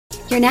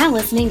You're now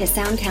listening to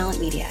Sound Talent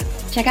Media.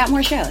 Check out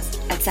more shows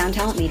at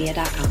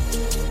soundtalentmedia.com.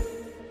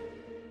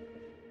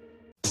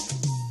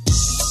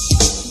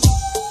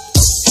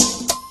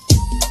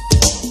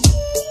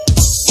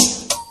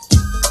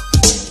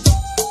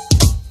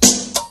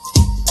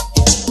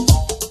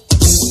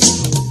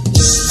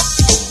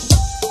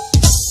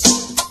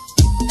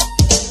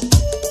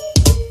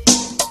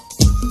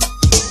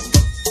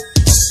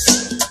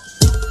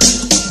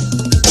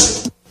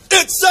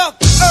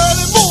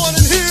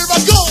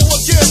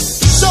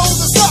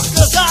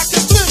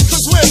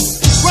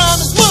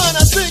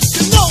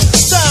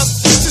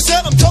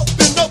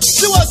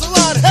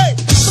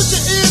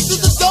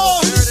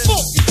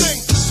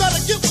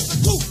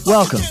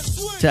 Welcome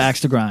to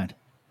Axe to Grind,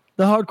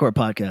 the hardcore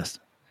podcast.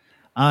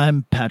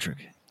 I'm Patrick.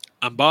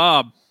 I'm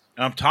Bob.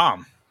 And I'm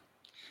Tom.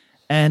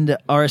 And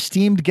our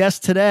esteemed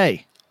guest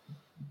today.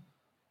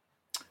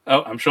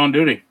 Oh, I'm Sean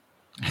Duty.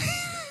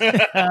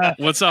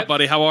 What's up,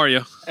 buddy? How are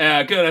you?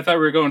 Good. I thought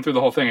we were going through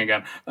the whole thing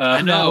again.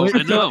 I know.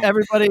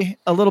 Everybody,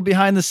 a little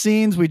behind the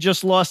scenes. We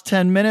just lost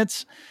 10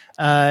 minutes.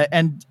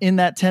 And in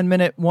that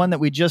 10-minute one that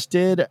we just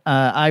did,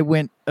 I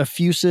went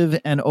effusive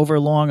and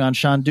overlong on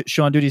Sean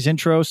Duty's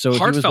intro. So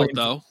heartfelt,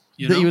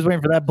 he was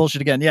waiting for that bullshit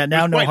again. Yeah,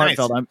 now no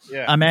heartfelt. Nice.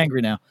 I'm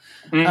angry now.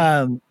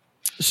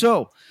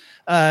 So,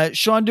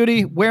 Sean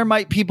Duty, where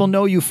might people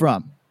know you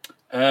from?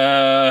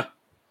 You're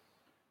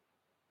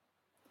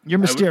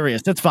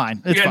mysterious. That's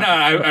fine. It's fine. No,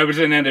 I was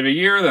in End of a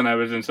Year, then I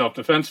was in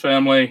Self-Defense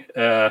Family.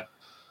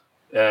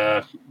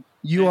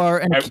 You are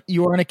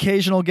an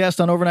occasional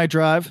guest on Overnight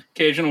Drive.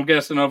 Occasional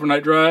guest on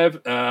Overnight Drive.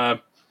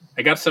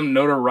 I got some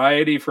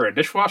notoriety for a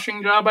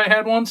dishwashing job I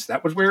had once.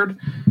 That was weird.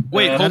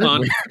 Wait, hold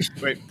on.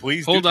 Wait,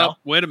 please. Hold up.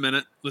 Wait a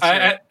minute.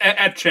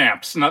 At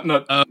Champs.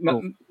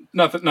 Nothing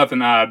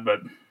odd, but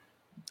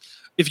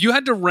if you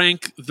had to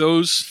rank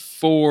those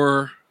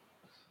four,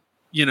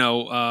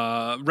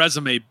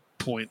 resume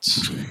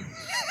points,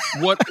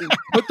 put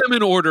them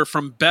in order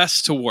from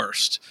best to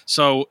worst.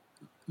 So,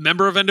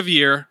 member of End of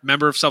Year,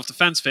 member of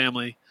Self-Defense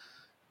Family,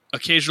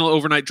 occasional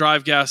Overnight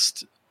Drive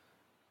guest,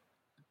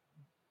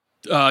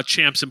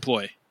 Champs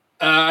employee.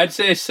 I'd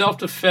say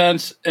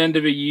Self-Defense, End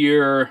of a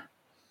Year,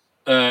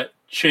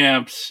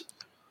 Champs,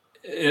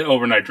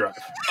 Overnight Drive.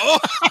 Oh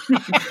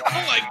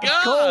my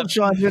God! Cold,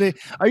 Sean Duty.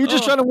 Are you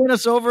just trying to win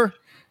us over?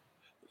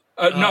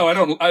 No, I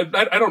don't. I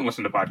don't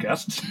listen to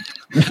podcasts.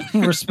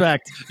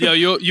 Respect. Yeah,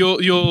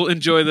 you'll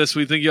enjoy this.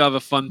 We think you'll have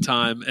a fun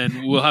time,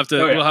 and we'll have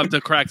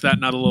to crack that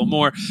nut a little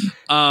more.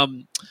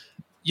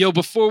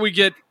 Before we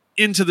get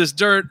into this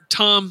dirt,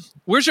 Tom,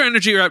 where's your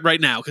energy at right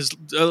now? Because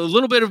a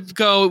little bit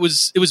ago it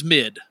was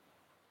mid.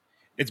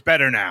 It's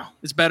better now.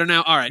 It's better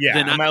now. All right. Yeah,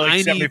 then I'm at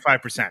like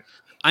 75%.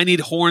 I need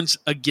horns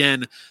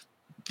again.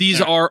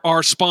 These are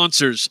our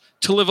sponsors: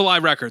 To Live a Lie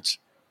Records,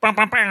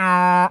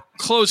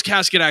 Closed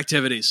Casket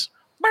Activities.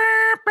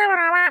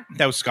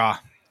 That was ska.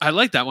 I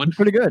like that one.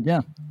 Pretty good,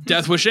 yeah.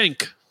 Death Wish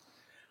Inc.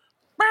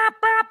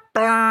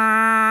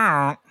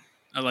 I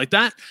like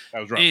that. That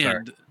was rough.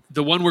 And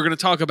the one we're going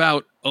to talk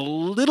about a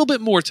little bit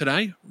more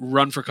today,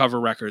 Run for Cover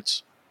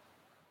Records.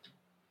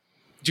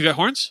 Did you get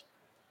horns?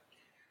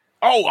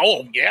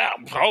 Oh, yeah.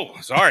 Oh,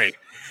 sorry.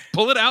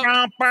 Pull it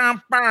out.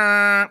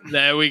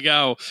 There we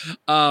go.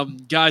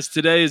 Guys,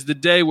 today is the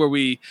day where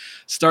we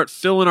start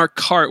filling our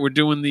cart. We're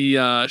doing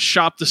the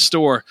shop the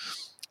store.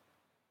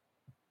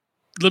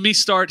 Let me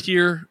start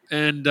here,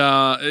 and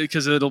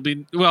because it'll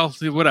be,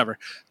 whatever.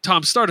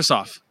 Tom, start us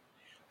off.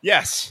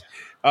 Yes.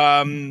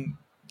 I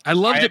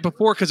loved it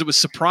before because it was a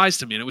surprise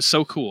to me, and it was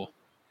so cool.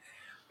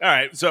 All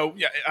right. So,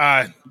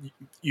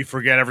 you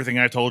forget everything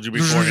I told you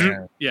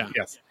before. Yeah.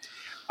 Yes.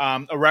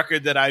 A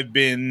record that I've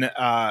been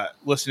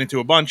listening to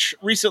a bunch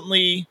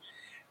recently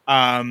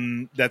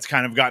that's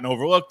kind of gotten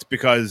overlooked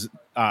because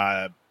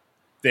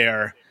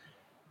they're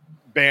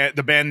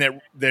the band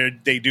that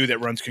they do that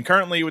runs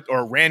concurrently with,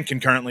 or ran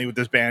concurrently with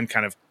this band,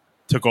 kind of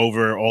took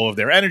over all of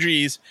their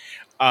energies.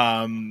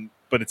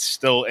 But it's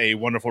still a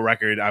wonderful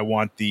record. I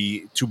want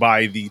to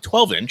buy the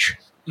 12-inch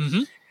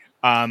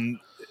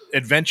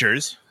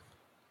Adventures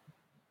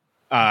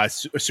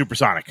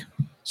Supersonic.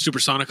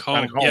 Supersonic Home.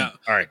 Sonic Home. Yeah.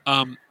 All right.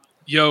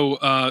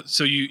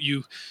 So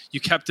you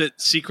kept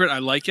it secret. I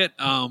like it.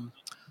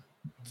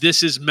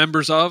 This is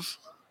members of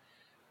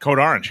Code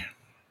Orange.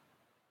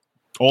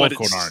 All of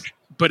Code Orange.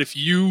 But if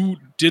you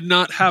did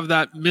not have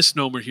that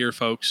misnomer here,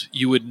 folks,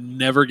 you would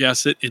never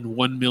guess it in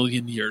 1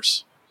 million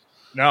years.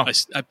 No.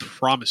 I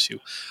promise you.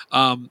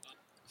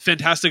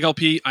 Fantastic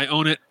LP. I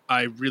own it.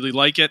 I really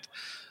like it.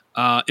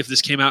 If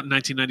this came out in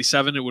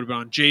 1997, it would have been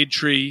on Jade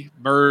Tree,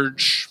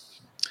 Merge,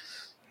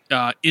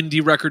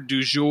 indie record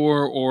du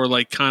jour, or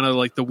kind of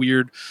like the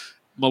weird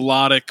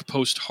melodic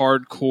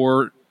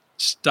post-hardcore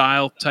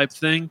style type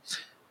thing.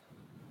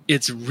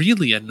 It's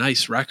really a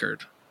nice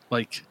record.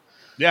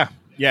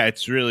 Yeah,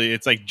 it's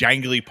like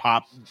jangly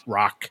pop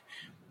rock,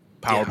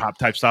 power pop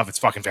type stuff. It's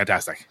fucking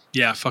fantastic.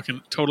 Yeah,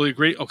 fucking totally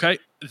agree. Okay,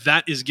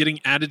 that is getting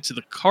added to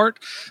the cart.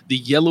 The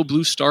Yellow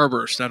Blue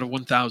Starburst out of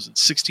 1,000,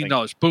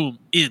 $16. Boom,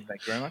 in.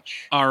 Thank you very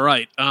much. All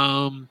right.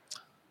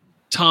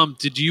 Tom,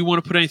 did you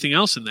want to put anything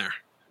else in there?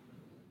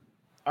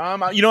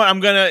 You know what? I'm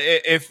gonna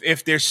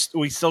if there's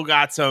we still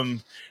got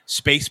some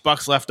Space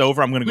Bucks left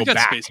over. I'm gonna We go got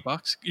back. Space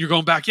Bucks. You're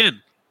going back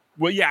in.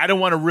 Well, yeah, I don't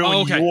want to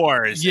ruin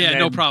yours. Yeah, and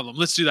no then- problem.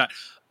 Let's do that.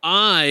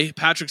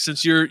 Patrick,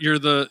 since you're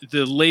the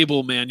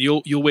label man,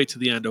 you'll wait to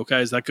the end.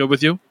 Okay, is that good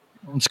with you?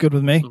 It's good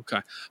with me.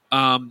 Okay.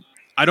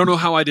 I don't know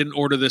how I didn't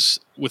order this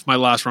with my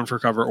last run for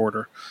cover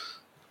order.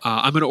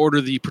 I'm going to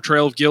order the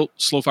Portrayal of Guilt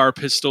Slow Fire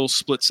Pistol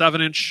split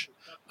 7-inch.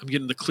 I'm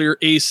getting the clear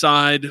A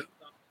side,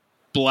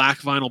 black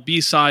vinyl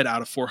B side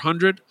out of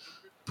 400.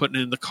 Putting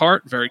it in the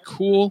cart. Very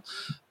cool.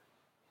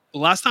 The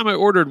last time I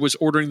ordered was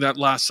ordering that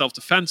last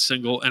self-defense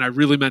single, and I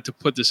really meant to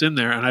put this in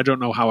there, and I don't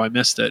know how I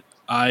missed it.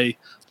 I,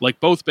 like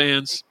both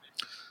bands,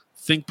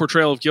 think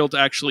Portrayal of Guilt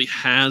actually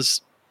has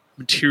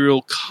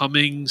material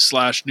coming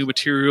 / new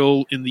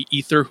material in the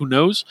ether. Who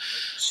knows?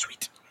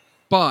 Sweet.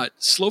 But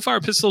Slow Fire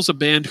Pistol is a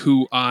band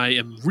who I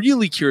am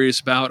really curious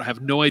about. I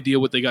have no idea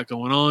what they got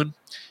going on.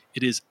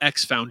 It is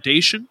X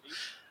Foundation,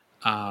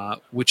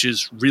 which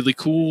is really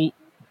cool,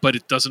 but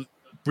it doesn't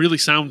really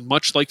sound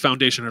much like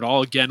Foundation at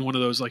all. Again, one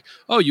of those like,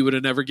 oh, you would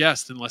have never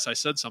guessed unless I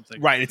said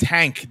something. Right, it's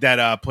Hank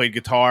that played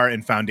guitar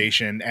in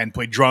Foundation and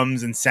played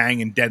drums and sang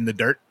in Dead in the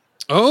Dirt.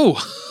 Oh,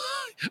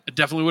 I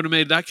definitely would have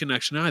made that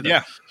connection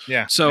either.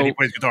 Yeah. So- and he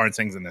plays guitar and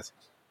sings in this.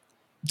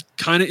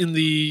 Kind of in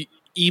the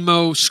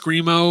emo,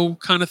 screamo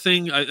kind of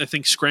thing. I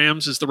think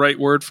scrams is the right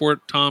word for it,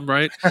 Tom,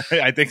 right?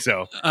 I think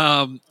so.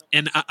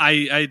 And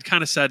I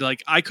kind of said,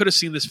 like, I could have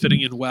seen this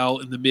fitting in well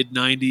in the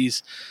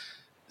mid-90s.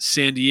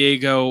 San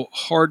Diego,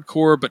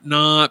 hardcore, but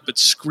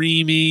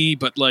screamy,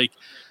 but like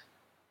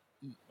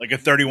Like a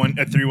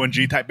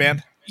 31G type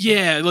band.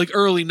 yeah, like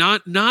early,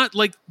 not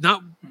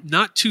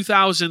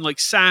 2000 like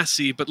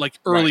sassy, but like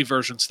early Right.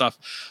 version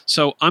stuff.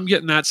 So I'm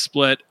getting that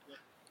split,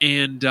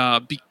 and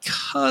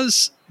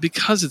because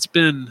it's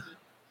been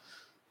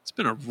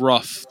a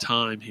rough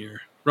time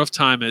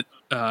at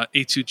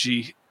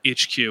A2G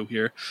HQ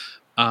here.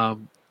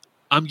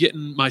 I'm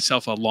getting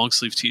myself a long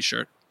sleeve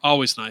T-shirt,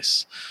 always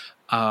nice.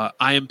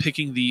 I am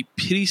picking the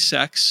Pity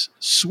Sex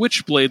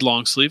Switchblade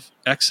long sleeve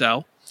XL.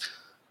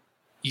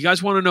 You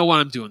guys want to know why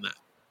I'm doing that?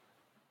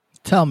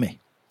 Tell me.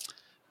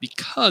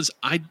 Because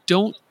I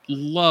don't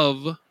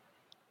love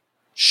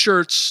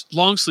shirts,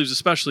 long sleeves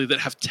especially, that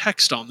have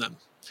text on them.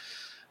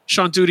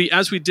 Sean Duty,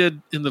 as we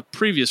did in the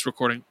previous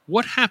recording,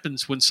 what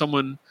happens when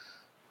someone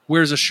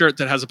wears a shirt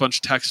that has a bunch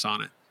of text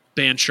on it?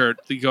 Band shirt,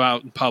 you go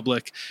out in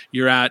public,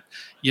 you're at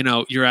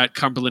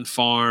Cumberland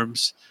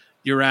Farms,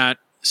 you're at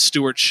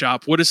Stewart's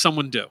shop. What does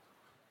someone do?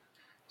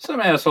 Some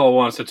asshole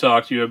wants to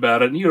talk to you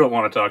about it, and you don't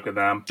want to talk to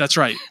them. That's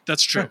right.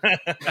 That's true.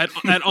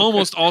 at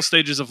almost all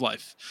stages of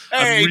life.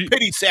 Hey,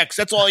 pity sex.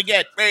 That's all I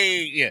get.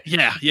 Hey,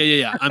 yeah.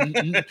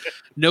 Yeah.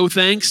 No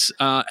thanks.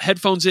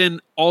 Headphones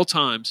in all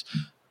times.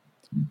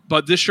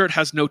 But this shirt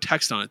has no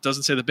text on it.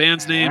 Doesn't say the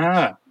band's name.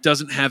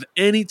 Doesn't have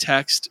any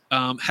text.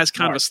 Has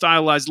kind of a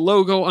stylized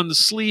logo on the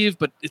sleeve,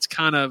 but it's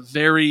kind of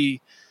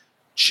very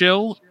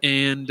chill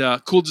and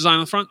cool design on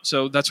the front.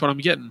 So that's what I'm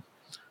getting.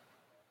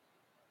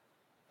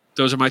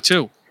 Those are my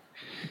two.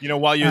 You know,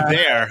 while you're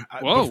there,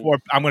 whoa. before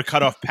I'm going to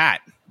cut off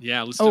Pat.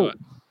 Yeah, let's do it.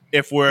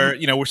 If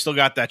we're still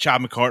got that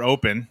shopping cart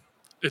open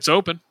It's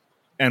open.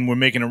 and we're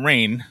making it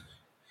rain,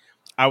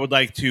 I would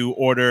like to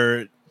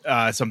order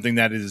something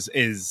that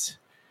is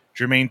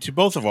germane to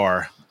both of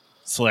our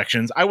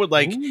selections. I would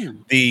like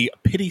the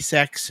Pity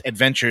Sex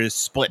Adventures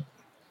split.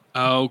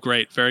 Oh,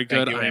 great. Very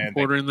good. Thank you, I am Andy.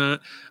 ordering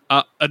that.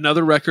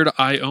 Another record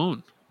I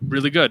own.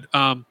 Really good.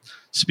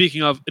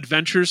 Speaking of,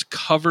 Adventures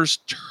covers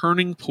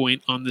Turning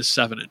Point on this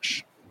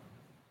 7-inch.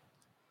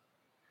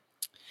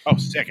 Oh,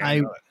 sick. I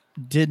didn't know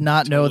that. did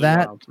not know Totally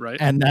that, wild, right?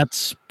 and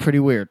that's pretty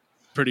weird.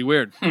 Pretty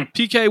weird.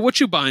 PK, what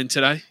you buying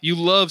today? You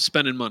love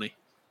spending money.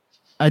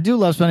 I do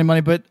love spending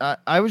money, but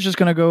I was just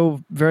going to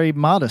go very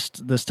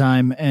modest this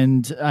time,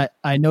 and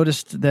I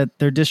noticed that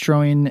they're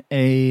distroing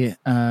a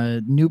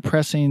new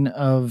pressing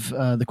of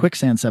the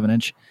Quicksand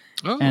 7-inch,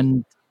 Oh,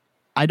 and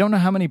I don't know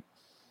how many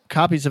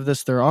copies of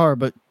this there are,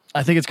 but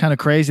I think it's kind of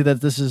crazy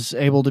that this is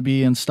able to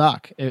be in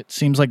stock. It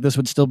seems like this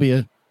would still be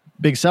a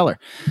big seller,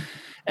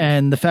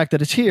 and the fact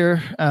that it's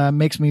here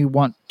makes me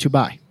want to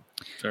buy.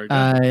 very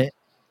good.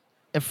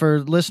 For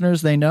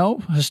listeners, they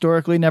know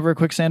historically never a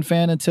Quicksand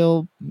fan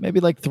until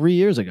maybe like 3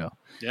 years ago.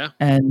 Yeah.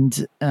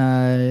 And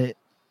I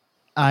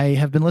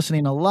have been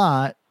listening a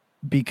lot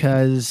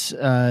because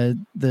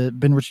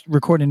been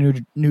recording a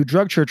new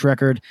Drug Church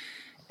record,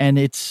 and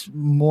it's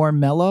more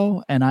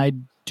mellow, and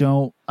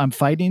I'm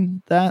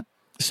fighting that.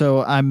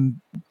 So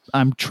I'm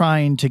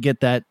trying to get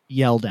that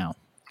yell down.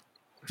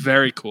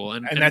 Very cool.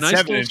 And And a that nice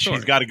 7-inch, little he's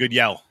story. got a good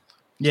yell.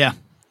 Yeah.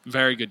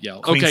 Very good yell.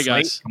 Clean Okay,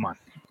 slate. guys. Come on.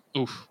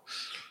 Oof.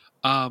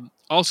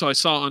 Also, I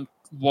saw on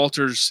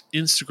Walter's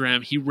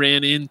Instagram, he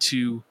ran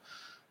into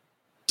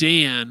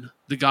Dan,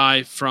 the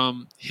guy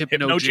from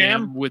Hypno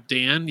Jam Hypnojam? with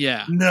Dan.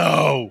 Yeah.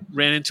 No.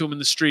 Ran into him in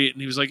the street,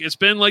 and he was like, it's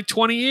been like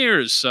 20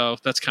 years. So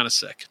that's kind of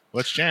sick.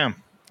 Let's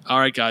jam. All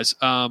right, guys.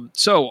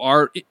 So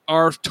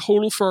our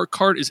total for our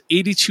cart is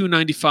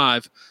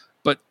 $82.95.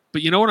 But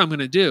you know what I'm going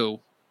to do?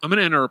 I'm going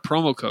to enter a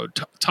promo code.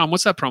 Tom,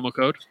 what's that promo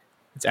code?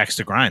 It's X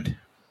to grind.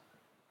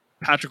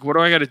 Patrick, what do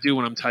I got to do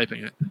when I'm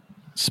typing it?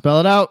 Spell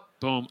it out.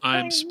 Boom.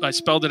 I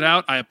spelled it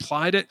out. I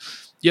applied it.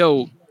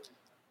 Yo,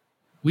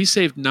 we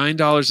saved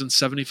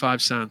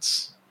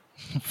 $9.75.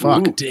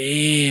 Fuck. Ooh.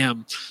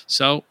 Damn.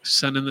 So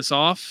sending this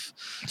off.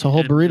 It's a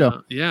whole And,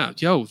 burrito. yeah.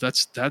 Yo,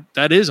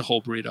 that is a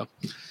whole burrito.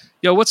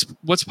 Yo,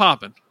 what's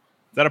popping?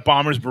 Is that a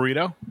Bomber's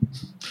burrito?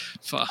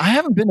 Fuck. I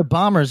haven't been to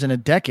Bombers in a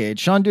decade.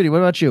 Sean Duty, what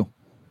about you?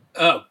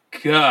 Oh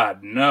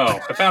God, no!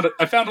 I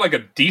found like a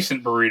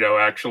decent burrito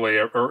actually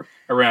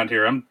around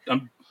here. I'm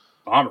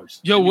Bombers.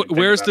 Yo, Didn't even think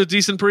where's about the it.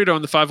 decent burrito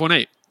on the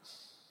 518?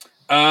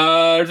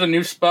 There's a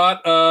new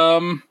spot,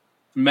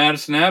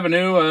 Madison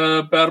Avenue,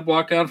 about a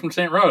block down from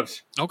St.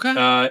 Rose.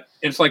 Okay.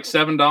 It's like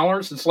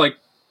 $7. It's like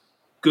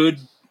good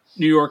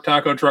New York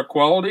taco truck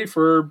quality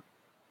for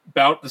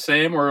about the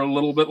same or a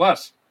little bit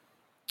less.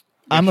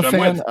 I'm a Which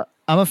fan. with.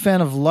 I'm a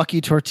fan of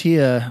Lucky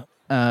Tortilla,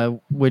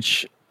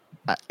 which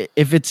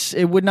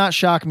it would not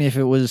shock me if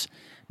it was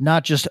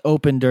not just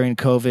open during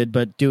COVID,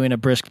 but doing a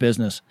brisk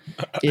business.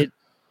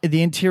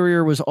 The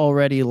interior was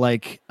already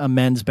like a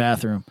men's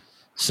bathroom,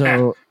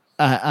 so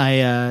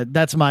I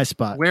that's my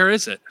spot. Where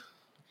is it?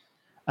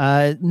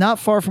 Not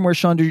far from where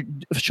Sean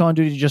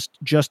Duty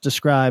just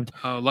described.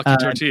 Oh, Lucky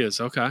Tortillas.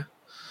 Okay.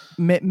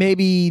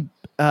 Maybe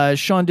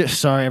Sean.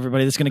 Sorry,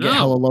 everybody. This is going to get No.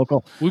 hella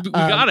local. We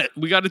got it.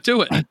 We got to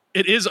do it.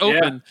 It is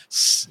open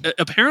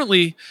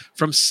apparently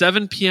from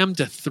 7 p.m.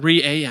 to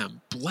 3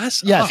 a.m.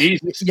 Bless Yes. up.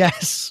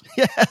 Jesus.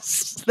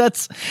 Yes.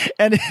 That's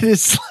and it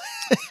is.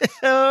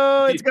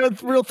 Oh, it's got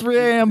a real 3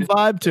 a.m.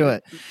 vibe to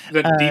it.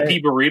 The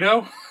DP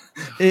burrito.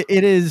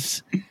 It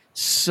is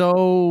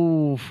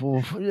so.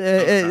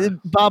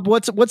 Bob,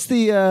 what's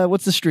the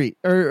street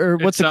or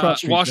what's It's, the cross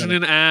street?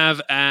 Washington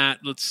Ave at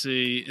let's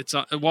see. It's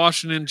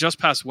Washington just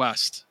past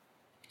West.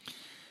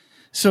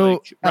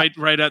 So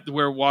Right at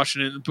where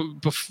Washington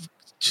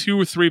 2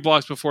 or 3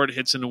 blocks before it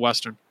hits into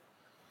Western.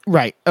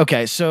 right.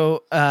 Okay.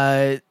 So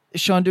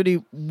Sean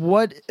Duty,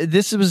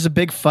 this was a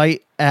big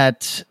fight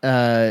at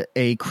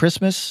a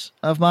Christmas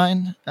of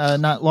mine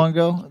not long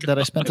ago that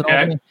I spent in Okay.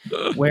 Albany,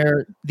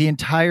 where the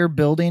entire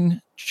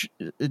building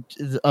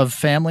of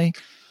family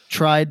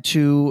tried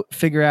to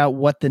figure out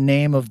what the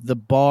name of the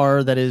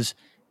bar that is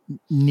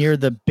near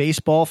the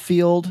baseball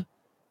field.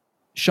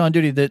 Sean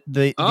Duty,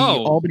 the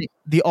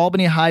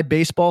Albany High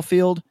baseball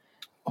field.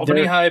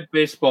 Albany There- High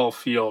baseball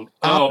field.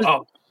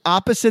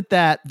 Opposite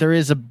that, there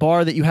is a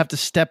bar that you have to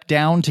step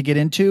down to get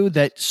into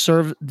that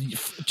serve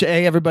to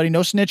everybody. No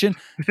snitching.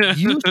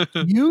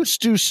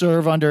 Used to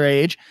serve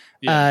underage.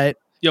 Yeah.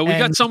 Yo, we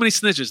got and- so many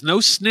snitches. No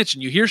snitching.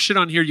 You hear shit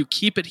on here, you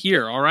keep it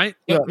here. All right.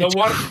 The it's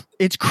one,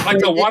 It's crazy. like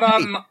the one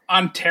on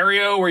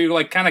Ontario where you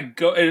like kind of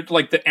go,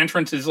 like the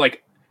entrance is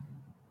like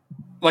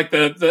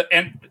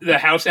the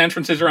house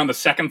entrances are on the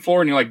second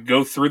floor, and you like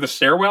go through the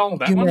stairwell.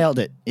 That You one. nailed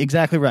it.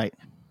 Exactly right.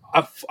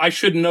 I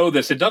should know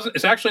this. It doesn't.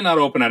 It's actually not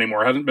open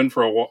anymore. It hasn't been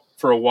for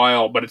a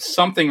while, but it's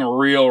something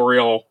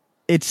real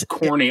It's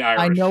corny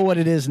Irish. I know what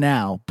it is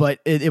now, but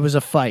it was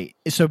a fight.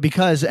 So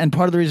and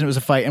part of the reason it was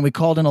a fight, and we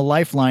called in a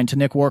lifeline to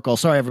Nick Warkle.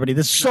 Sorry, everybody.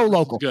 This is so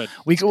local. Good.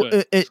 We It's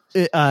good.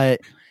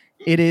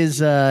 it is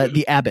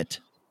the Abbott,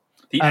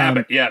 The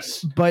Abbott,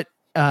 yes. but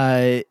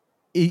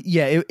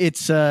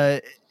it's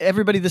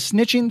everybody. The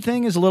snitching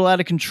thing is a little out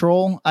of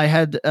control. I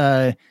had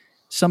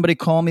somebody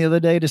call me the other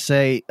day to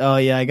say, "Oh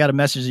yeah, I got a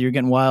message that you're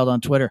getting wild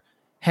on Twitter."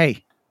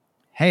 Hey,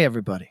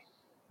 everybody.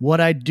 What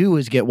I do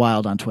is get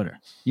wild on Twitter.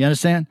 You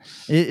understand?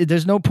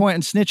 There's no point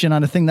in snitching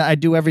on a thing that I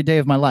do every day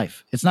of my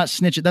life. It's not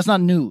snitching. That's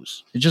not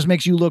news. It just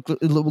makes you look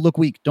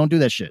weak. Don't do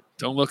that shit.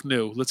 Don't look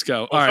new. Let's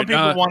go. Well, All some right.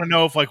 people want to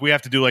know if like we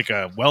have to do like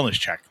a wellness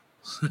check.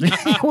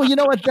 Well, you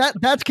know what?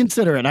 That's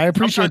considerate. I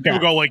appreciate Sometimes people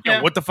that. go like,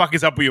 "Yo, what the fuck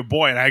is up with your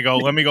boy?" And I go,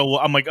 "Let me go."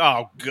 I'm like,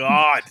 "Oh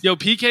God." Yo,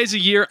 PK's a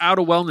year out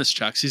of wellness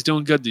checks. He's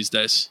doing good these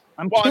days.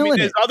 I'm Well, I mean, killing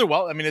there's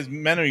it. there's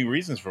many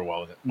reasons for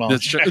wellness.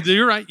 That's true.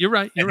 You're right. You're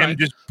right. You're And him right.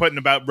 just putting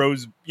about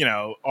Rose,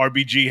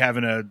 RBG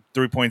having a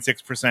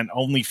 3.6%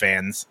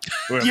 OnlyFans.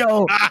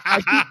 Yo,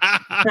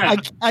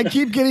 I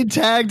keep getting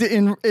tagged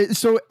in.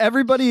 So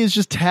everybody is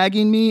just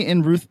tagging me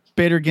in Ruth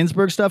Bader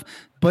Ginsburg stuff,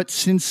 but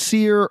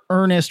sincere,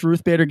 earnest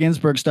Ruth Bader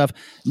Ginsburg stuff.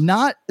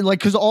 Not like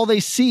because all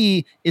they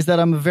see is that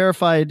I'm a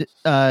verified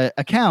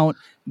account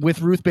with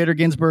Ruth Bader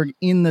Ginsburg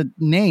in the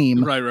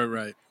name,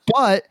 Right.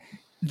 but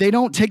they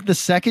don't take the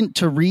second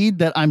to read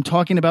that I'm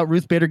talking about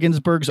Ruth Bader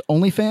Ginsburg's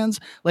OnlyFans.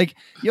 Like,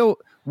 yo,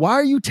 why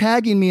are you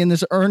tagging me in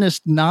this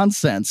earnest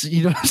nonsense?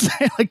 You know what I'm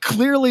saying? Like,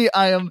 clearly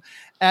I'm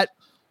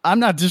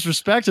not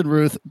disrespecting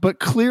Ruth, but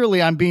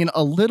clearly I'm being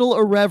a little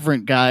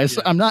irreverent, guys.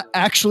 Yeah. I'm not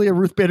actually a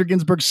Ruth Bader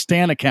Ginsburg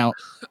stan account.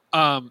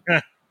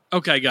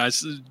 Okay,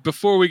 guys.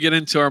 Before we get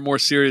into our more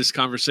serious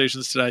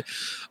conversations today,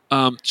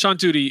 Sean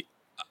Duty,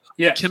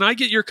 Yes. can I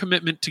get your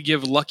commitment to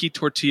give Lucky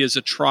Tortillas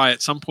a try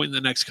at some point in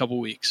the next couple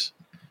weeks?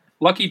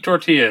 Lucky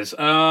Tortillas.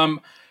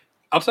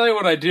 I'll tell you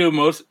what I do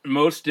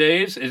most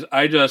days is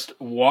I just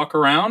walk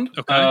around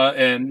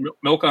and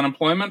milk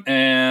unemployment,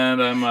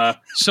 and I'm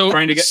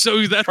trying to get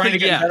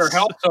better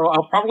health. So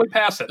I'll probably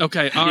pass it.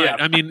 Okay, all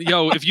right. I mean,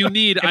 if you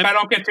need, if I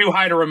don't get too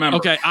high to remember.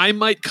 Okay, I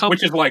might come,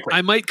 which is likely.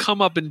 I might come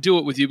up and do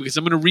it with you because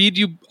I'm going to read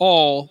you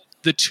all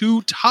the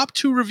top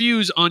two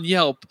reviews on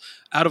Yelp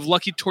out of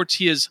Lucky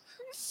Tortillas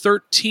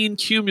 13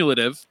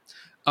 cumulative.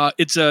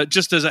 It's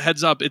just as a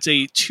heads up, it's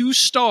a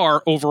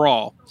 2-star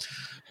overall.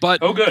 But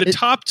the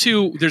top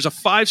two, there's a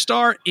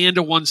 5-star and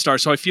a 1-star,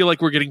 so I feel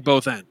like we're getting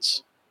both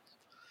ends.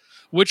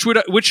 Which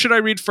should I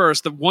read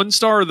first, the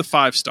 1-star or the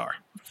 5-star?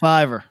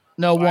 5-er.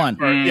 No, 1.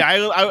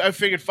 Yeah, I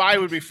figured 5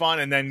 would be fun,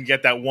 and then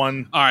get that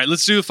 1. All right,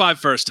 let's do the 5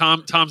 first.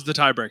 Tom's the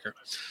tiebreaker.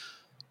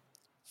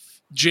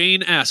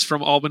 Jane S.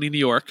 from Albany, New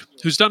York,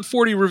 who's done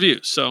 40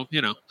 reviews, so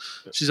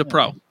she's a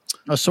pro.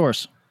 A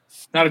source.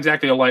 Not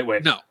exactly a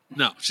lightweight. No.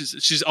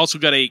 She's also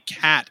got a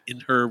cat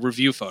in her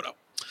review photo.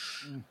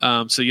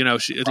 So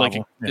she like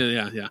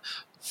yeah.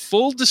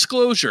 Full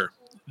disclosure,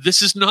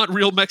 this is not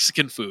real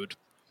Mexican food.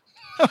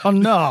 Oh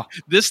no.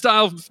 This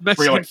style of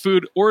Mexican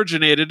food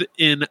originated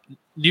in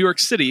New York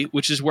City,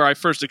 which is where I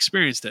first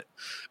experienced it.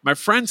 My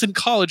friends in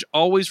college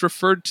always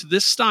referred to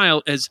this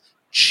style as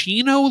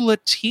Chino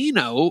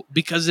Latino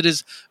because it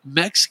is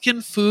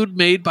Mexican food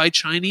made by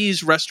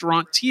Chinese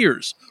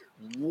restaurateurs.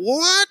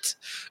 What?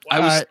 I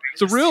was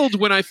thrilled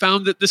when I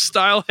found that this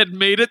style had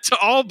made it to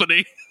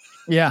Albany.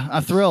 Yeah,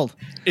 I'm thrilled.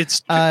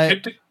 It's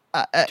to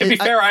be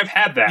fair, I've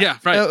had that. Yeah,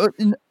 right.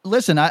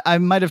 Listen, I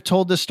might have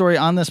told this story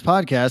on this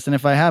podcast, and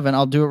if I haven't,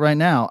 I'll do it right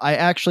now. I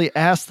actually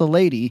asked the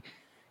lady,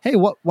 "Hey,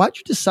 why'd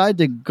you decide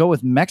to go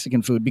with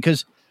Mexican food?"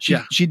 Because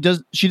she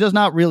does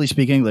not really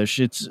speak English.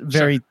 It's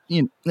very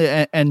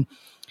and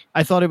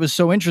I thought it was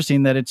so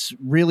interesting that it's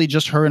really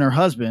just her and her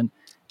husband.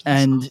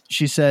 And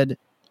she said,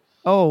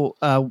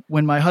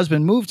 when my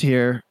husband moved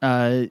here,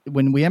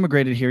 when we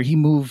emigrated here, he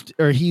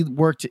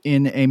worked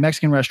in a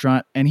Mexican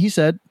restaurant, and he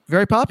said,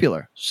 very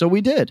popular. So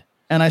we did.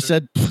 And I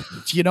said,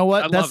 you know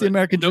what? That's the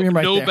American dream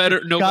right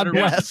there. God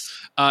bless.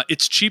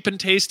 It's cheap and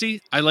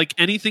tasty. I like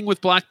anything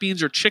with black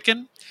beans or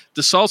chicken.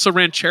 The salsa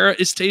ranchera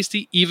is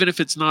tasty, even if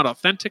it's not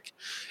authentic.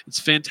 It's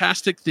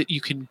fantastic that you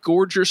can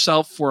gorge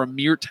yourself for a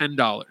mere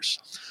 $10.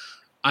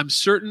 I'm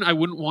certain I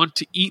wouldn't want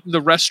to eat in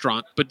the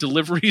restaurant, but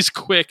delivery is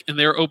quick and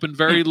they're open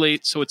very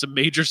late, so it's a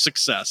major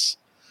success.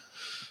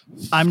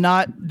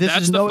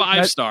 That's the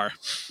 5-star.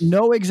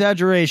 No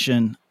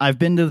exaggeration. I've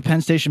been to the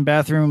Penn Station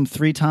bathroom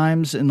 3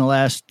 times in the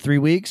last 3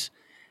 weeks.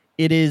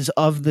 It is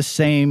of the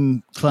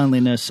same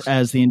cleanliness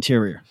as the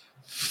interior.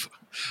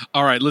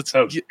 All right, let's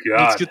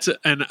get to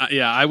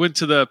I went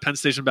to the Penn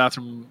Station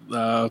bathroom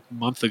a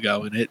month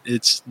ago, and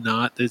it's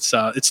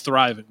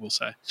thriving, we'll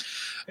say.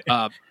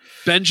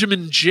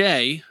 Benjamin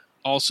J.,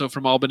 also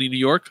from Albany, New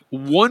York,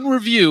 1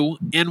 review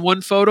and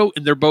 1 photo,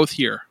 and they're both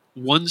here.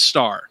 1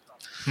 star.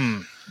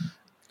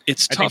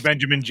 It's tough. I think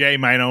Benjamin J.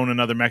 might own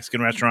another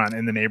Mexican restaurant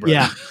in the neighborhood.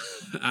 Yeah.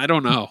 I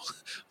don't know.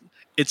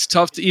 It's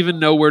tough to even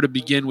know where to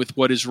begin with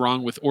what is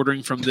wrong with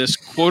ordering from this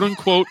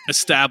quote-unquote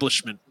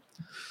establishment.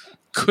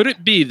 Could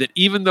it be that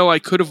even though I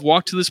could have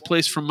walked to this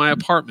place from my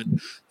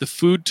apartment, the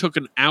food took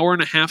an hour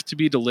and a half to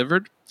be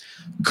delivered?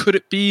 Could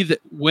it be that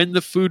when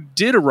the food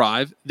did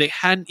arrive, they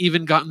hadn't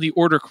even gotten the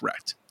order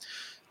correct?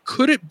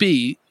 Could it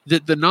be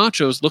that the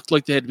nachos looked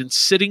like they had been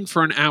sitting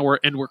for an hour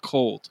and were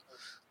cold?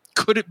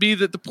 Could it be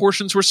that the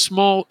portions were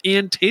small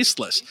and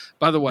tasteless?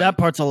 By the way, that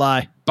part's a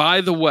lie.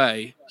 By the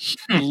way,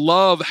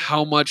 love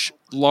how much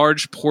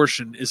large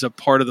portion is a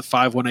part of the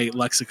 518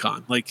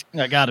 lexicon. Like,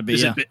 I gotta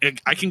be.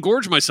 I can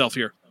gorge myself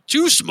here.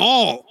 Too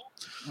small.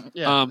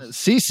 Yeah.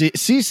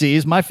 CC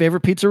is my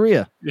favorite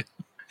pizzeria.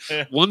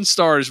 1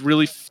 star is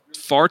really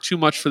far too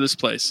much for this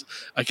place.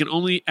 I can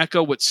only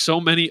echo what so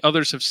many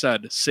others have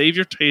said. Save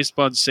your taste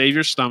buds, save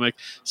your stomach,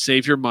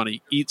 save your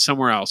money. Eat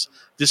somewhere else.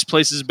 This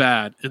place is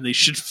bad, and they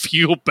should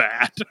feel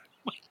bad. Oh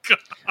my God.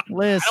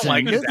 Listen,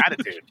 I don't like his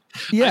attitude.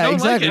 Yeah,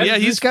 exactly. Like yeah,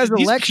 he's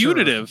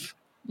punitive.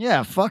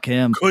 Yeah, fuck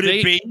him. Could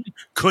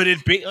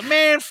it be?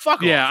 Man,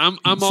 fuck yeah, off.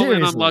 I'm all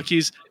in on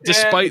Lucky's,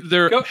 despite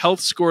their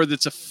health score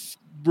that's a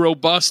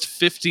robust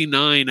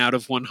 59 out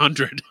of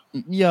 100.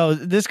 Yo,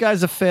 this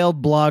guy's a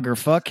failed blogger.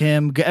 Fuck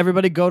him.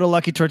 Everybody go to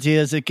Lucky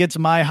Tortillas. It gets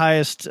my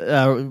highest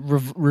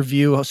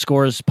review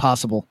scores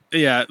possible.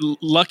 Yeah,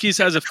 Lucky's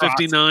has a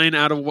 59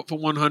 out of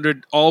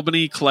 100.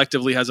 Albany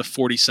collectively has a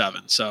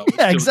 47. So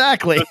yeah,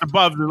 exactly. That's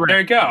above the range. There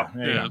you go.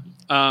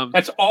 Yeah.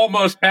 That's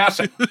almost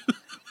passing.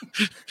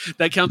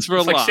 That counts for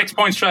a lot. Like 6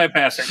 points shy of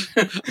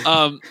passing.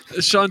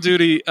 Sean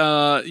Duty,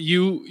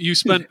 you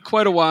spent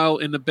quite a while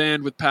in the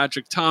band with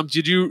Patrick. Tom,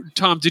 did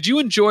you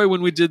enjoy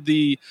when we did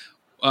the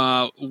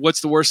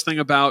what's the worst thing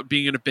about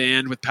being in a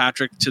band with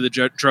Patrick to the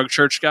Drug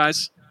Church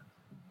guys?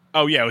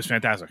 Oh yeah, it was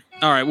fantastic.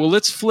 All right, well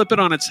let's flip it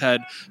on its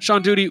head.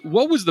 Sean Duty,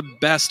 what was the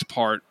best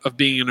part of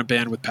being in a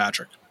band with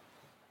Patrick?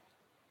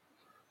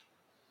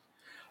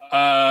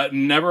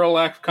 Never a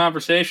lack of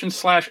conversation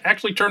 /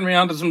 actually turned me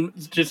on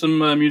to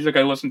some music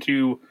I listened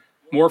to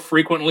more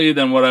frequently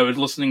than what I was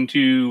listening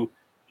to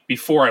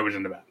before I was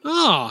into that.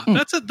 Oh,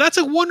 that's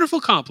a wonderful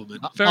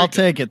compliment. I'll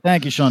take it.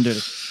 Thank you, Sean Duty.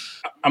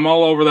 I'm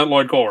all over that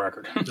Lloyd Cole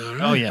record.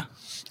 Oh yeah.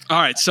 All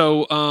right,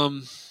 so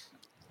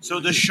so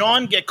does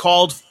Sean get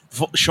called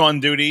Sean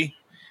Duty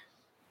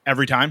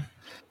every time?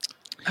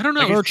 I don't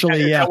know. Like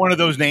virtually, yeah. One of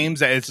those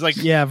names that it's like,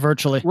 yeah,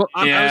 virtually. Well,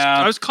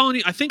 I was calling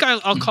you. I think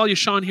I'll call you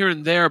Sean here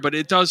and there, but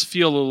it does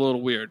feel a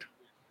little weird.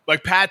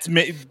 Like Pat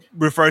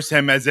refers to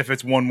him as if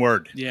it's one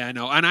word. Yeah, I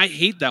know, and I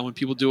hate that when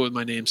people do it with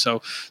my name.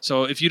 So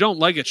if you don't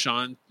like it,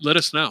 Sean, let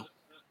us know.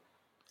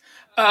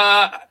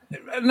 No,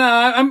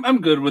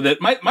 I'm good with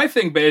it. My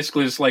thing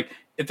basically is like,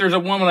 if there's a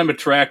woman I'm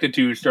attracted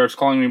to who starts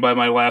calling me by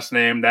my last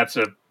name, that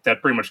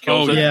pretty much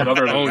kills it. Yeah. But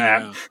other than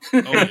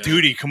that,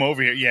 Duty, come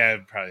over here. Yeah,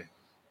 probably.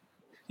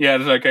 Yeah,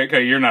 it's like,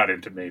 okay, you're not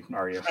into me,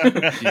 are you?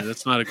 Yeah,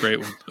 that's not a great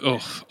one.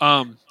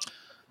 Oh,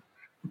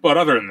 but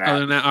other than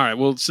that, all right.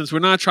 Well, since we're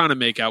not trying to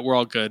make out, we're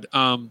all good.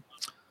 We're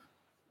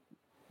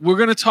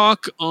going to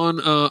talk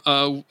on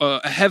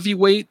a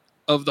heavyweight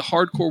of the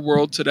hardcore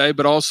world today,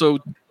 but also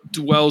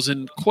dwells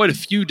in quite a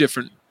few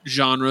different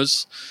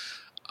genres.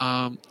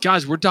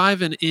 Guys, we're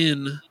diving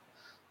in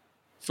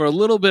for a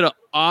little bit of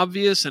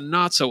obvious and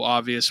not so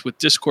obvious with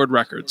Dischord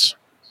Records.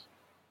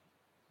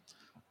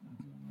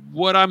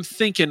 What I'm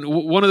thinking,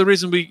 one of the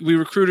reasons we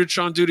recruited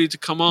Sean Duty to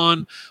come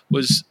on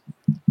was,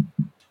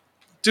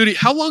 Duty,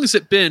 how long has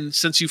it been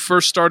since you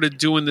first started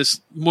doing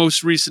this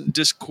most recent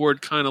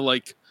Dischord kind of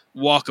like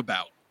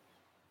walkabout?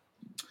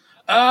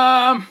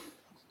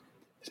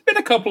 It's been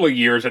a couple of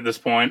years at this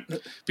point.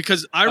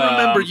 Because I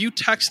remember you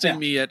texting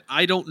me at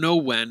I don't know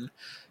when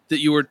that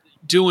you were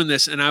doing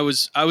this, and I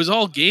was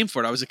all game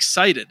for it. I was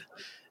excited.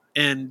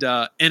 And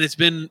it's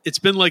been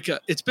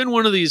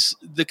one of these,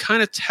 the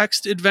kind of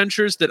text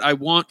adventures that I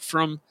want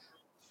from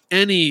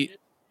any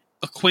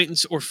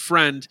acquaintance or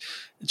friend.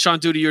 And Sean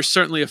Duty, you're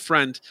certainly a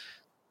friend.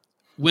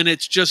 When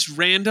it's just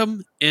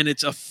random and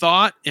it's a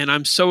thought, and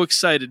I'm so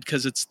excited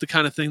because it's the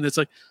kind of thing that's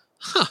like,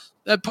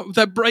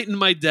 that brightened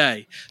my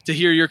day to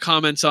hear your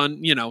comments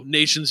on,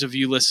 Nations of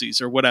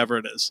Ulysses or whatever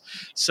it is.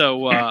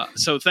 So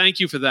thank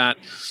you for that.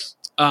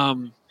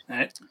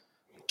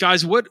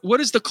 Guys,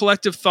 what is the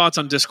collective thoughts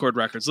on Dischord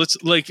Records?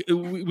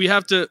 We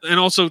have to, and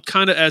also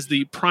kind of as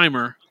the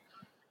primer,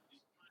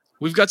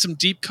 we've got some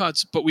deep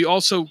cuts, but we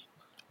also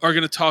are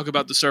going to talk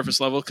about the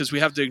surface level because we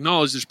have to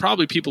acknowledge there's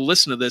probably people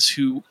listening to this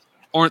who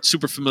aren't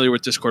super familiar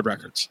with Dischord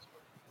Records.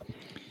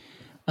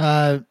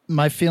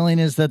 My feeling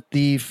is that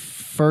the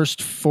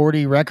first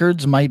 40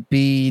 records might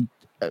be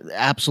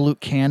absolute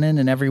canon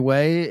in every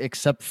way,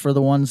 except for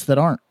the ones that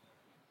aren't.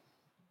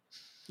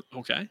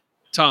 Okay.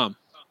 Tom.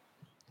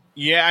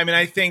 Yeah, I mean,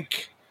 I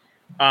think,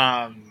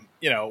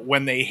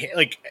 when they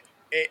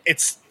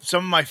it's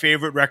some of my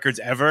favorite records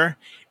ever,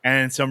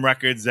 and some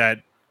records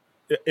that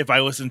if I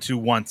listen to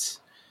once,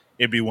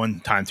 it'd be one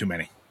time too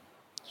many.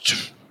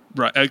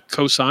 Right,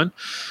 cosign.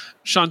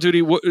 Sean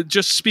Duty,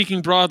 just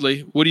speaking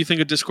broadly, what do you think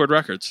of Dischord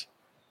Records?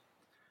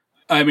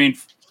 I mean,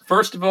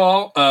 first of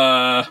all,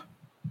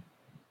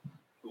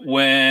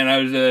 when I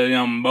was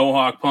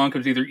Mohawk punk, it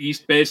was either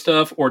East Bay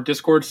stuff or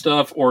Dischord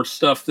stuff or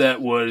stuff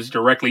that was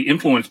directly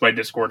influenced by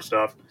Dischord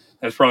stuff.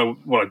 That's probably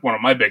one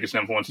of my biggest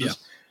influences.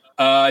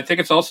 Yeah. I think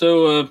it's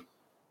also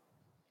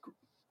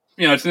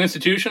it's an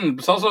institution.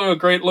 It's also a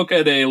great look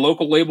at a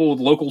local label with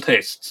local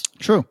tastes.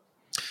 True.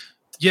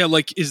 Yeah,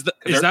 is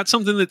that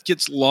something that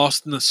gets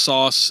lost in the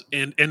sauce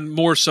and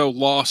more so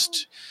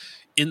lost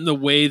in the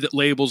way that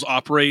labels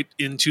operate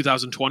in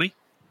 2020?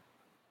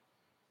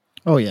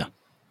 Oh yeah.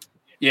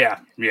 Yeah.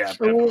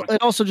 Well,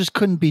 it also just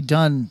couldn't be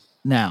done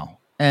now,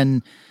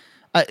 and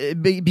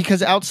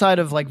because outside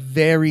of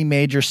very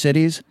major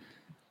cities,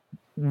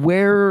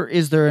 where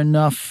is there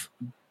enough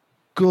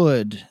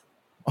good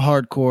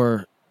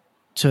hardcore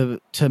to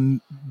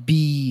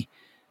be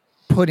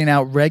putting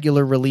out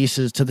regular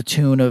releases to the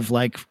tune of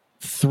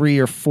 3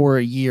 or 4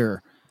 a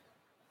year?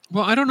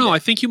 Well, I don't know. I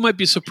think you might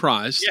be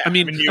surprised. Yeah, I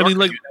mean,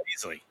 easily.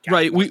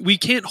 Right? We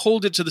can't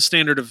hold it to the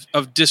standard of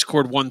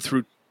Dischord 1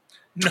 through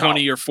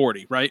 20 or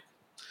 40, right?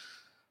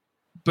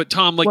 But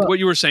Tom, what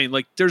you were saying,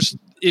 there's,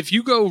 if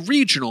you go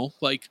regional,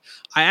 I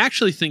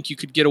actually think you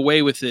could get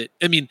away with it.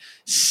 I mean,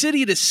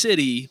 city to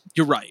city,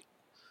 you're right.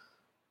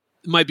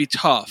 It might be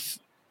tough,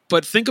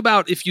 but think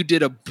about if you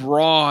did a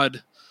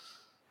broad,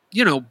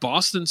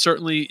 Boston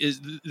certainly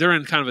they're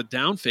in kind of a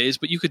down phase,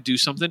 but you could do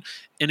something.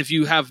 And if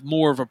you have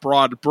more of a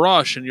broad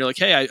brush and you're like,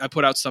 hey, I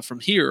put out stuff from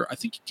here, I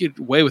think you get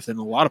away with it in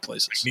a lot of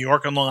places. New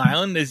York and Long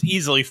Island is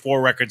easily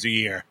 4 records a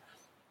year.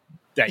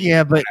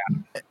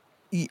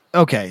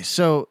 Okay,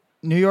 so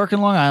New York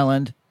and Long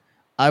Island,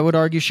 I would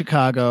argue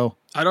Chicago.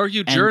 I'd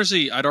argue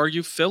Jersey. I'd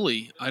argue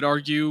Philly. I'd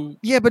argue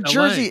but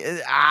LA.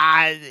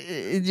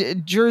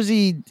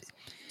 Jersey.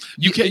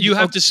 You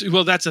have to.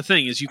 Well, that's the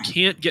thing is you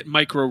can't get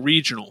micro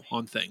regional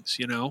on things,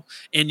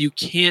 and you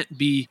can't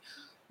be.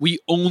 We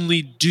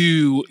only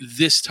do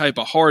this type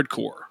of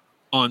hardcore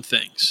on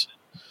things.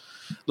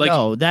 Like,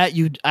 no, that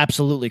you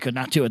absolutely could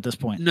not do at this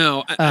point.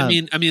 no, I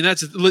mean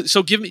that's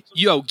so. Give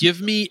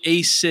me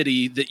a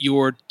city that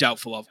you're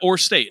doubtful of, or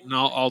state, and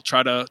I'll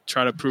try to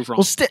prove wrong.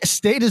 Well,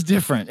 state is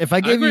different. If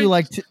I gave agree.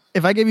 you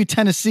if I gave you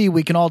Tennessee,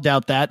 we can all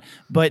doubt that.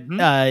 But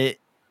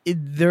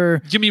they're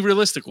Give me a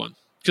realistic one,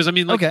 because I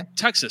mean, like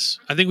Texas.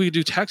 I think we could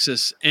do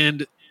Texas,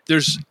 and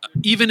there's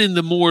even in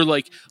the more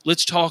like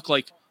let's talk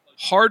like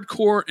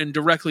hardcore and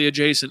directly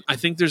adjacent. I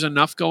think there's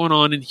enough going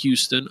on in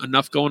Houston,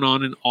 enough going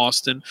on in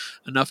Austin,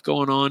 enough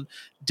going on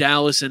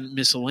Dallas and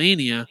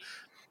miscellanea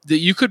that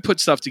you could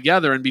put stuff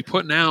together and be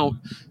putting out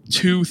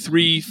 2,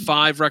 3,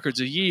 5 records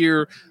a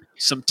year,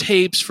 some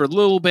tapes for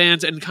little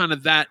bands, and kind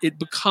of that it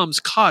becomes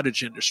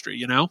cottage industry,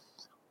 you know?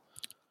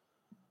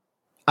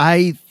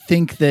 I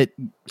think that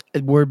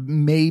we're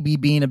maybe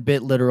being a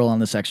bit literal on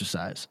this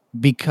exercise,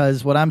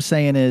 because what I'm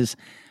saying is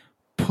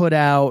put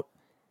out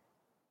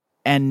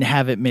and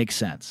have it make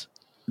sense.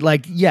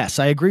 Like, yes,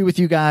 I agree with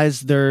you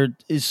guys. There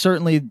is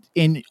certainly,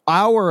 in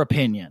our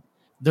opinion,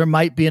 there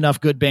might be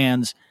enough good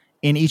bands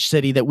in each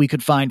city that we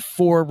could find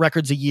 4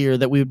 records a year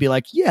that we would be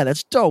like, yeah,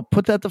 that's dope.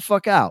 Put that the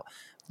fuck out.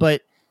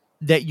 But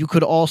that you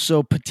could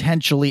also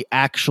potentially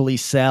actually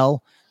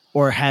sell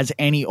or has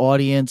any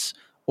audience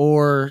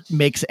or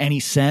makes any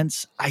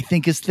sense, I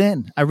think is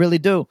thin. I really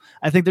do.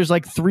 I think there's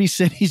like 3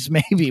 cities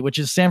maybe, which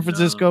is San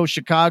Francisco,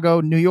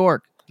 Chicago, New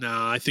York. No,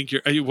 I think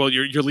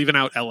you're leaving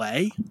out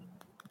LA.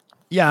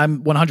 Yeah,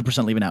 I'm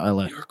 100% leaving out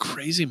LA. You're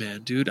crazy,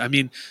 man, dude. I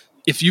mean,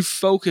 if you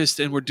focused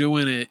and were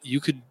doing it,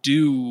 you could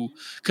do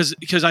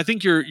because I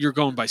think you're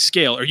going by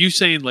scale. Are you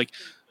saying like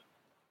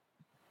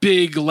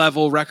big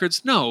level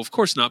records? No, of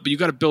course not. But you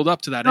got to build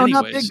up to that,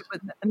 anyways.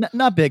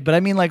 Not big, but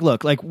I mean, like,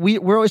 look, like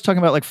we're always talking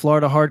about like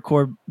Florida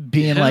hardcore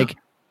being like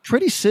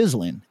pretty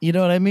sizzling. You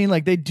know what I mean?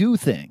 Like they do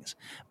things,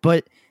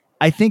 but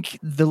I think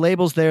the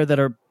labels there that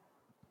are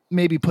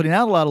maybe putting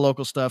out a lot of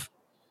local stuff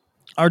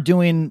are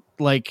doing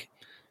like,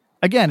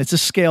 again, it's a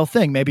scale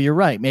thing. Maybe you're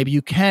right. Maybe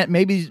you can't,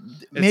 maybe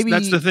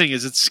that's the thing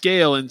is it's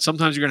scale. And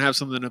sometimes you're going to have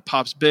something that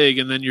pops big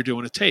and then you're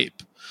doing a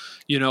tape,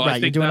 you know, right, I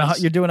think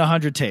you're doing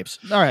 100 tapes.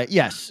 All right.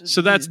 Yes.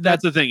 So that's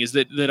the thing is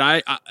that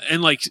I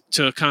and like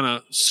to kind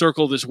of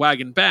circle this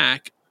wagon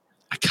back,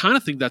 I kind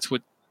of think that's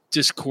what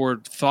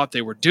Discord thought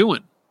they were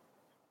doing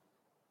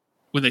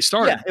when they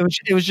started. Yeah,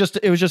 it was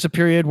just a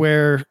period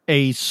where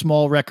a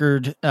small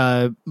record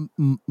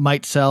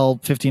might sell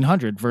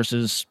 1,500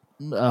 versus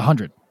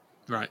 100.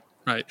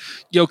 Right.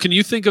 Yo, can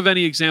you think of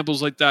any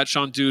examples like that,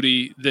 Sean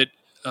Duty, that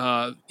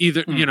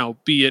either you know,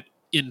 be it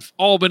in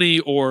Albany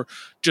or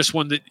just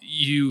one that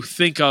you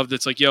think of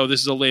that's like, yo,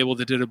 this is a label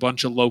that did a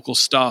bunch of local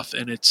stuff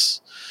and it's,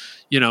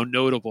 you know,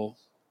 notable.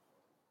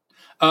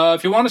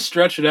 If you want to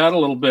stretch it out a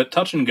little bit,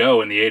 Touch and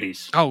Go in the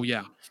 80s. Oh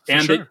yeah,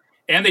 and sure.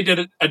 They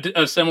did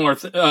a similar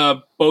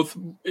both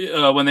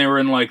when they were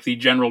in like the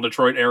general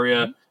Detroit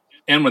area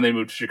and when they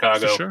moved to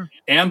Chicago. Sure.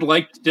 And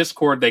like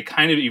Discord, they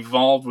kind of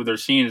evolved with their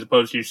scene as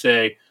opposed to,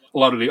 say, a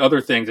lot of the other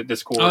things that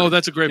Discord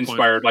that's a great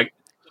inspired, point.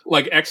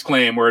 like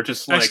Exclaim, where it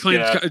just like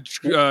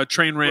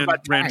train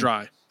ran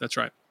dry. That's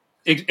right.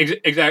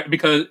 Exactly,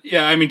 because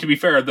I mean, to be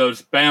fair,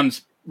 those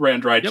bands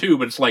ran dry too,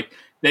 but it's like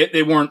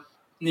they weren't.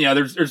 Yeah,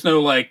 there's no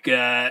like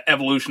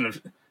evolution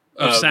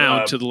of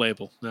sound to the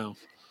label. No.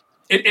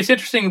 It's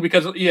interesting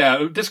because,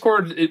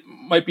 Discord, it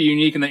might be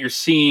unique in that you're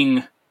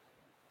seeing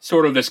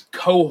sort of this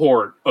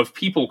cohort of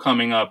people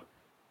coming up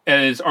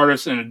as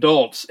artists and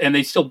adults, and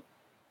they still,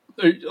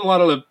 a lot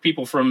of the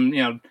people from,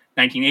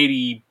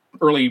 1980,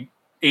 early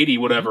 80,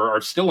 whatever, are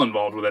still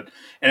involved with it.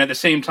 And at the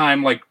same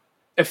time, like,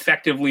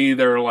 effectively,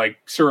 their, like,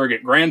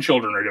 surrogate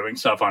grandchildren are doing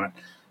stuff on it.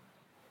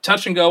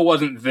 Touch and Go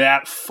wasn't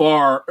that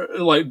far,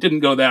 like, didn't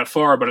go that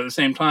far, but at the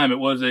same time, it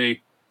was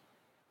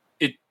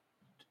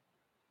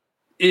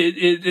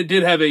It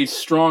did have a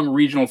strong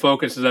regional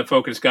focus as that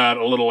focus got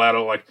a little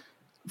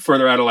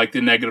further out of the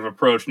negative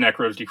approach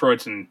Necros,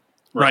 Detroit's, and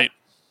right.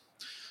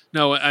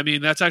 No, I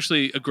mean that's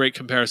actually a great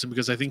comparison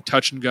because I think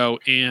Touch and Go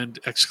and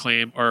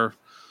Exclaim are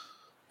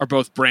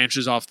both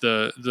branches off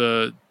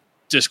the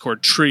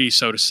Discord tree,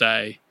 so to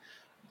say.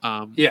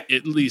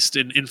 At least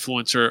in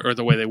influence or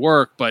the way they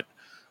work, but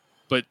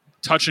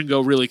Touch and Go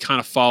really kind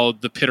of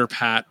followed the Pitter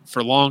Pat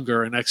for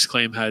longer, and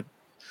Exclaim had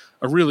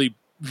a really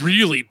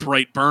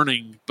bright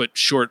burning but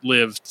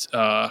short-lived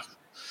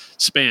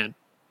span.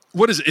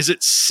 What is it? Is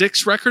it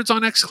 6 records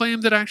on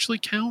Exclaim that actually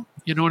count?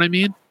 You know what I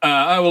mean?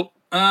 I will.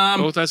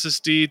 Both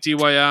SSD,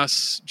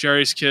 DYS,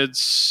 Jerry's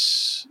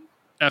Kids,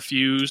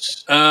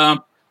 FUs. That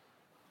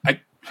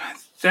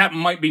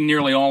might be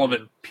nearly all of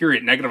it.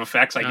 Period. Negative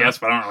Effects, I guess,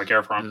 but I don't really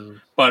care for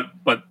them.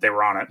 But they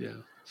were on it. Yeah.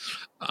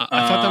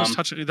 I thought that was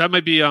touching. That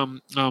might be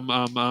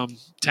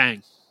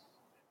Tang.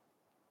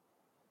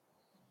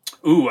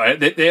 Ooh,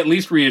 they at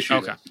least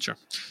reissued. Okay, sure.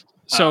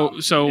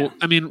 So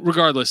I mean,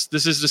 regardless,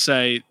 this is to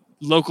say,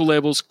 local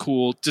labels,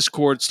 cool.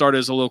 Discord started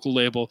as a local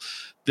label.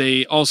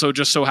 They also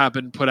just so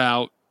happened put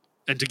out,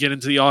 and to get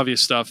into the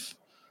obvious stuff,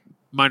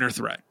 Minor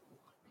Threat.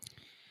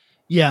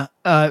 Yeah.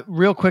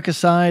 Real quick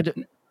aside,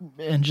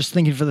 and just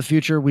thinking for the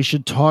future, we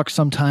should talk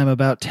sometime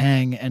about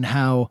Tang and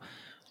how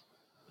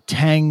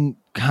Wu-Tang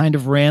kind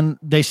of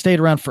they stayed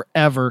around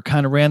forever,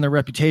 kind of ran their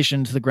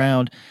reputation to the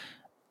ground,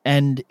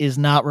 and is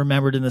not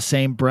remembered in the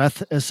same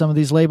breath as some of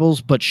these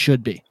labels, but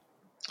should be.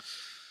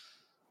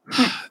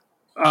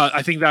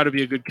 I think that would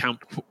be a good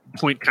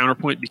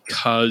counterpoint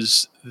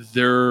because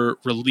their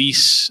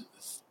release,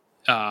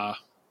 the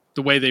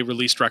way they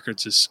released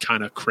records is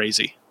kind of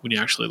crazy when you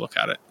actually look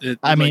at it.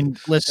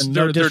 Listen,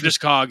 their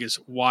Discog is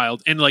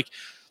wild. And like,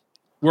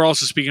 we're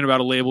also speaking about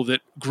a label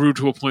that grew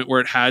to a point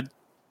where it had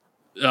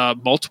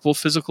multiple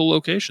physical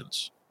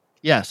locations.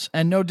 Yes,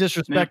 and no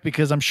disrespect,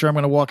 because I'm sure I'm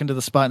going to walk into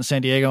the spot in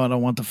San Diego and I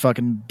don't want the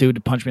fucking dude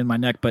to punch me in my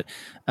neck, but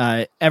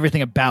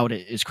everything about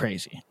it is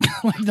crazy.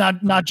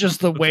 not just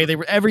the way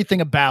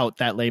everything about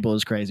that label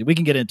is crazy. We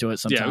can get into it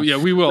sometime. Yeah,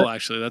 we will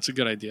actually. That's a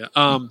good idea.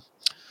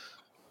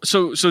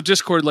 So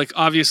Discord, like,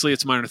 obviously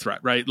it's Minor Threat,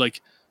 right?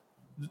 Like,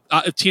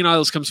 Teen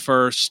Idols comes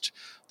first.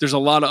 There's a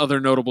lot of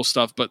other notable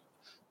stuff, but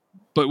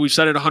we've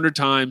said it 100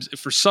 times. If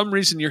for some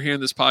reason you're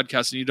hearing this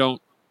podcast and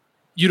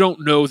you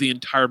don't know the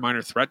entire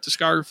Minor Threat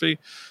discography,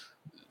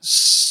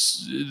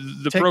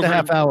 Take the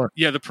half hour.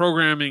 Yeah, the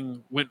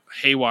programming went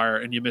haywire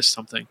and you missed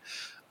something.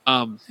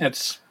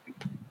 That's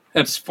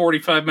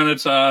 45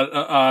 minutes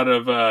out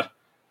of. The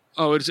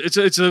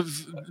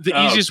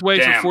easiest way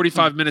for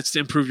 45 minutes to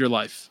improve your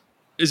life.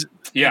 You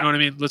know what I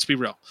mean? Let's be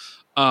real.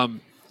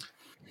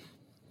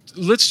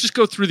 Let's just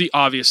go through the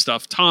obvious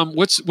stuff. Tom,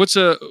 what's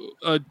a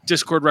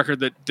Discord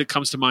record that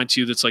comes to mind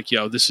to you that's like,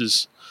 yo, this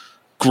is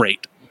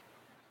great?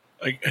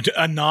 Like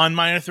a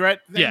non-Minor Threat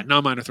thing? Yeah,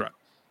 non-Minor Threat.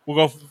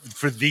 We'll go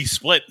for The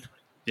Split.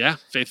 Yeah,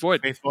 Faith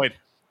Void.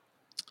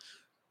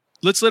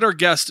 Let's let our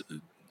guest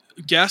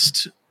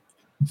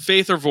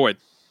Faith or Void.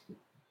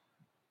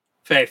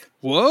 Faith.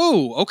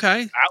 Whoa,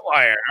 okay.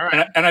 Outlier. All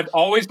right. And I've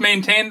always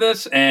maintained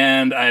this,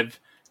 and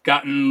I've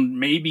gotten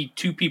maybe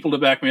 2 people to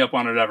back me up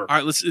on it ever. All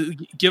right, let's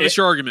give us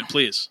your argument,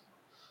 please.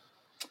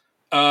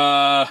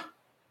 I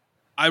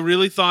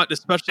really thought,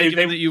 especially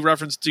given that you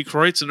referenced Die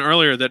Kreuzen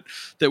earlier, that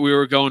we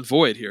were going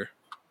Void here.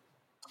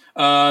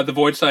 The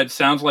Void side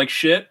sounds like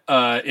shit.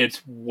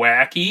 It's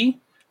wacky.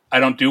 I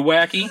don't do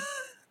wacky.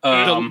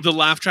 The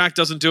laugh track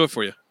doesn't do it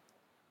for you.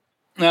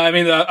 I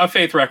mean, a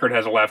Faith record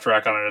has a laugh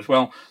track on it as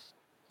well.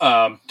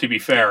 To be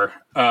fair,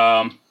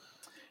 I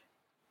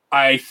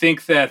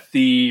think that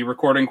the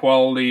recording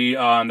quality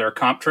on their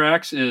comp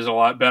tracks is a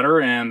lot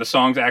better, and the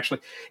songs actually,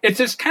 it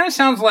just kind of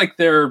sounds like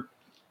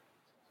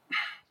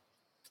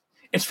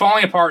it's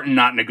falling apart and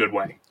not in a good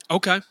way.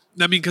 Okay.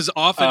 I mean, because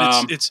often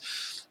it's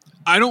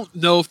I don't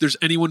know if there's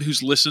anyone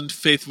who's listened to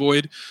Faith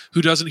Void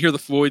who doesn't hear the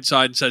Void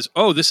side and says,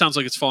 oh, this sounds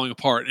like it's falling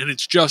apart. And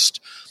it's just,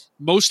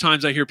 most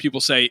times I hear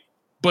people say,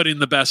 but in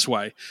the best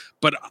way.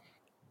 But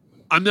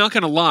I'm not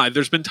going to lie.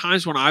 There's been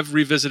times when I've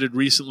revisited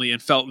recently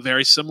and felt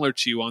very similar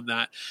to you on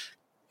that.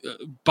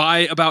 By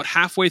about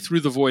halfway through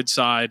the Void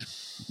side,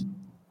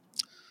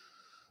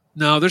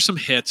 no, there's some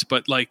hits,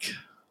 but like,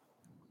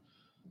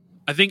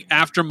 I think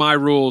after My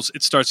Rules,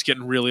 it starts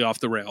getting really off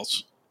the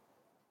rails.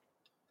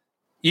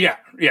 Yeah.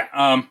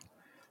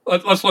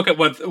 Let's look at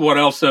what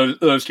else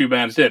those 2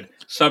 bands did.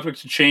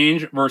 Subject to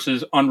Change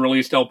versus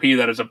unreleased LP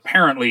that is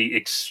apparently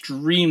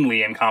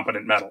extremely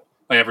incompetent metal,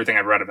 by everything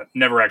I've read of it.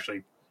 Never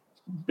actually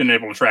been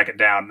able to track it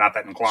down. Not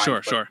that inclined.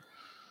 Sure.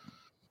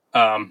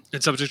 And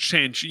Subject to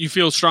Change. You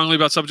feel strongly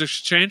about Subject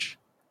to Change?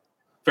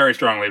 Very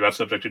strongly about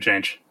Subject to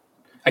Change.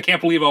 I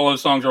can't believe all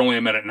those songs are only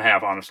a minute and a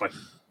half, honestly.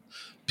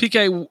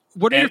 PK,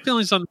 what are your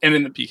feelings on the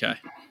PK?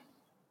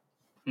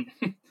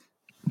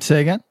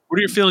 Say again? What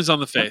are your feelings on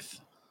the Faith?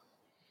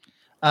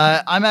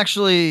 I'm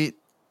actually,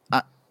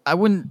 I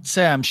wouldn't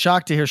say I'm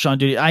shocked to hear Sean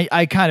Duty.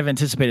 I kind of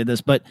anticipated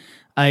this, but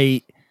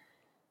I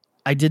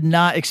did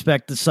not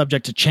expect the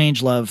Subject to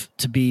Change love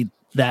to be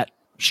that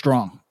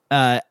strong.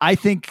 I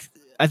think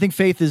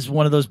Faith is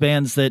one of those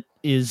bands that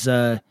is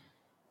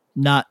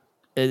not.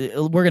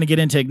 We're going to get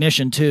into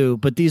Ignition too,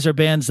 but these are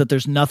bands that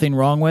there's nothing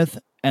wrong with,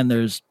 and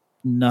there's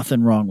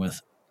nothing wrong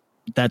with.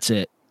 That's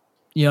it.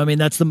 You know what I mean?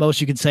 That's the most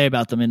you can say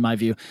about them, in my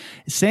view.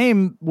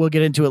 Same, we'll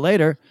get into it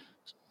later,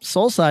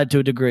 Soulside to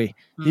a degree.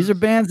 These are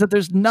bands that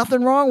there's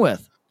nothing wrong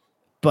with.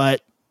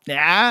 But, you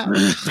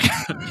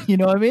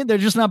know what I mean? They're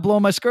just not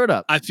blowing my skirt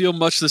up. I feel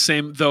much the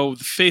same, though.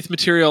 The Faith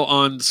material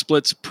on the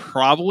Split's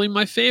probably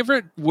my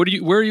favorite.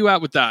 Where are you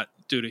at with that,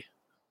 Duty?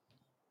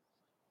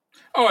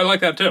 Oh, I like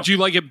that too. Do you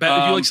like it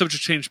better? Do you like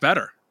Subject to Change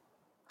better?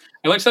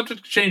 I like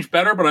Subject to Change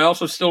better, but I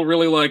also still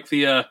really like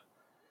the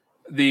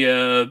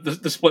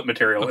Split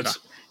material. Okay. It's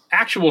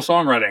actual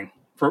songwriting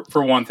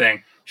for one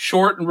thing.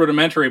 Short and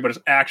rudimentary, but it's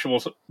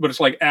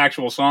like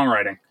actual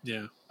songwriting.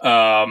 Yeah.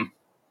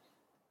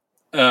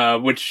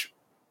 Which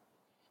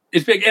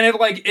is big, and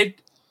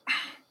it.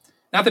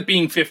 Not that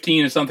being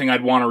 15 is something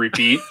I'd want to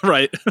repeat,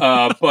 right?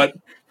 But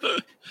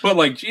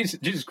like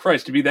Jesus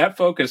Christ, to be that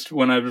focused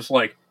when I was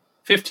like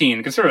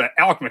 15. Consider that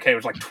Alec McKay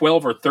was like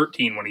 12 or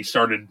 13 when he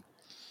started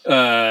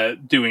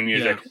doing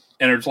music. Yeah.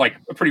 And it's like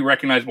a pretty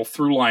recognizable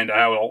through line to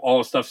how all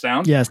the stuff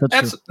sounds. Yes,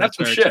 that's true. That's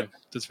some very shit. True.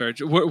 That's very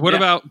true. What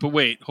about? But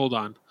wait, hold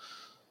on.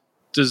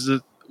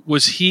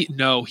 Was he?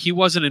 No, he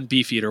wasn't in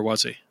Beefeater,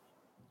 was he?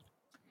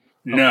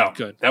 No, Okay,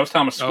 good. That was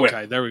Thomas Swift.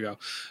 Okay, there we go.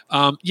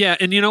 Yeah,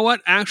 and you know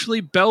what?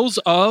 Actually, Bells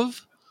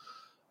of,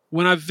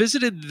 when I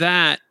visited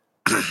that,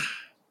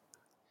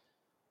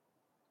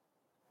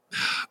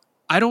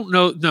 I don't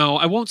know. No,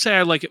 I won't say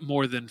I like it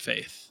more than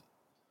Faith,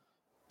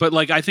 but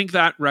like I think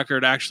that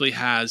record actually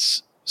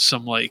has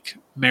some like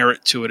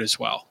merit to it as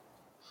well.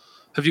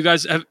 Have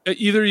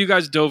either of you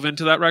guys dove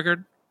into that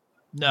record?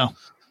 No.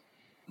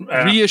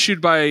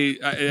 Reissued by,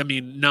 I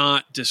mean,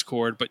 not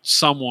Discord, but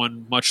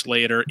someone much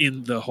later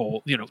in the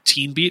whole,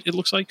 Teen Beat, it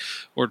looks like,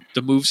 or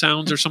the Move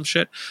Sounds or some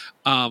shit.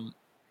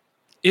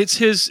 It's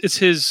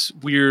his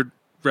weird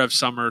Rev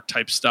Summer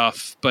type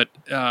stuff, but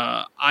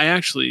I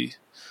actually,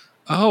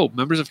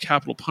 Members of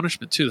Capital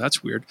Punishment too.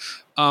 That's weird.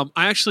 I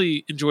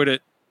actually enjoyed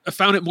it. I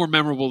found it more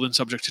memorable than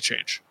Subject to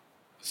Change,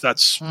 if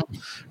that's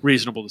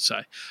reasonable to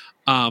say.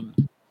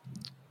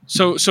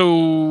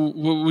 So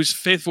what was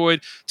Faith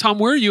Void? Tom,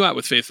 where are you at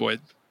with Faith Void?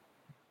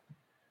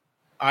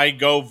 I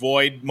go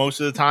Void most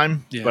of the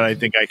time, but I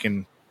think I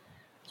can.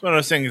 It's one of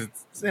those things.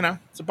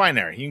 It's a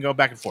binary. You can go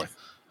back and forth.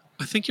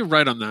 I think you're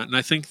right on that, and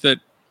I think that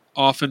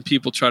often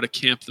people try to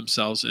camp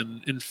themselves,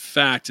 and in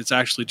fact, it's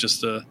actually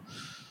just a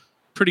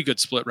pretty good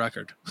split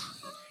record.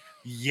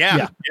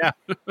 Yeah. Yeah,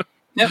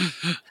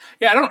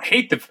 I don't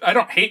hate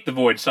the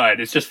Void side.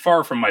 It's just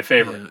far from my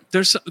favorite.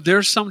 Yeah.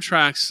 There's some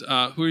tracks.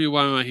 Who Are You?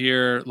 Why Am I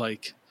Here?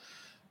 Like,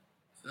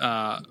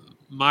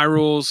 My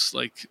Rules.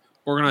 Like,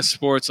 Organized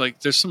Sports.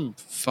 Like, there's some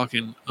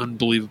fucking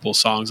unbelievable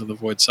songs on the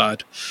Void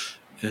side.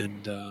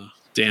 And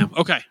damn.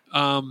 Okay.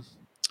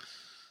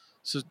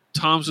 So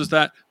Tom's was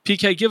that.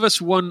 PK, give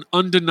us one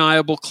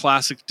undeniable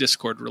classic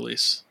Discord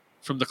release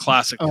from the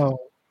classic. Oh,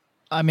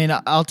 I mean,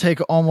 I'll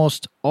take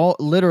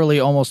literally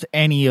almost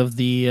any of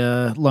the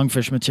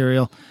Lungfish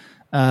material.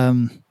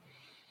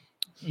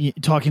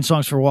 Talking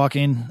Songs for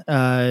Walking,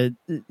 and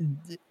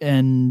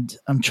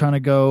I'm trying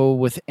to go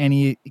with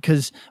any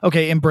because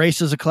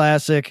Embrace is a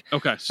classic.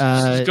 Okay, so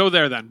let's go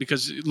there then,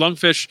 because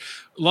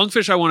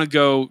Lungfish, I want to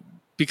go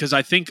because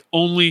I think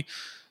only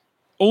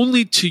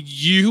to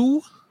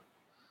you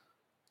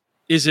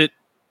is it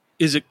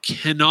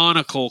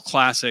canonical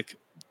classic.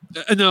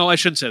 No, I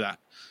shouldn't say that.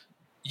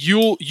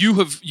 You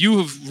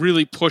have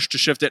really pushed to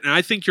shift it, and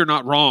I think you're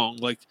not wrong.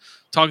 Like,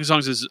 Talking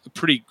Songs is a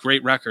pretty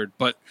great record,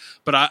 but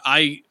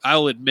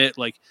I'll admit,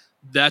 like,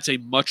 that's a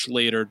much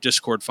later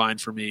Discord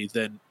find for me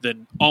than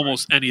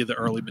almost any of the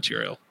early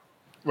material.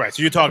 Right.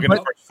 So you're talking the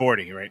first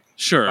 40, right?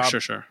 Sure.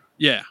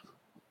 Yeah.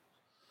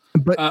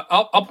 But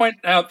I'll point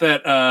out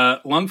that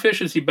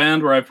Lungfish is the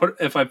band where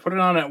if I put it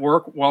on at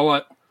work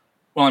while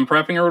I'm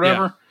prepping or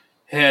whatever,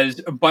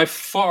 has by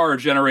far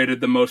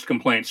generated the most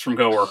complaints from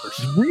coworkers.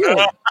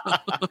 Really?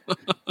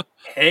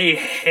 They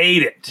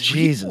hate it.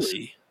 Jesus.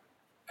 Really?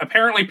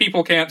 Apparently,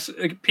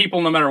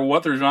 people, no matter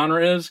what their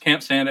genre is,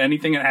 can't stand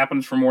anything that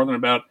happens for more than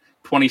about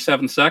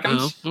 27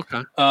 seconds. Oh,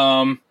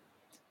 okay.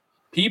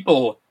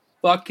 People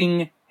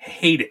fucking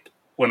hate it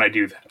when I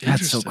do that.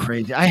 That's so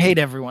crazy. I hate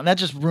everyone. That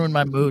just ruined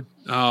my mood.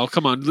 Oh,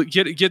 come on.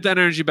 Get that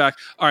energy back.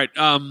 All right.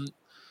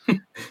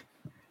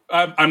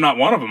 I'm not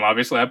one of them,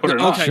 obviously. I put it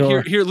on. Okay,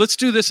 Sure. Here, let's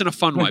do this in a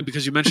fun way,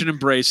 because you mentioned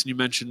Embrace and you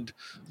mentioned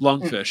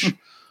Lungfish.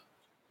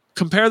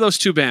 Compare those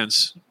two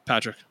bands,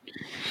 Patrick.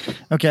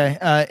 Okay.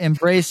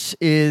 Embrace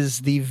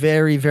is the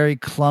very, very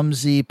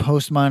clumsy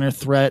post-Minor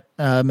Threat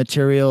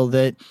material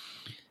that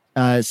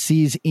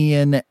sees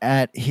Ian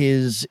at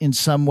his, in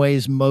some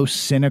ways,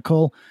 most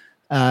cynical,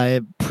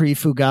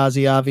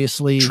 pre-Fugazi,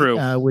 obviously.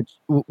 True.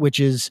 Which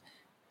is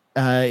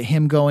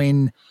him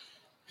going...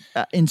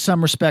 in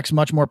some respects,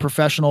 much more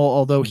professional,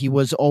 although he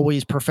was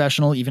always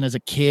professional, even as a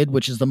kid,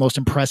 which is the most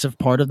impressive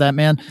part of that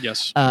man.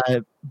 Yes.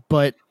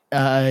 But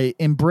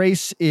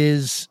Embrace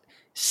is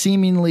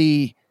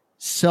seemingly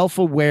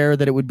self-aware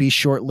that it would be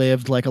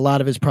short-lived, like a lot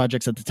of his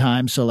projects at the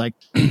time. So like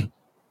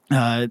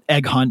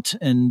Egg Hunt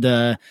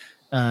and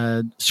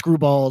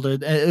Screwball,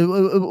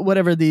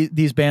 whatever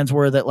these bands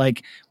were that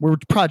like were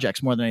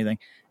projects more than anything.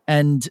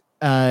 And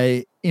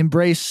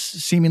Embrace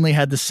seemingly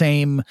had the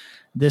same.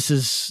 This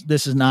is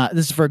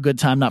for a good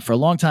time, not for a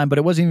long time, but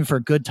it wasn't even for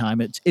a good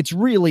time. It's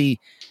really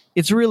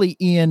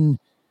Ian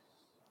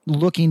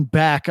looking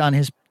back on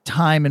his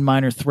time in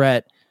Minor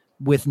Threat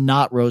with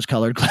not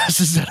rose-colored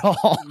glasses at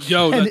all.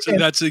 Yo,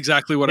 that's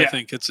exactly what I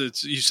think.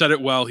 It's you said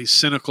it well. He's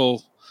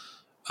cynical,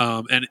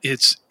 and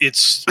it's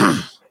it's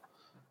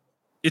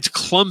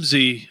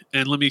clumsy,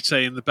 and let me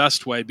say in the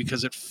best way,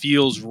 because it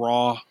feels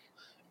raw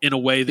in a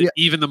way that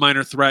even the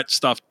Minor Threat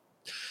stuff,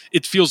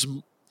 it feels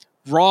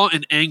raw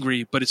and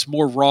angry, but it's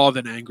more raw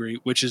than angry,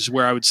 which is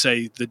where I would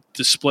say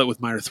the split with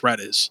Minor Threat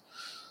is.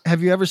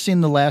 Have you ever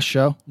seen The Last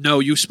Show? No,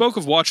 you spoke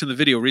of watching the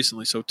video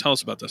recently, so tell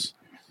us about this.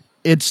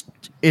 It's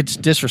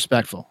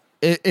disrespectful.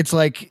 It's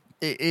like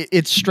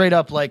it's straight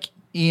up like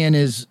Ian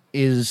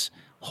is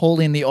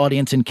holding the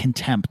audience in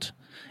contempt,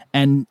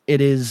 and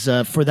it is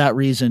for that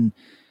reason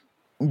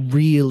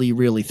really,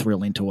 really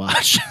thrilling to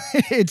watch.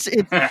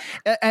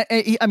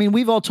 I mean,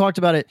 we've all talked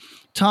about it.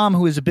 Tom,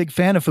 who is a big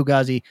fan of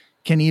Fugazi,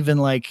 can even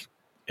like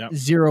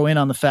zero in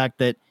on the fact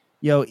that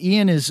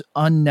Ian is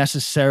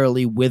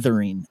unnecessarily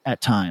withering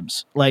at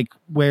times, like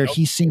where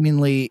he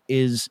seemingly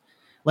is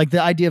like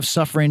the idea of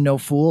suffering no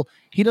fool.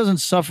 He doesn't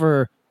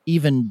suffer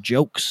even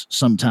jokes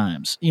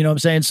sometimes. You know what I'm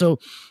saying? So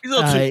He's a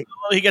little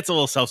he gets a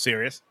little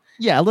self-serious.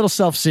 Yeah, a little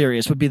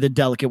self-serious would be the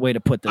delicate way to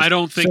put this. I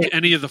don't think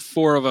any of the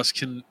four of us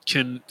can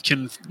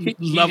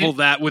level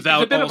that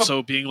without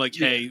also being like,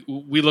 hey,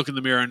 we look in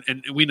the mirror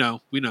and we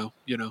know.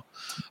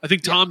 I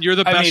think, Tom, you're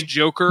the best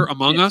joker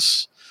among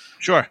us.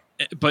 Sure.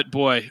 But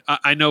boy,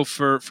 I know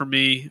for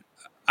me,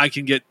 I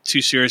can get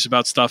too serious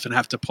about stuff and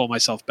have to pull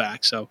myself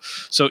back. So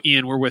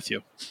Ian, we're with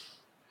you.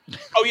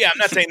 Oh yeah, I'm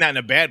not saying that in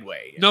a bad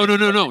way. No,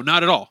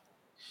 not at all.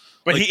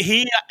 But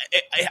like,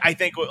 I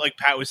think like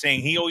Pat was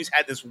saying, he always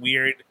had this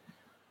weird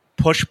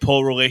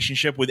push-pull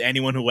relationship with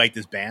anyone who liked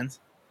his bands.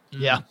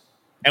 Yeah.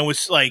 And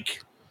was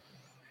like,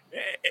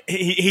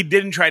 he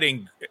didn't try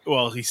to,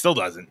 well, he still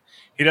doesn't.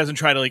 He doesn't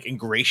try to like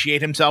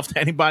ingratiate himself to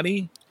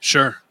anybody.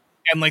 Sure.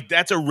 And like,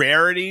 that's a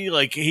rarity.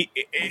 Like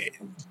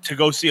to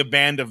go see a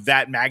band of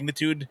that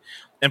magnitude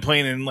and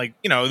playing in like,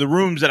 the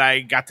rooms that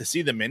I got to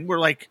see them in were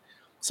like,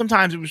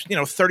 sometimes it was,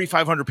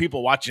 3,500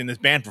 people watching this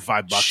band for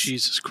 $5.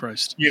 Jesus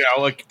Christ.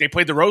 Like they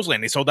played the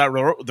Roseland. They sold out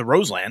the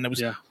Roseland. It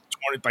was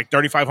like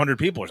 3,500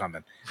 people or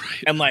something.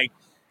 Right. And like,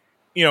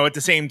 at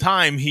the same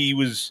time, he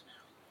was,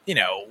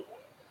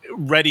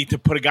 ready to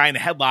put a guy in a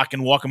headlock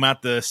and walk him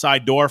out the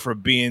side door for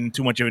being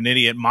too much of an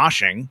idiot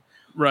moshing.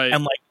 Right.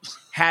 And like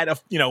had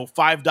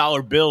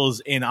 $5 bills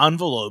in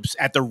envelopes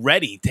at the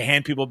ready to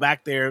hand people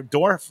back their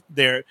door,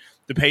 to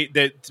pay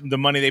the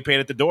money they paid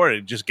at the door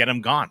to just get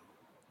them gone.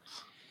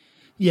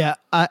 Yeah.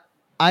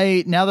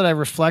 I now that I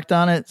reflect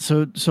on it,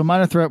 so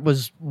Minor Threat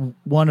was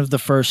one of the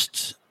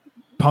first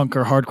punk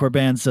or hardcore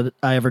bands that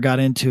I ever got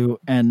into,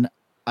 and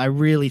I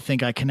really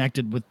think I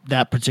connected with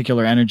that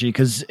particular energy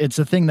because it's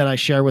a thing that I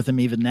share with him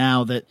even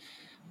now, that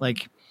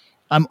like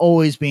I'm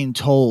always being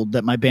told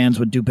that my bands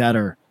would do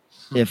better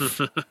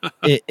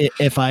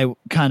if I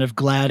kind of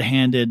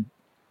glad-handed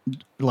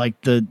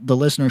like the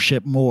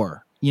listenership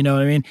more. You know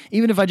what I mean?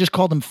 Even if I just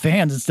called them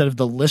fans instead of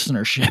the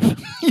listenership,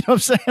 you know what I'm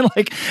saying?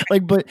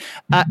 Like, but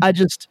I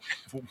just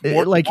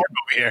more over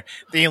here,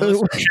 the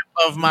listenership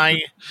of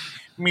my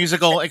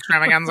musical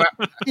extravaganza.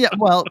 Yeah,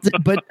 well,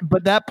 but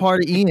that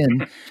part of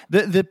Ian,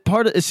 the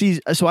part of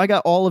so I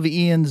got all of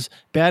Ian's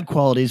bad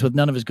qualities with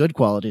none of his good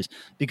qualities,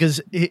 because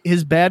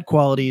his bad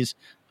qualities,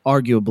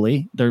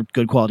 arguably, they're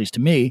good qualities to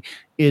me,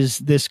 is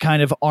this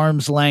kind of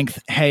arm's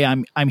length. Hey,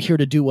 I'm here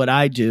to do what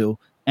I do,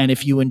 and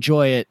if you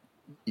enjoy it,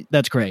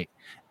 that's great.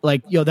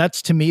 Like,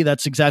 that's to me,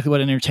 that's exactly what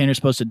an entertainer's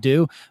supposed to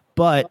do.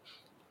 But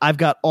I've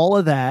got all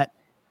of that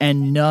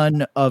and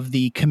none of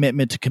the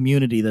commitment to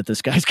community that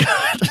this guy's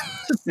got.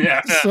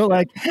 Yeah. So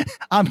like,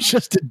 I'm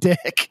just a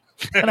dick,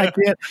 and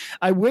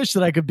I wish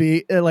that I could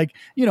be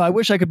I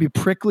wish I could be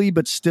prickly,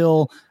 but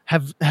still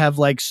have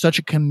like such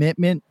a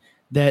commitment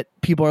that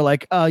people are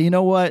like, oh, you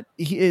know what?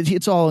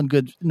 It's all in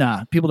good.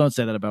 Nah, people don't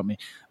say that about me.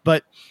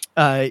 But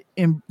the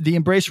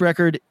Embrace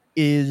record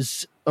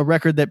is a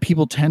record that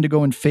people tend to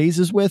go in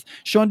phases with.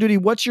 Sean Duty,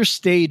 what's your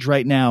stage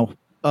right now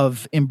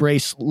of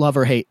Embrace, love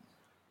or hate?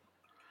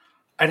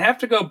 I'd have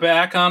to go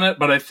back on it,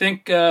 but I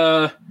think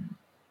my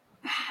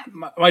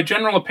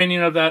general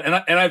opinion of that,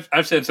 and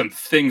I've said some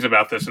things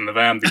about this in the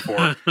van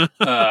before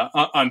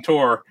on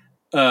tour.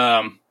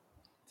 I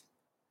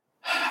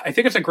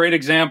think it's a great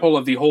example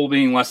of the whole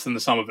being less than the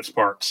sum of its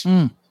parts.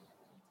 And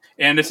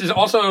this is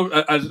also,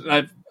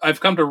 I've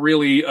come to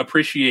really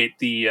appreciate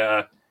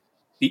the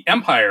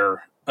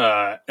Empire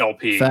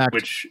LP, Fact.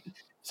 which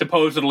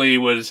supposedly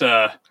was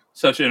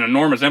such an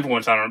enormous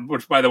influence on it,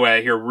 which, by the way,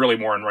 I hear really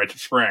more in Rites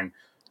of Spring.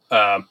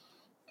 But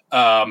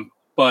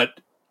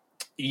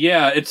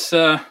yeah, it's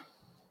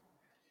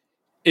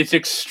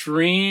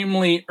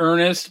extremely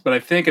earnest, but I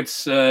think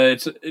it's a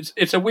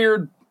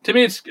weird, to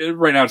me, it's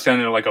right now it's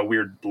kind of like a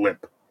weird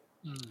blip.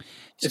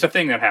 It's a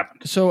thing that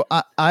happened. So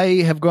I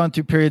have gone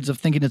through periods of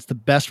thinking it's the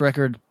best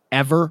record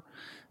ever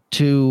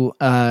to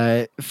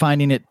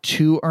finding it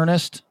too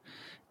earnest,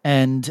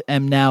 and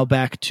am now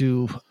back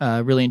to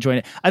really enjoying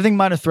it. I think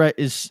Minor Threat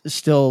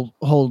still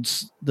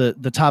holds the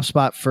top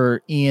spot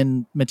for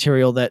Ian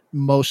material that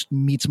most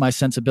meets my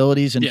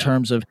sensibilities in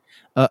terms of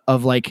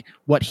like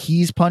what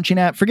he's punching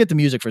at. Forget the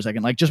music for a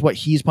second, like just what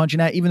he's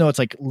punching at, even though it's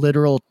like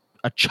literal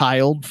a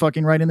child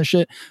fucking writing the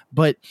shit.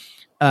 But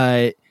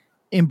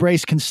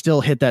Embrace can still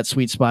hit that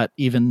sweet spot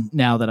even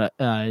now that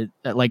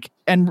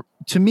and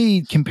to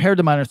me, compared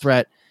to Minor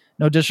Threat,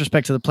 no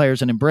disrespect to the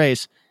players in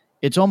Embrace,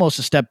 it's almost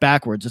a step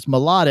backwards. It's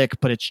melodic,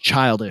 but it's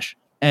childish,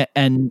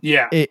 and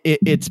yeah,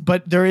 it's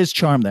but there is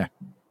charm there.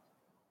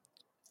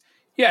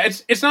 Yeah,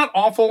 it's not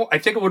awful. I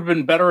think it would have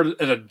been better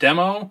as a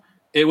demo.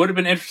 It would have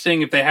been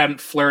interesting if they hadn't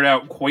flared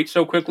out quite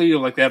so quickly,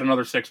 like they had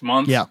another 6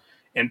 months,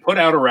 and put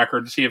out a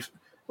record to see if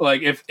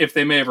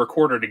they may have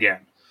recorded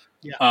again.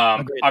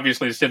 Yeah,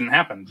 obviously this didn't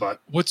happen,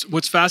 but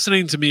what's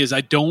fascinating to me is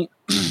I don't,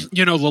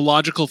 the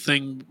logical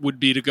thing would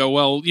be to go,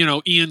 well,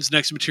 Ian's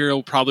next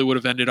material probably would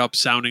have ended up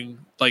sounding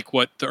like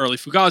what the early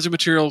Fugazi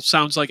material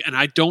sounds like, and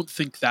I don't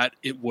think that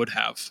it would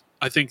have.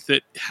 I think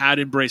that had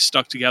Embrace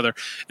stuck together,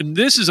 and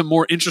this is a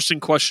more interesting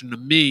question to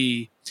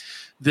me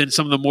than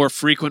some of the more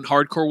frequent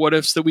hardcore what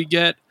ifs that we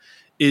get,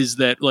 is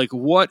that like,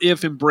 what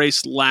if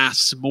Embrace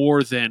lasts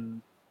more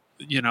than,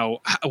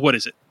 what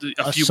is it?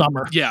 A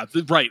summer. Yeah,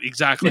 right.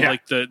 Exactly. Yeah.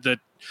 Like the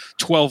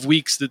 12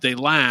 weeks that they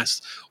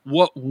last,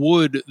 what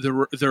would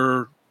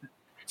their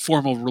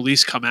formal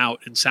release come out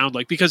and sound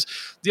like? Because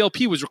the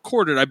LP was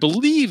recorded. I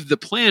believe the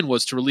plan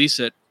was to release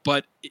it,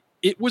 but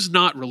it was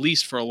not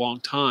released for a long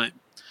time.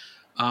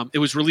 It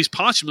was released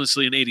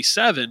posthumously in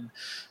 87.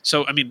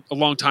 So, I mean, a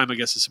long time, I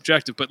guess, is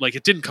subjective, but like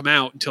it didn't come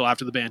out until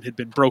after the band had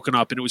been broken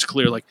up and it was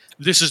clear, like,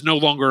 this is no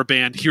longer a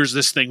band. Here's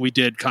this thing we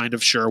did, kind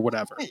of, sure,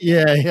 whatever.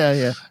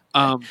 Yeah.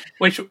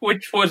 Which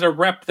was a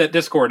rep that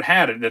Discord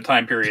had at the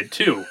time period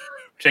too,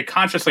 which they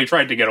consciously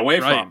tried to get away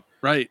from.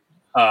 Right.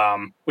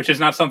 Which is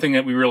not something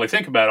that we really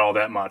think about all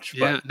that much.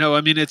 Yeah. But. No,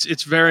 I mean,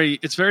 it's very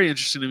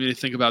interesting to me to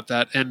think about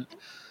that. And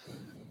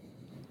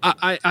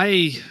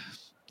I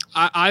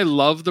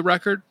love the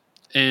record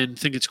and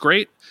think it's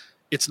great.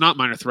 It's not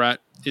Minor Threat.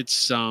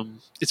 It's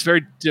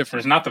very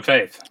different. It's not the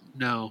Faith.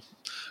 No.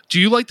 Do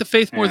you like the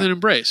Faith more than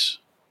Embrace?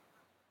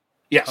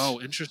 Yes. Oh,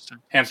 interesting.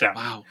 Hands down.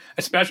 Wow.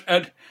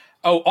 Especially.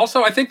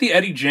 Also, I think the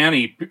Eddie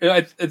Janney.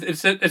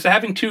 It's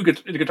having two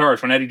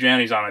guitarists when Eddie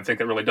Janney's on. I think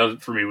that really does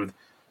it for me with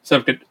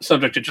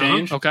Subject to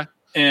Change. Okay.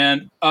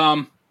 And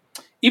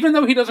even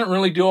though he doesn't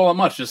really do all that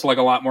much, just like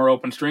a lot more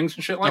open strings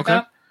and shit like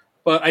that.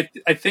 But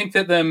I think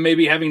that them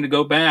maybe having to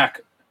go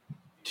back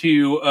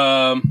to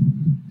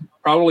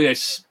probably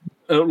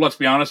let's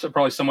be honest, a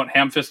probably somewhat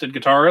ham-fisted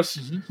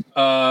guitarist,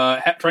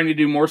 trying to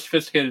do more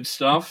sophisticated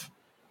stuff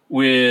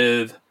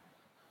with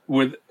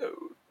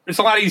it's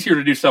a lot easier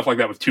to do stuff like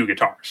that with two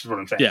guitars, is what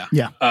I'm saying.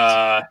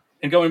 Yeah.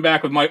 And going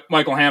back with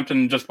Michael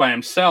Hampton just by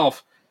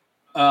himself,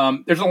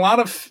 there's a lot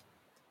of.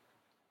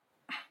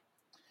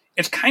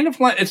 It's kind of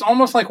like it's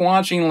almost like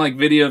watching like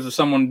videos of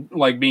someone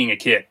like being a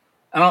kid.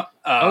 I don't.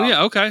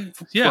 Okay.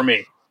 Yeah. For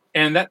me,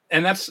 and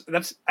that's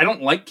I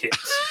don't like kids.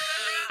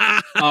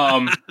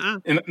 And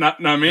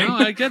not I mean. No,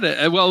 I get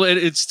it. Well,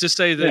 it's to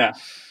say that.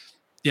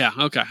 Yeah.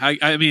 Okay.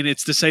 I mean,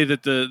 it's to say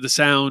that the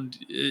sound,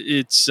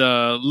 it's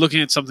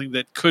looking at something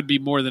that could be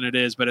more than it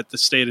is, but at the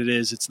state it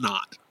is, it's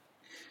not.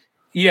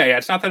 Yeah.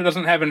 It's not that it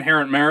doesn't have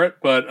inherent merit,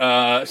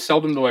 but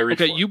seldom do I reach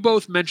for it. You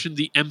both mentioned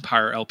the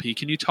Empire LP.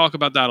 Can you talk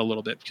about that a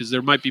little bit? Because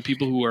there might be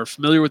people who are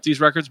familiar with these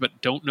records but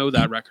don't know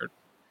that record.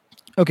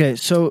 Okay,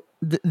 so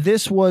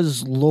this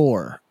was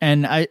lore,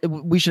 and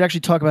we should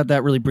actually talk about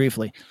that really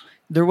briefly.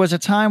 There was a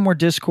time where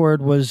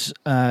Discord was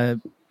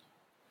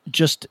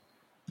just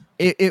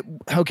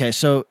okay,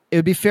 so it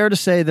would be fair to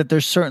say that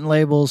there's certain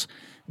labels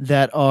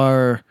that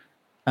are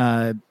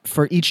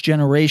for each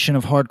generation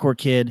of hardcore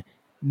kid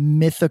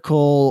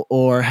mythical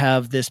or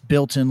have this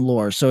built-in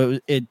lore. So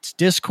it's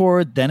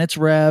Discord, then it's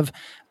Rev.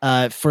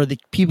 For the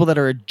people that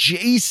are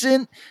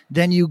adjacent,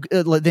 then you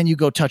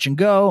go Touch and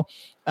Go,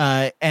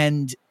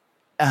 and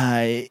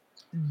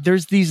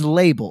there's these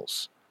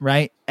labels,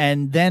 right?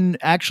 And then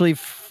actually,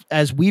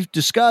 as we've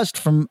discussed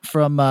from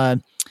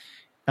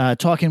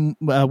talking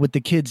with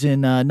the kids in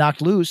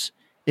Knocked Loose,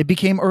 it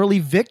became early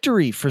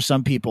victory for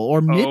some people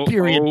or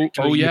mid-period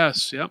victory. Oh,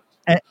 yes. Yep.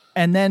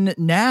 And then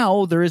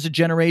now there is a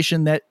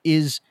generation that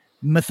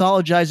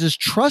mythologizes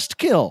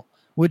Trustkill,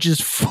 which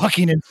is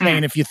fucking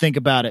insane if you think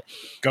about it.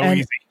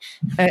 Easy.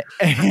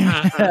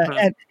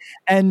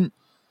 And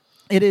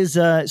it is,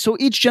 so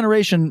each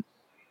generation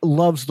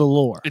loves the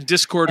lore. And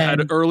Discord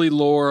had early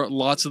lore,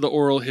 lots of the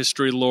oral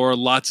history lore,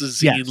 lots of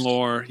zine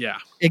lore. Yeah.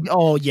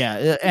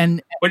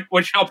 And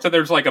which helps that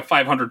there's like a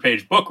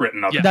 500-page book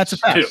written of it. That's a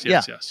fact. Too.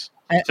 Yes.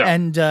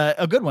 And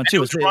a good one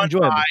too. It's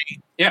enjoyable.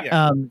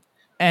 Yeah.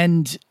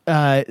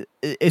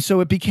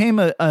 So it became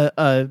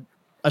a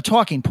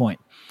talking point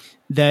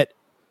that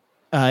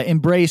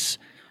Embrace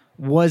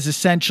was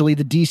essentially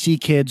the DC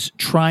kids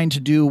trying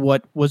to do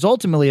what was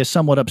ultimately a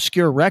somewhat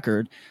obscure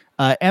record,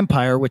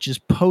 Empire, which is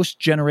post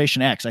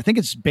Generation X. I think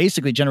it's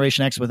basically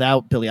Generation X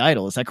without Billy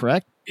Idol. Is that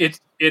correct?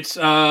 It's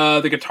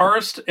the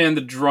guitarist and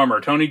the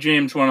drummer. Tony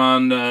James went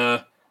on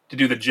to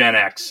do the Gen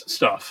X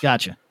stuff.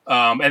 Gotcha.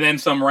 And then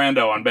some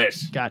rando on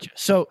bass. Gotcha.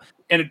 So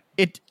and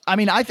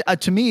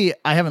to me,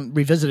 I haven't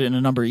revisited it in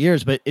a number of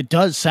years, but it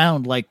does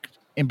sound like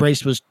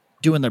Embrace was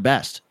doing their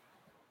best.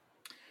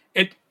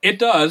 It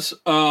does,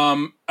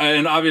 and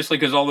obviously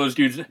because all those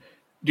dudes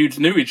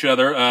knew each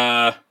other.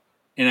 I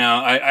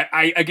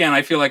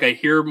feel like I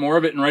hear more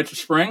of it in Rites of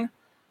Spring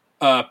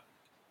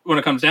when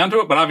it comes down to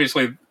it. But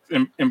obviously,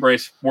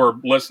 Embrace were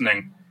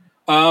listening.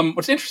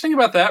 What's interesting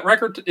about that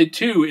record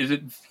too is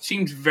it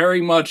seems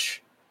very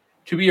much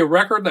to be a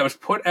record that was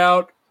put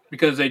out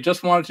because they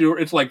just wanted to.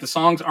 It's like the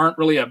songs aren't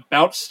really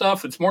about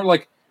stuff. It's more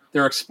like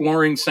they're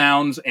exploring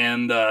sounds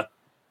and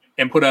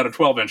put out a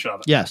 12-inch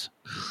of it. Yes,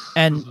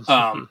 and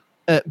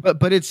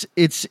but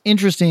it's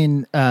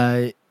interesting.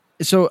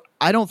 So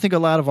I don't think a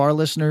lot of our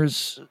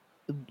listeners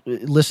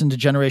listen to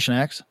Generation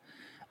X.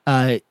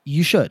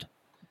 You should.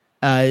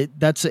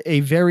 That's a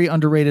very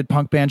underrated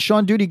punk band.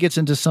 Sean Duty gets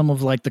into some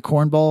of like the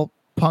cornball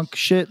punk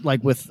shit,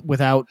 like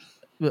without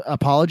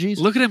apologies.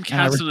 Look at him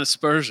And I casting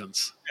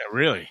aspersions. Yeah,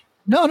 really.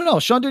 No.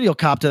 Sean Duty will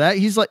cop to that.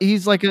 He's like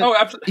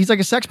absolutely. he's like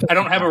a sex. I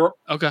don't have a.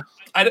 Okay.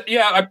 I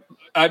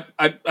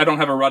don't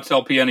have a Ruts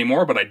LP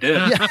anymore, but I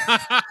did.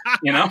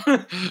 You know.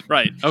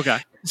 Right. Okay.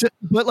 So,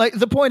 but like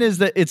the point is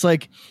that it's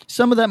like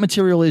some of that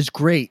material is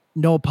great.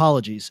 No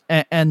apologies.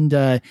 And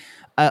a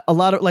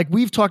lot of like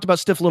we've talked about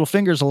Stiff Little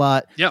Fingers a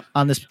lot. Yep.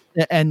 On this,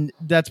 and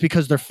that's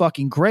because they're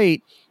fucking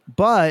great.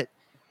 But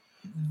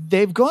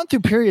they've gone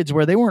through periods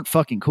where they weren't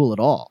fucking cool at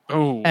all.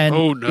 Oh. And,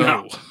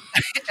 No.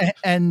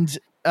 And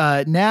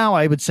now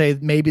I would say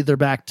maybe they're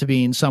back to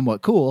being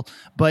somewhat cool,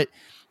 but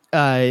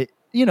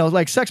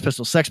like Sex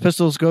Pistols. Sex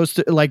Pistols goes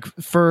to like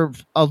for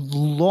a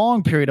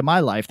long period of my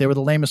life, they were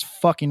the lamest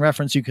fucking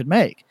reference you could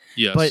make.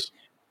 Yes. But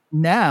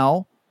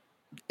now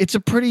it's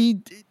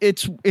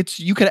it's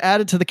you could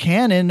add it to the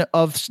canon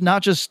of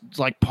not just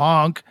like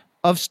punk,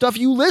 of stuff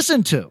you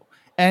listen to.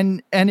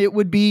 And it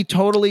would be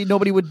totally,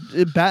 nobody would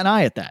bat an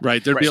eye at that.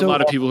 Right. There'd be So- a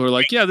lot of people who are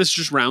like, yeah, this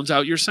just rounds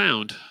out your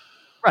sound.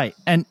 Right.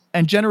 And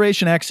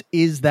Generation X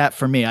is that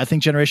for me. I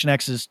think Generation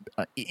X is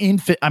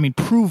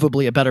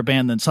provably a better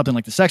band than something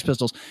like the Sex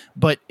Pistols,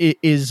 but it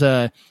is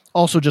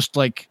also just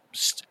like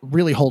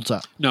really holds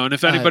up. No, and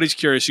if anybody's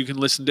curious, you can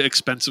listen to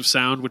Expensive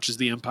Sound, which is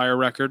the Empire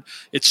record.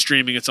 It's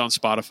streaming. It's on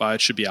Spotify.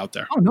 It should be out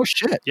there. Oh, no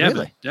shit. Yeah, Really?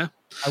 man. Yeah.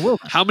 I will.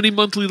 How many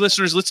monthly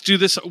listeners? Let's do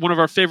this. One of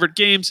our favorite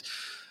games.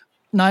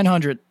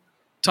 900.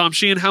 Tom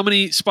Sheehan, how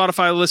many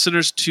Spotify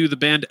listeners to the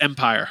band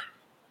Empire?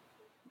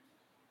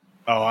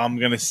 Oh, I'm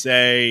going to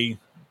say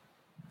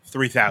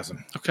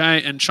 3,000.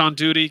 Okay, and Sean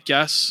Duty,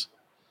 guess?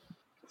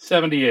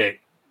 78.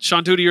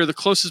 Sean Duty, you're the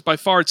closest by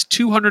far. It's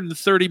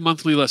 230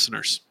 monthly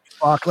listeners.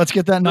 Fuck, let's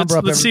get that number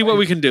up. Let's see what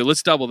we can do.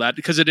 Let's double that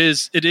because it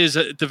is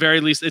at the very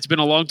least. It's been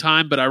a long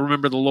time, but I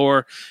remember the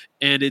lore,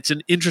 and it's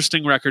an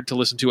interesting record to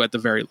listen to at the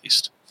very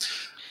least.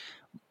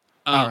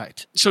 All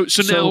right. So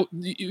now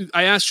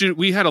I asked you.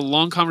 We had a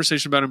long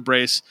conversation about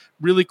Embrace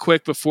really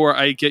quick before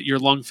I get your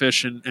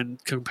Lungfish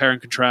and compare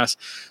and contrast.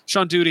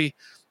 Sean Duty,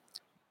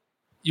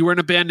 you were in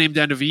a band named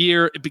End of a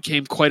Year. It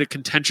became quite a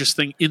contentious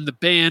thing in the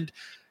band.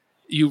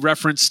 You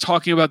referenced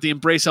talking about the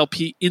Embrace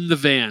LP in the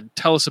van.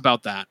 Tell us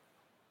about that.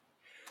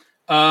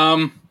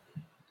 Friend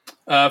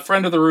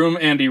of the room,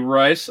 Andy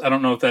Rice. I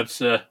don't know if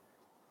that's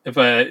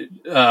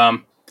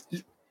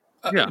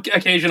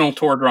occasional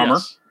tour drummer.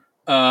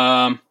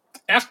 Yes.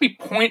 Asked me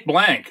point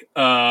blank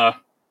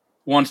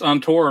once on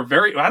tour.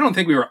 I don't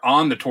think we were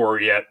on the tour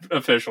yet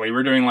officially. We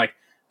were doing like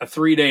a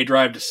 3-day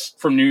drive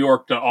from New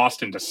York to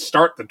Austin to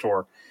start the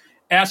tour.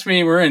 Asked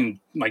me, we're in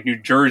like New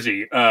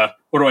Jersey. What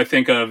do I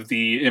think of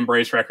the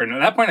Embrace record? And at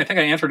that point, I think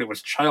I answered it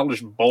was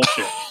childish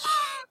bullshit.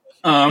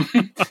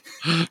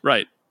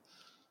 Right.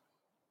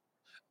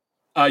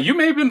 You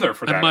may have been there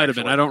for that. I might have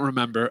been. I don't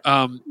remember.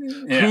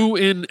 Who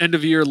in End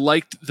of Year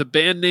liked the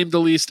band name the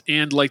least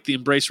and liked the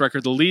Embrace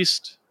record the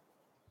least?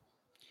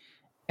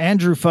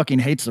 Andrew fucking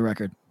hates the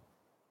record.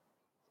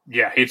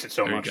 Yeah, hates it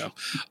so There much. you go.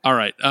 All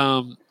right.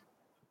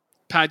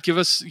 Pat, give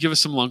us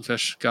some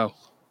Lungfish. Go.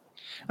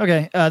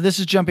 Okay, this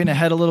is jumping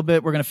ahead a little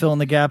bit. We're going to fill in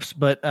the gaps,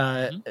 but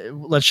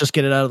let's just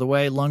get it out of the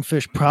way.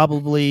 Lungfish,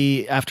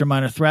 probably after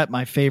Minor Threat,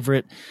 my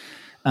favorite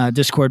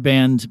Discord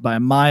band by a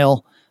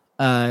mile.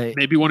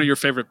 Maybe one of your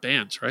favorite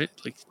bands, right?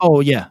 Like, oh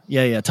yeah,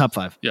 top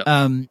 5.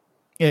 Yeah.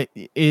 It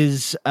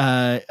is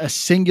a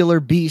singular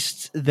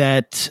beast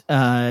that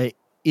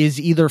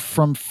is either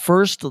from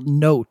first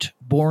note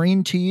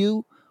boring to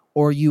you,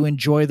 or you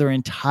enjoy their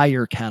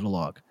entire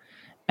catalog,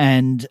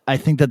 and I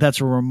think that that's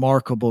a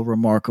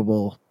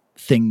remarkable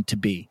thing to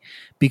be,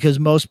 because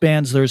most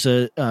bands there's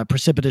a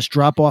precipitous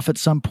drop off at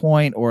some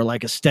point, or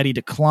like a steady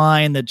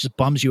decline that just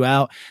bums you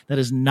out. That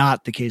is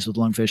not the case with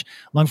Lungfish.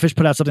 Lungfish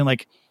put out something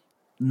like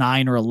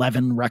 9 or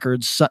 11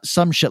 records,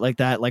 some shit like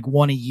that, like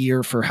one a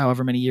year for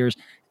however many years.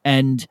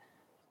 And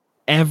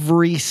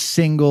every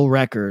single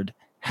record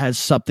has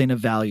something of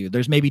value.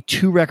 There's maybe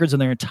 2 records in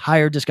their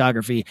entire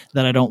discography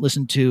that I don't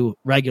listen to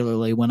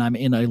regularly when I'm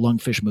in a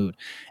Lungfish mood.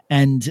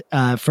 And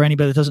for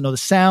anybody that doesn't know the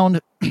sound,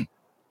 it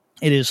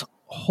is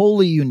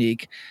wholly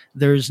unique.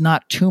 There's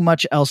not too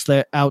much else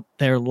out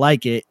there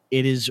like it.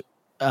 It is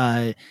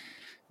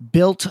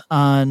built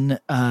on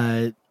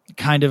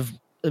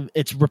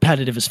it's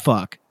repetitive as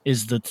fuck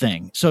is the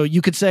thing. So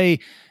you could say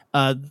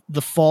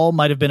The Fall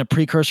might have been a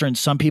precursor in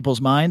some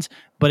people's minds,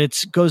 but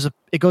it goes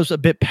a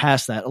bit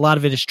past that. A lot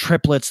of it is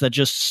triplets that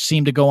just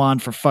seem to go on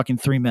for fucking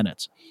 3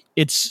 minutes.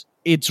 It's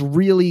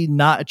really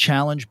not a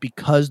challenge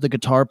because the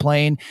guitar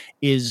playing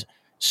is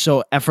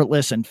so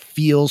effortless and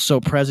feels so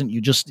present.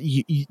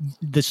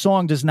 The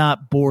song does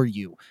not bore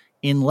you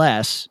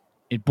unless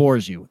it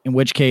bores you, in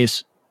which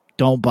case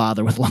don't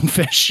bother with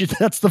Lungfish.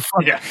 That's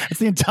that's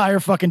the entire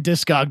fucking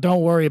discog.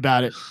 Don't worry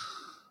about it.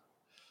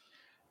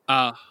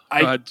 Go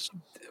ahead.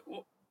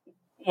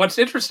 What's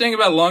interesting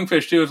about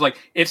Lungfish too is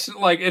it's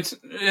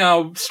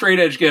straight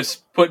edge gets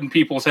put in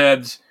people's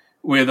heads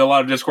with a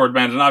lot of Discord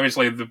bands, and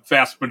obviously the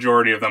vast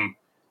majority of them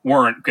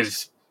weren't,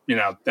 because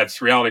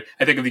that's reality.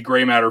 I think of the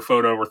Gray Matter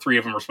photo where 3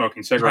 of them were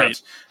smoking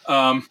cigarettes.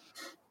 Right.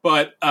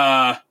 But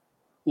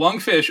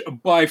Lungfish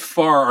by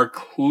far are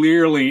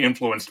clearly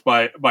influenced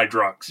by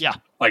drugs. Yeah.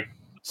 Like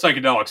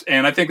psychedelics.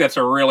 And I think that's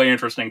a really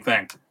interesting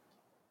thing.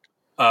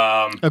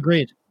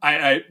 Agreed.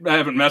 I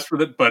haven't messed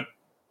with it, but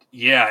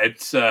yeah,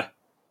 it's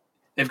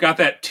they've got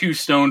that two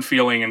stone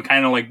feeling in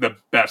kind of like the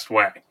best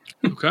way.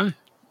 Okay.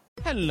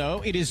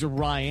 Hello, it is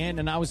Ryan,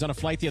 and I was on a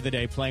flight the other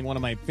day playing one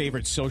of my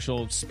favorite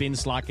social spin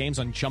slot games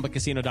on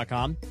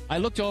ChumbaCasino.com. I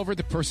looked over at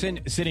the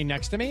person sitting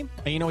next to me,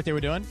 and you know what they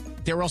were doing?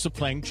 They were also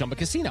playing Chumba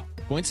Casino.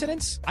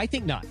 Coincidence? I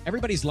think not.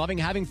 Everybody's loving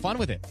having fun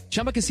with it.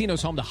 Chumba Casino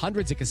is home to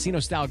hundreds of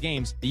casino-style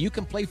games that you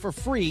can play for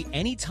free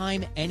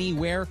anytime,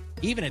 anywhere,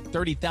 even at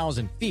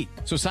 30,000 feet.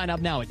 So sign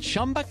up now at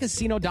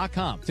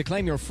ChumbaCasino.com to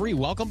claim your free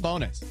welcome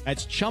bonus.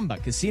 That's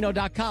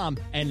ChumbaCasino.com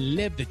and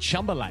live the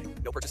Chumba life.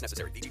 No purchase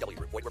necessary. VGW.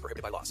 Void where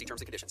prohibited by law. See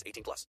terms and conditions.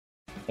 18+.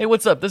 Hey,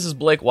 what's up? This is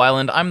Blake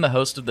Wyland. I'm the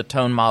host of the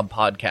Tone Mob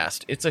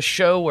Podcast. It's a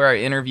show where I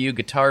interview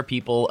guitar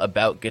people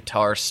about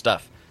guitar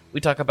stuff. We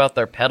talk about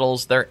their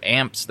pedals, their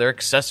amps, their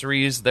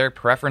accessories, their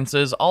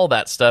preferences, all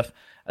that stuff,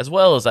 as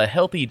well as a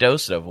healthy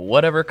dose of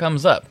whatever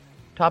comes up.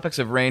 Topics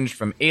have ranged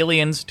from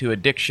aliens to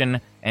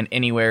addiction and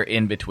anywhere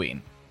in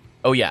between.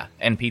 Oh yeah,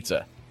 and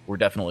pizza. We're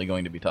definitely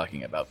going to be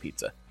talking about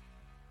pizza.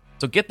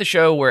 So get the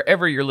show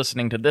wherever you're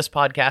listening to this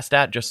podcast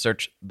at. Just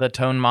search The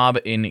Tone Mob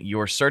in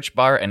your search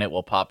bar and it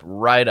will pop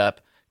right up.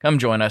 Come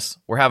join us.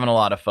 We're having a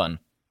lot of fun.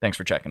 Thanks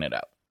for checking it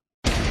out.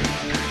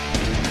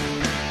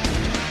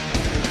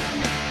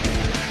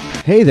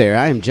 Hey there,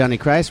 I am Johnny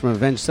Christ from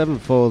Avenged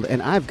Sevenfold,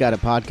 and I've got a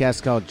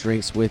podcast called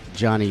Drinks with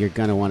Johnny you're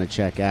going to want to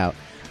check out.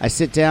 I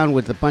sit down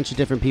with a bunch of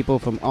different people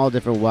from all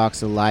different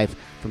walks of life,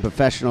 from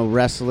professional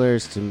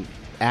wrestlers to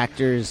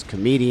actors,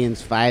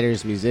 comedians,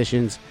 fighters,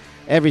 musicians,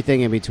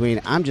 everything in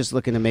between. I'm just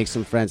looking to make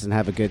some friends and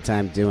have a good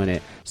time doing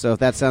it. So if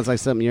that sounds like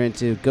something you're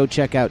into, go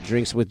check out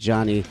Drinks with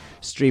Johnny,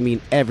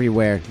 streaming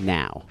everywhere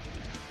now.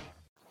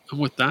 I'm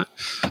with that.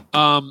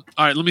 All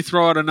right, let me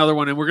throw out another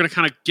one, and we're going to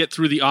kind of get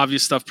through the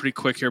obvious stuff pretty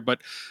quick here.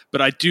 But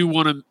I do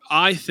want to.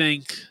 I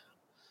think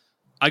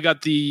I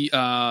got the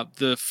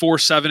 4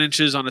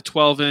 7-inches on a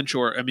 12-inch,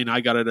 or I mean, I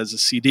got it as a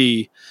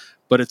CD,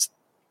 but it's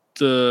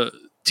the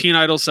Teen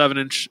Idol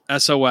 7-inch,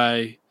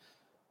 SOA,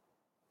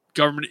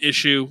 Government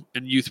Issue,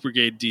 and Youth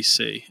Brigade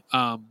DC.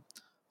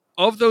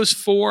 Of those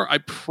 4,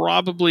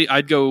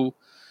 I'd go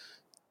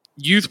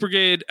Youth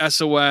Brigade,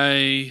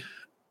 SOA.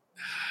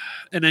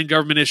 And then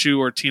Government Issue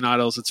or Teen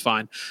Idols, it's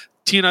fine.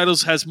 Teen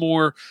Idols has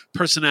more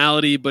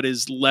personality, but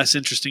is less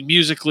interesting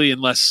musically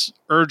and less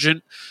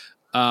urgent.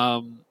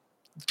 Government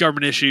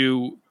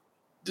Issue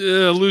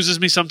loses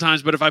me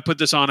sometimes, but if I put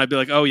this on, I'd be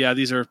like, oh yeah,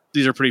 these are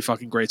pretty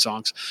fucking great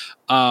songs.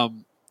 What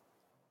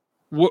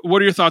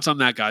are your thoughts on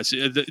that, guys?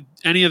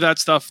 Any of that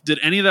stuff? Did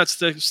any of that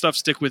stuff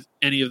stick with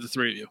any of the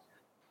three of you?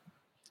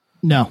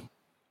 No,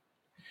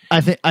 I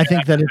think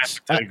that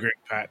it's. I agree,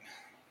 Pat.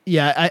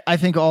 Yeah, I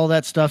think all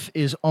that stuff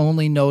is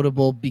only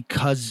notable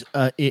because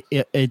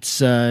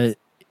it's of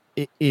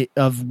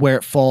where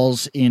it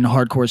falls in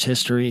hardcore's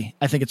history.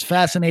 I think it's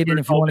fascinating.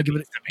 If you want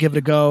to give it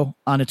a go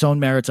on its own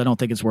merits, I don't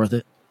think it's worth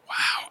it.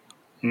 Wow.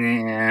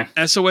 Nah.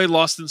 SOA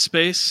Lost in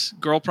Space,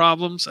 Girl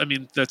Problems. I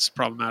mean, that's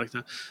problematic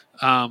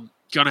now.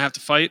 Gonna Have to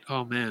Fight.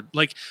 Oh man,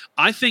 like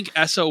I think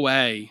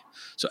SOA.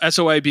 So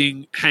SOA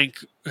being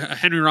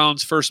Henry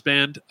Rollins' first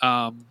band,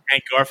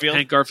 Hank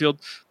Garfield,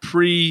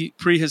 pre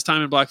his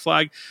time in Black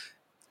Flag.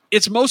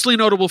 It's mostly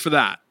notable for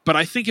that. But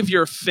I think if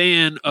you're a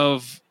fan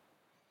of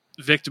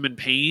Victim in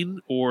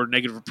Pain or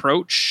Negative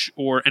Approach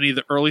or any of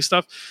the early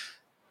stuff,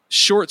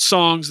 short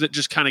songs that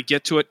just kind of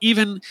get to it.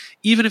 Even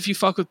if you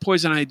fuck with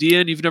Poison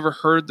Idea and you've never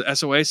heard the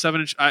SOA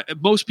 7-inch,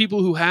 most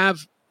people who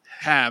have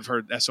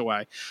heard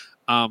SOA.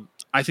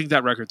 I think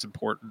that record's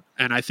important,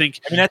 and I mean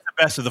that's the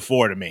best of the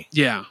 4 to me.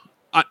 Yeah.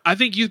 I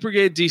think Youth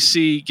Brigade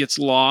DC gets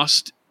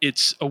lost.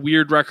 It's a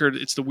weird record.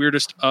 It's the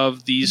weirdest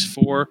of these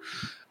 4.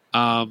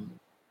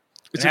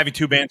 It's having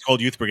 2 bands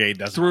called Youth Brigade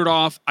doesn't threw it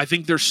off. I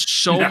think they're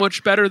so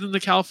much better than the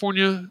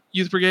California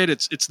Youth Brigade.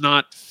 It's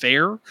not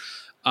fair.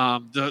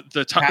 Pat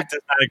does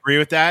not agree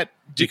with that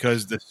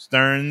because the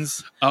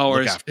Stearns. Oh,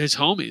 or his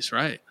homies,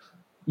 right?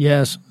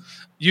 Yes.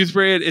 Youth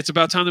Brigade. It's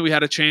About Time That We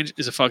Had a Change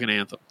is a fucking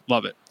anthem.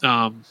 Love it.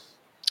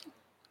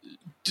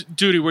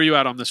 Duty, where you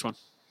at on this one?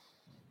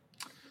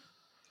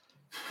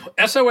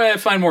 SOA I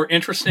find more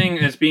interesting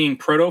as being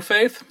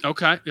proto-faith.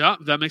 Okay, yeah,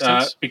 that makes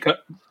sense.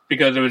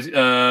 Because it was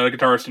a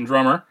guitarist and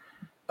drummer.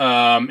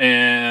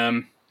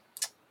 And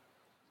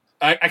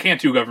I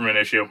can't do Government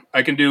Issue.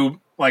 I can do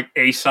like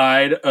a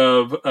side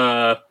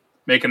of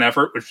Make an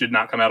Effort, which did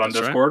not come out on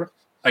Discord. Right.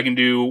 I can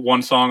do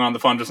one song on The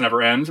Fun Just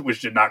Never Ends,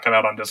 which did not come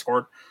out on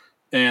Discord.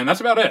 And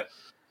that's about it.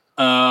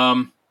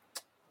 I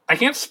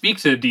can't speak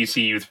to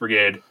DC Youth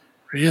Brigade.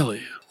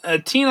 Really?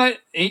 I've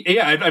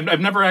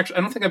never actually.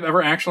 I don't think I've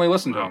ever actually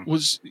listened to them.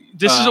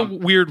 This is a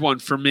weird one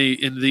for me.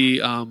 In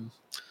the,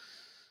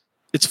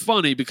 it's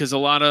funny because a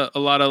lot of.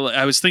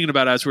 I was thinking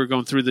about it as we were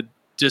going through the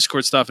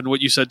Discord stuff and what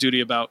you said,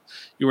 Duty, about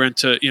you were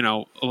into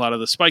a lot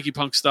of the spiky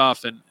punk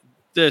stuff and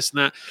this and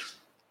that.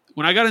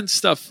 When I got into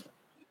stuff,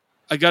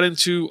 I got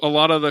into a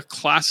lot of the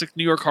classic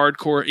New York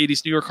hardcore,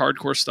 80s New York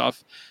hardcore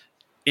stuff,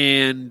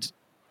 and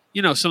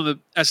some of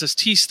the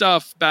SST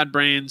stuff, Bad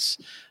Brains,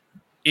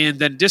 and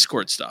then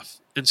Discord stuff.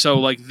 And so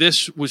like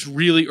this was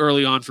really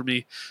early on for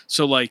me.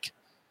 So like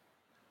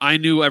I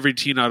knew every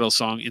Teen Idol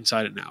song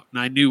inside and out, and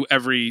I knew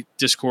every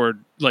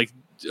Discord like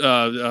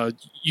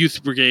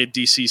Youth Brigade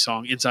DC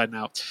song inside and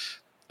out.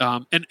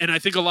 And I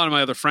think a lot of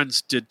my other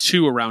friends did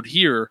too around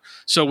here.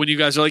 So when you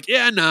guys are like,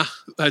 yeah, nah,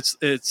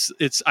 it's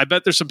I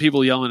bet there's some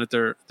people yelling at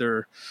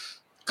their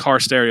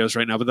car stereos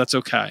right now, but that's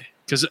okay.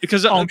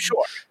 Because I'm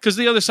sure. Because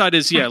the other side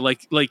is,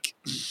 like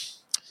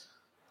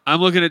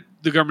I'm looking at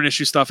the government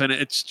issue stuff and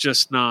it's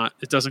just not,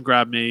 it doesn't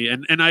grab me.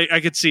 And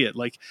I could see it.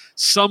 Like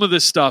some of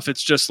this stuff,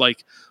 it's just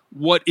like,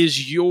 what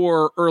is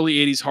your early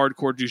 80s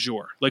hardcore du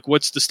jour? Like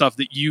what's the stuff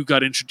that you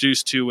got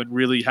introduced to and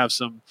really have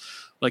some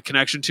like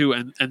connection to?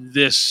 And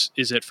this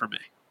is it for me.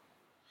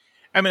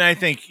 I mean, I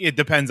think it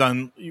depends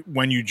on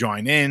when you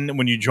join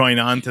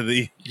on to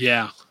the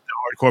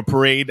hardcore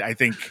parade. I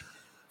think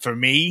for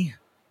me,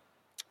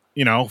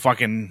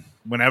 fucking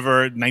whenever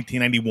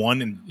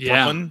 1991 in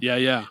Brooklyn.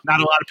 Yeah. Not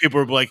a lot of people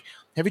were like,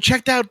 have you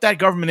checked out that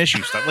government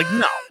issue stuff? Like,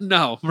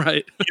 no,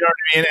 right. You know what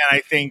I mean?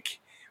 And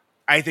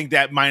I think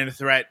that Minor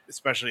Threat,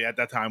 especially at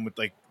that time with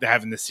like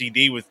having the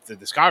CD with the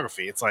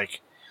discography, it's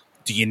like,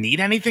 do you need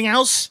anything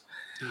else?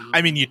 No.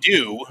 I mean, you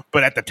do,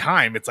 but at the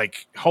time, it's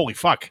like, holy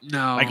fuck.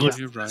 No, like,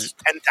 you're right.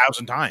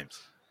 10,000 times.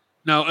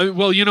 No,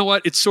 well, you know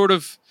what? It's sort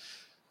of,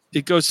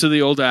 it goes to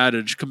the old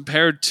adage,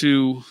 compared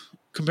to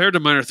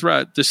Minor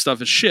Threat, this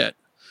stuff is shit.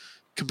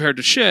 Compared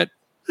to shit,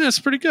 it's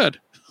pretty good.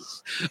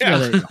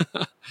 Yeah.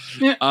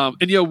 Yeah.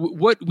 And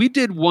what we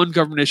did one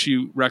government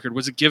issue record,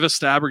 was it Give Us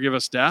Stab or Give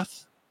Us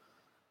Death?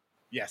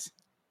 Yes.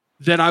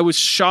 That I was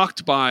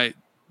shocked by,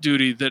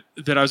 Duty, that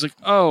I was like,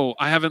 oh,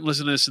 I haven't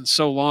listened to this in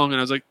so long, and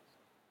I was like,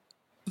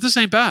 this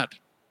ain't bad.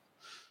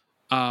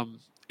 And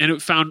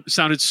it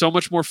sounded so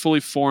much more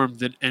fully formed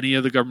than any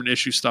of the government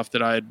issue stuff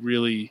that I had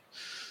really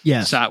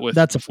sat with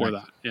before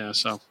that. Yeah,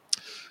 so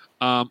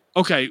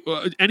okay.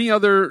 Any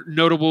other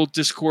notable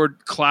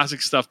Discord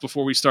classic stuff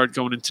before we start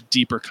going into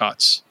deeper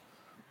cuts?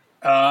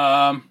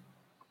 I'd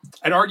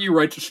argue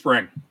Right to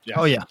Spring. Yes.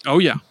 Oh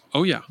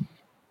yeah.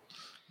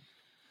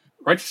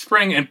 Right to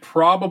Spring, and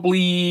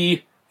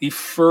probably the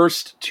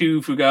first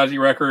two Fugazi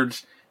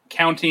records,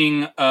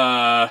 counting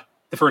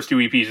the first two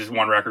EPs as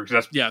one record,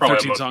 because that's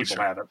probably most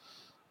people have it.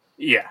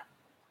 Yeah.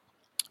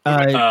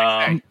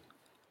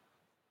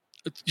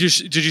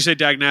 Did you say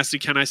Dag Nasty,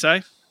 Can I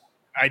Say?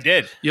 I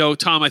did. Yo,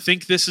 Tom, I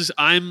think this is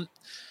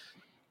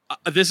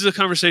a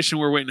conversation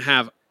we're waiting to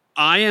have.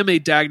 I am a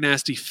Dag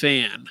Nasty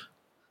fan,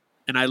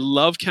 and I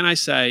love Can I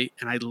Say,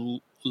 and I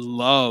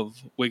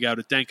love Wig Out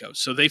at Denko.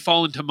 So they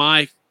fall into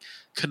my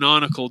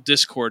canonical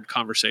Discord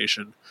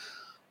conversation.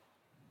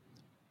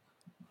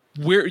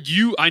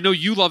 I know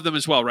you love them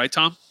as well, right,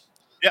 Tom?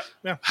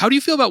 Yeah. How do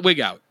you feel about Wig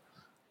Out?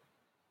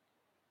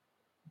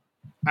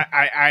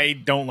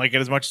 I don't like it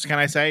as much as Can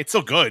I Say. It's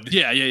still good.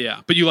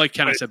 Yeah. But you like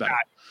Can I Say better?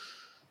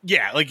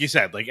 Yeah, like you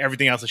said, like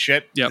everything else is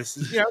shit. Yep. This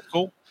is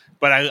cool.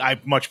 But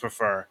I much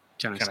prefer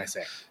Can I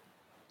Say.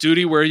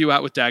 Duty, where are you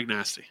at with Dag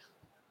Nasty?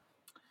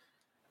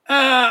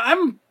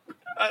 I'm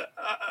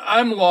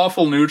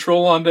lawful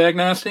neutral on Dag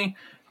Nasty.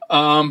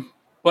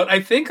 But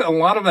I think a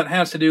lot of that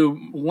has to do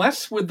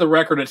less with the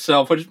record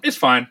itself, which is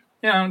fine.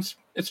 Yeah,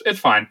 it's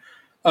fine.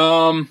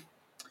 But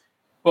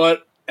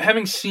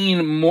having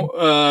seen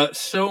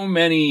so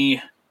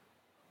many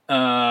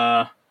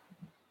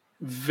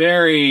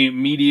very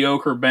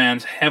mediocre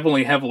bands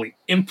heavily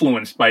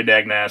influenced by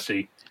Dag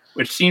Nasty,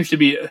 which seemed to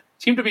be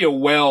a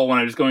well when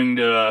I was going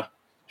to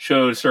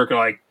shows circa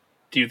like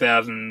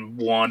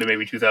 2001 to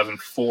maybe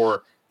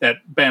 2004 that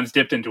bands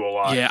dipped into a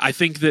lot. Yeah, I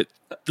think that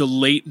the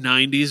late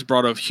 90s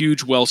brought a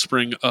huge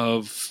wellspring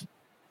of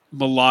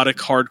melodic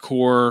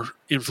hardcore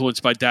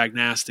influenced by Dag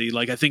Nasty.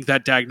 Like, I think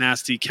that Dag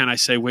Nasty Can I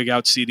Say Wig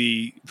Out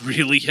CD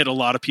really hit a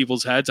lot of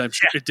people's heads. I'm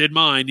sure it did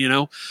mine,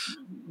 And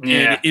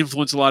it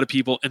influenced a lot of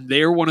people. And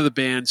they're one of the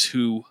bands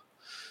who,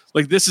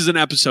 like, this is an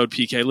episode,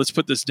 PK. Let's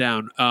put this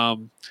down.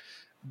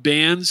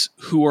 Bands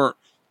who are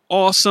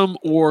awesome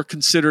or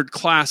considered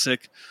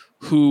classic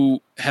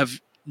who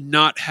have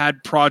not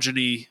had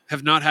progeny,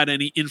 have not had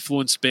any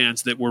influence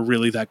bands that were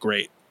really that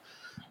great.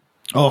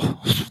 Oh,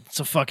 it's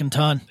a fucking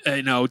ton.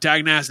 I know.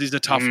 Dag Nasty's a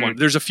tough one.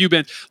 There's a few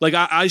bands. Like,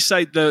 I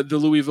cite the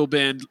Louisville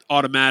band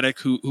Automatic,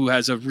 who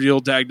has a real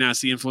Dag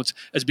Nasty influence,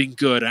 as being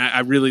good. I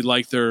really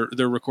like their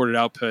recorded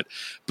output.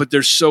 But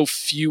there's so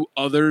few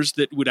others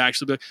that would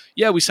actually be like,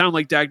 yeah, we sound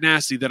like Dag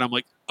Nasty, that I'm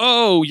like,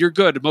 oh, you're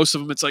good. And most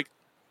of them, it's like,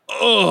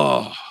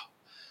 oh.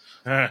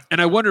 And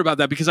I wonder about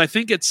that, because I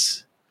think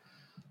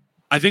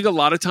a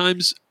lot of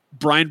times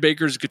Brian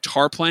Baker's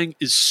guitar playing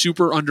is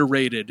super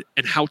underrated,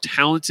 and how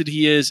talented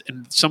he is,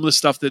 and some of the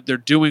stuff that they're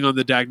doing on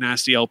the Dag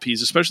Nasty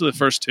LPs, especially the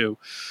first two,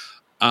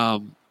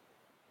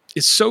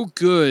 is so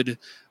good,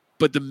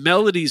 but the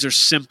melodies are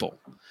simple.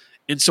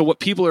 And so what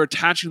people are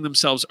attaching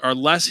themselves are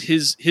less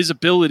his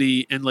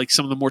ability and like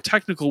some of the more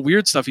technical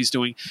weird stuff he's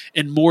doing,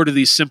 and more to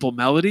these simple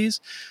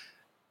melodies.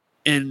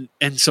 And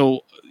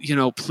so,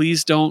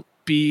 please don't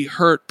be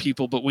hurt,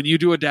 people, but when you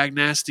do a Dag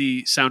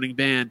Nasty sounding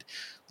band,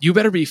 you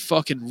better be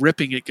fucking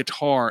ripping at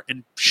guitar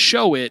and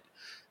show it,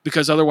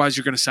 because otherwise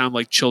you're going to sound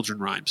like children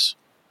rhymes.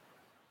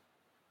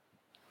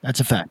 That's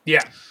a fact.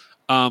 Yeah.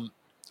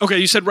 Okay,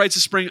 you said Rites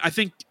of Spring. I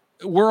think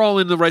we're all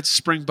in the Rites of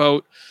Spring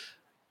boat.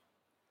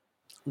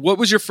 What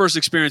was your first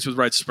experience with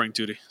Rites of Spring,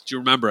 Tootie? Do you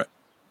remember it?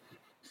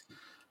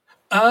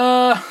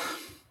 Not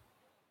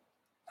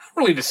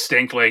really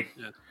distinctly.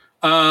 Yeah.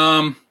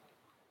 I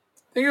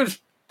think it was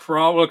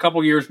probably a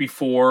couple years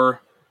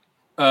before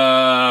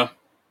I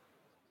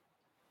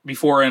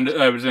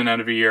was in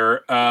End of a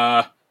Year.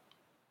 I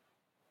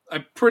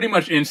pretty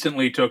much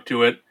instantly took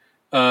to it.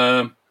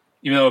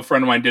 Even though a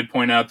friend of mine did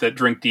point out that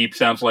Drink Deep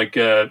sounds like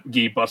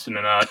Guy busting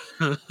a nut,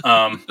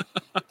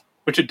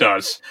 which it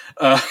does.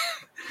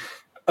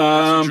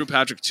 Drew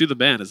Patrick to the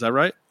band, is that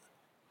right?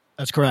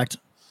 That's correct.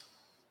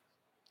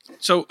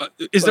 So,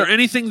 is there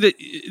anything that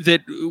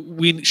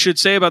we should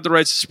say about the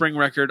Rites of Spring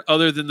record,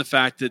 other than the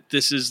fact that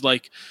this is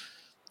like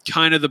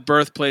kind of the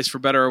birthplace, for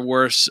better or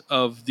worse,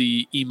 of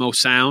the emo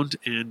sound,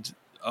 and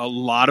a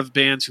lot of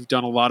bands who've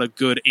done a lot of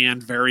good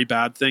and very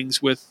bad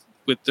things with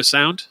the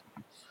sound?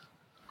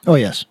 Oh,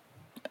 yes.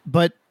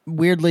 But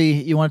weirdly,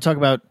 you want to talk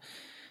about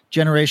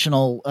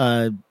generational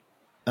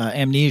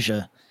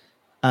amnesia.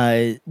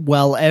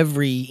 While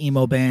every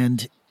emo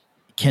band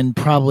can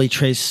probably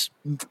trace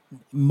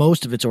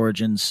most of its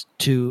origins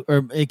to,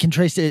 or it can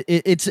trace it.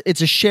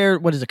 It's a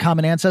shared, what is a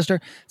common ancestor?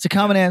 It's a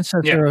common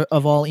ancestor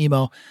of all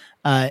emo.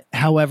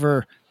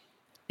 However,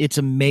 it's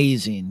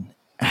amazing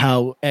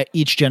how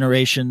each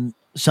generation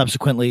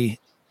subsequently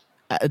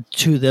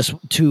to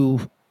the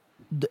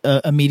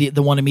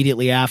one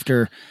immediately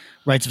after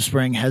Rites of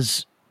Spring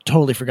has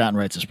totally forgotten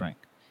Rites of Spring.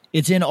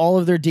 It's in all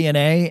of their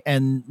DNA,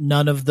 and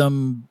none of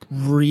them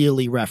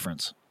really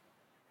reference.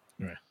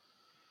 Right.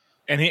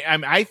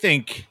 And I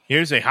think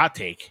here's a hot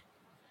take: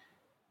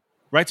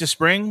 Rites of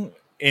Spring,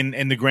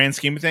 in the grand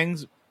scheme of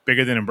things,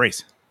 bigger than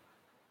Embrace.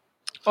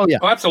 Oh yeah,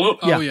 Oh,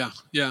 absolutely. Yeah. Oh yeah,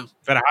 yeah. Is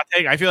that a hot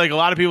take? I feel like a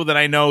lot of people that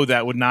I know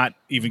that would not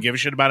even give a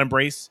shit about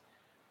Embrace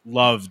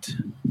loved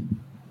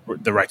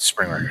the Rites of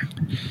Spring record.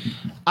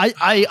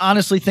 I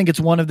honestly think it's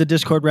one of the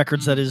Discord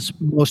records that is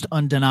most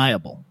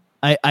undeniable.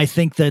 I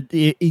think that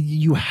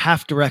you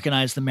have to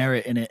recognize the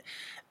merit in it,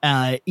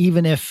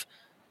 even if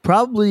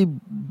probably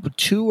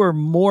two or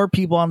more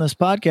people on this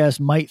podcast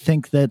might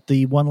think that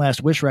the One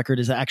Last Wish record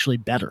is actually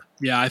better.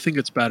 Yeah, I think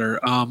it's better.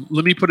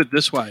 Let me put it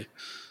this way.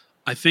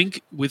 I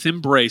think with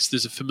Embrace,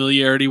 there's a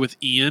familiarity with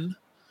Ian.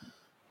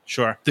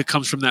 Sure. That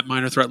comes from that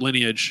Minor Threat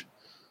lineage.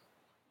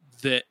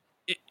 That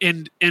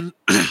and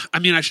I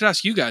mean, I should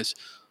ask you guys.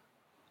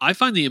 I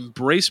find the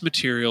Embrace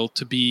material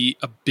to be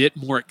a bit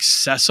more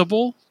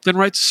accessible than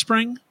Rites of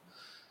Spring,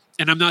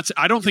 and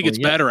I don't think it's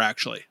better.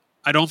 Actually,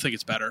 I don't think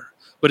it's better,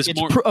 but it's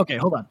more. Okay,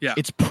 hold on. Yeah,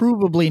 it's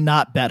provably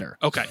not better.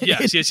 Okay.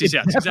 Yes.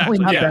 Exactly.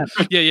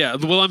 Yeah.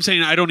 Well, I'm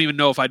saying I don't even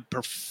know if I'd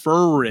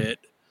prefer it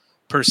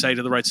per se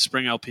to the Rites of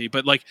Spring LP,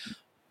 but like,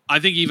 I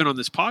think even on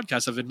this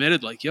podcast, I've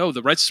admitted like,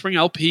 the Rites of Spring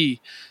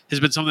LP has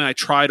been something I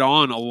tried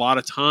on a lot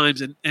of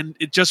times, and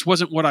it just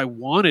wasn't what I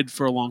wanted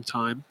for a long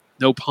time.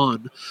 No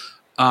pun.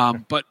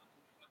 But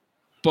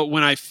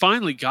when I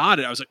finally got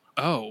it, I was like,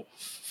 oh,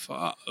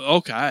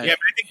 okay. Yeah, but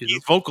I think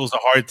these vocals are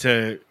hard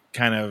to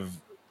kind of.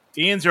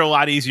 Ian's are a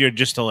lot easier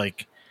just to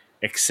like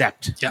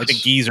accept. Yes. I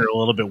think Guy's are a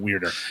little bit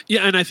weirder.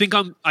 Yeah, and I think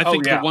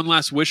the One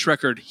Last Wish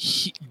record,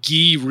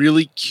 Guy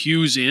really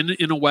cues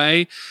in a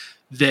way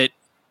that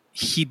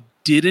he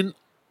didn't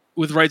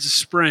with Rites of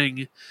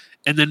Spring,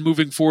 and then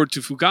moving forward to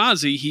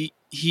Fugazi,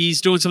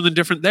 he's doing something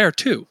different there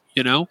too.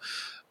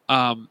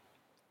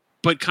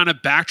 But kind of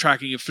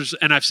backtracking,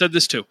 and I've said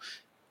this too,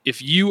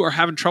 if you are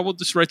having trouble with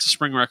this Rites of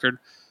Spring record,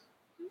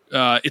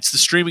 it's the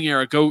streaming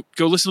era. Go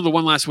listen to the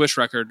One Last Wish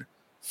record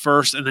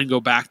first, and then go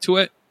back to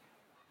it.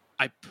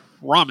 I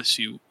promise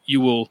you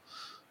will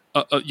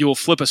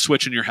flip a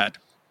switch in your head.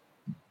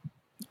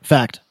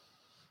 Fact.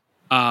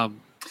 Duty,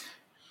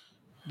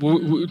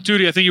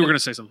 I think you were going to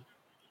say something.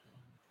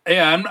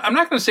 Yeah, I'm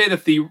not going to say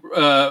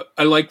that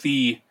I like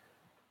the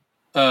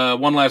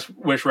One Last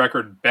Wish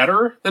record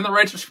better than the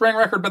Rites of Spring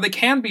record, but they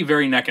can be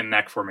very neck and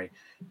neck for me.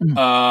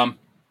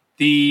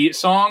 The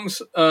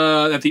songs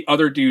that the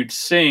other dude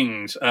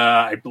sings,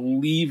 I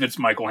believe it's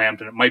Michael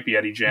Hampton. It might be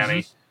Eddie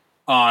Janney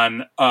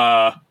on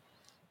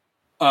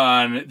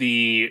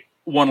the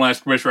One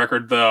Last Wish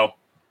record, though.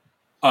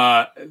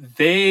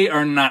 They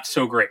are not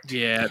so great.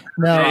 Yeah,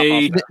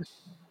 no,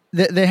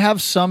 they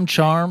have some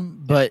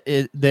charm, but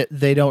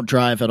they don't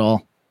drive at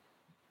all.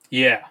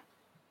 Yeah.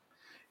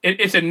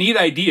 It's a neat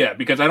idea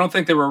because I don't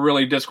think there were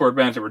really Discord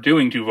bands that were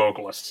doing two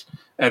vocalists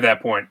at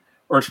that point,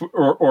 or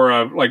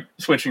like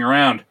switching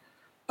around.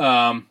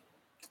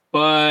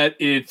 But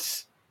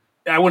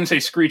I wouldn't say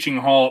screeching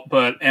halt,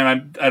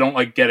 and I don't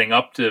like getting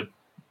up to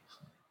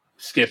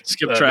skip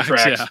tracks,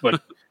 yeah.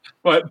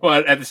 but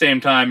at the same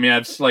time, yeah,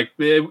 it's like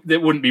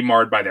it wouldn't be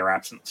marred by their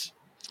absence.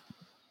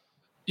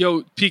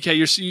 Yo,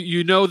 PK,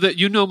 you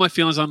know my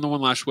feelings on the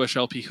One Last Wish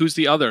LP. Who's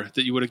the other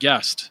that you would have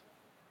guessed?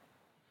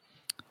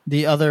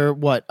 The other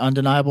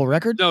undeniable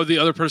record? No, the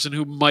other person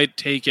who might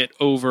take it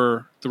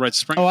over the Rites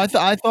of Spring. Oh, I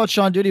thought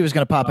Sean Duty was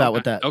going to pop out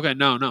with that. Okay,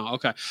 no,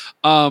 okay.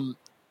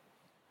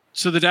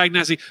 So the Dag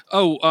Nasty.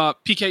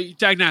 PK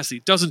Dag Nasty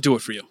doesn't do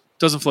it for you.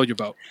 Doesn't float your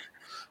boat.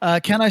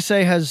 Can I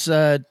Say has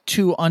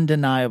 2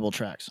 undeniable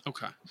tracks.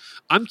 Okay.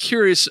 I'm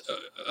curious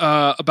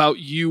about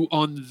you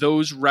on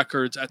those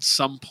records at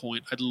some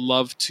point. I'd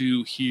love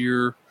to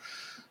hear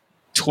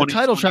The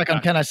title track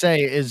on Can I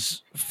Say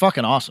is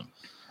fucking awesome.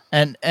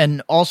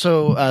 And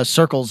also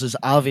Circles is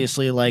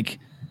obviously like,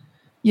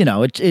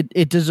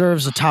 it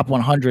deserves a top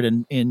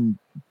 100 in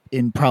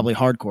probably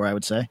hardcore, I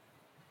would say.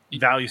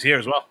 Values here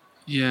as well.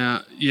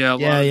 Yeah.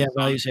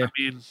 Values here.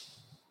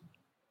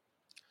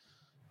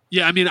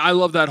 I mean, I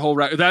love that whole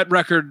record. That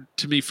record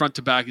to me, front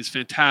to back, is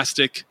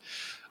fantastic.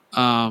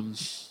 At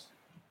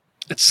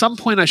some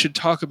point, I should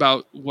talk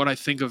about what I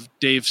think of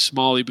Dave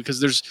Smalley, because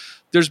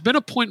there's been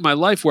a point in my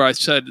life where I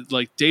said,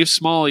 like, Dave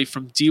Smalley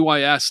from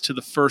DYS to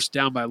the first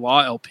Down by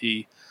Law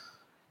LP,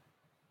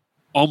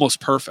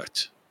 almost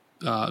perfect.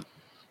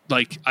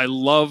 Like, I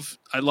love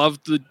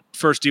the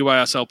first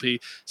DYS LP.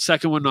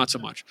 Second one, not so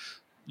much.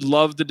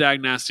 Love the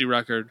Dag Nasty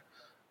record.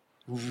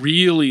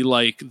 Really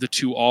like the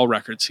 2 All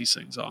records he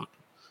sings on.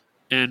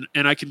 And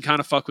I can kind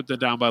of fuck with the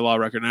Down by Law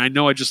record. And I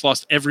know I just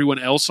lost everyone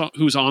else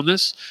who's on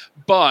this,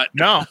 but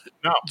no.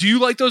 Do you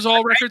like those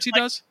All records he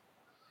does?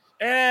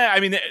 I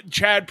mean,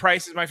 Chad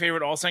Price is my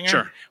favorite All singer.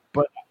 Sure,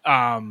 but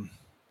I mean,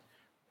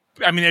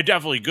 they're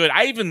definitely good.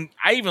 I even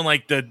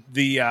like the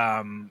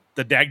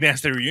Dag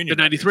Nasty reunion.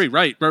 The 93,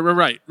 right.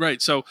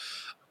 So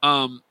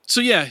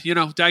yeah,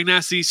 Dag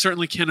Nasty,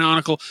 certainly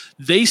canonical.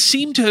 They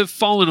seem to have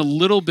fallen a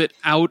little bit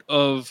out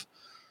of,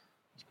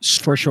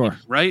 for sure.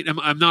 Right?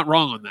 I'm not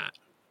wrong on that.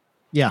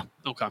 Yeah.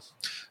 Okay.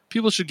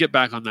 People should get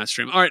back on that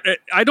stream. All right.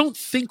 I don't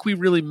think we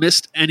really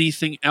missed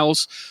anything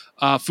else.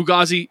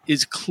 Fugazi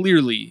is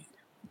clearly,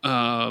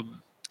 I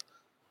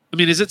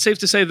mean, is it safe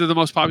to say they're the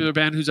most popular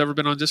band who's ever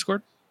been on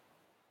Discord?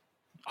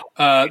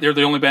 They're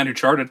the only band who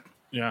charted.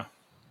 Yeah.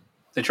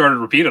 They charted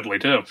repeatedly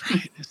too.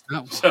 Right. It's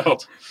not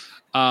wild.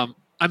 So,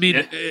 I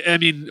mean,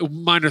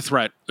 Minor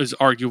Threat is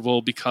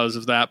arguable because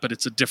of that, but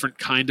it's a different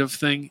kind of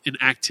thing. In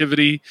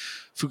activity,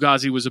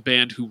 Fugazi was a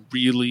band who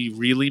really,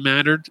 really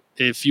mattered.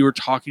 If you were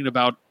talking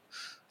about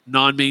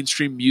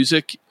non-mainstream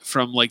music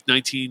from like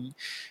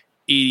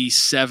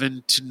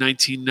 1987 to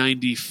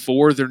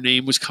 1994, their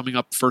name was coming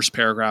up first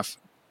paragraph,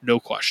 no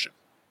question.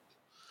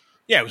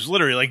 Yeah, it was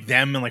literally like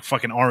them and like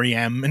fucking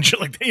REM and shit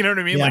like that. You know what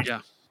I mean?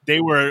 Yeah.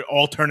 They were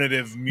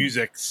alternative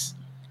music's,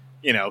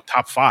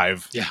 top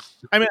 5. Yeah.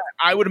 I mean,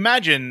 I would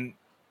imagine.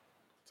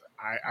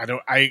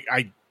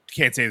 I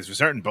can't say this for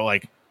certain, but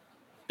like,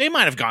 they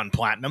might have gone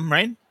platinum,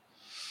 right?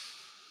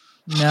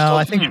 No,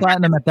 I think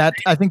platinum at that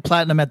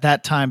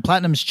time.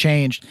 Platinum's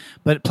changed,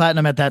 but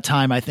platinum at that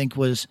time, I think,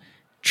 was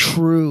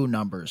true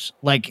numbers,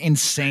 like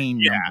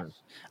insane numbers.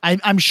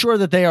 I'm sure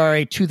that they are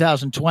a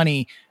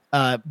 2020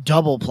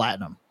 double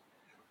platinum.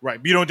 Right.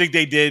 But you don't think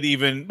they did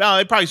even? Well,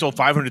 they probably sold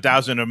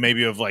 500,000 or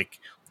maybe of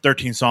like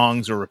 13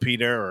 songs or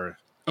repeater or.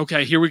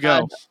 Okay, here we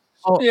go.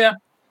 Yeah.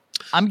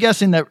 I'm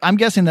guessing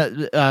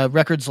that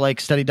records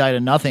like Steady Died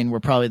of Nothing were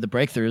probably the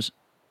breakthroughs.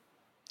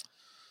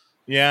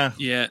 Yeah.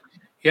 Yeah.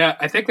 Yeah,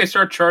 I think they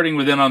start charting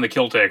within on the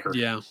Kill Taker.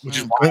 Yeah. Which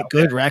is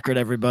good record,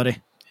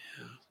 everybody.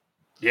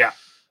 Yeah.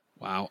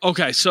 Wow.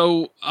 Okay,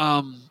 so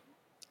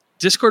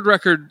Discord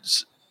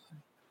records,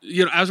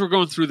 as we're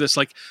going through this,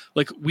 like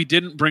we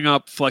didn't bring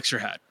up Flex Your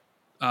Head,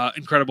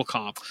 incredible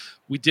comp.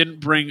 We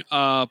didn't bring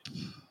up.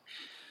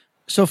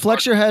 So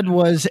Flex Your Head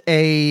was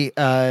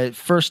a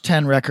first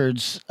 10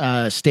 records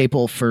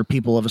staple for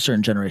people of a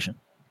certain generation.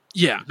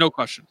 Yeah, no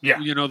question. Yeah.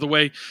 The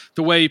way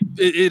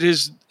it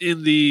is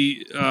in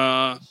the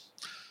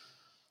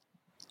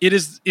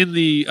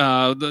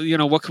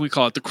what can we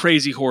call it? The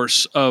crazy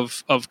horse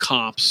of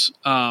comps.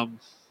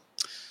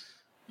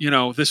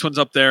 This one's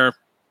up there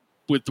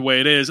with the way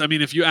it is. I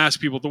mean, if you ask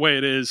people, the way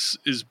it is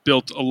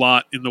built a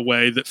lot in the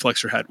way that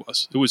Flex Your Head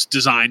was. It was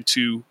designed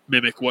to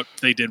mimic what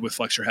they did with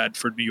Flex Your Head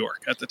for New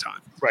York at the time.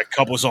 Right,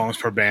 couple songs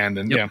per band,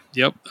 and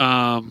Yep.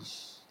 I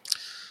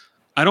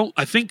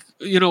think,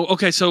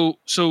 okay, so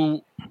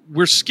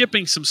we're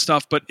skipping some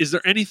stuff, but is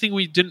there anything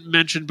we didn't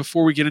mention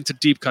before we get into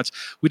deep cuts?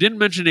 We didn't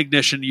mention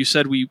Ignition. You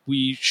said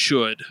we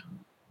should.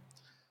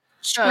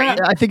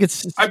 I think it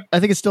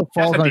still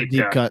falls under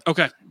deep cut.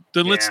 Okay.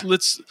 Then let's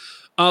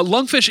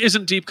Lungfish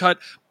isn't deep cut,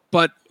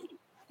 but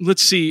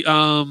let's see.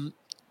 What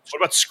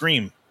about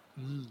Scream?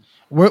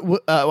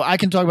 I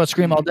can talk about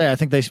Scream all day. I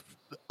think they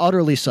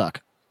utterly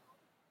suck.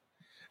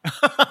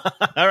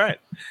 All right.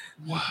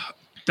 Wow.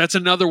 That's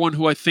another one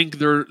who I think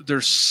they're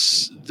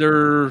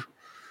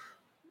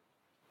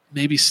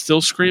maybe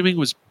Still Screaming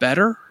was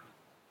better.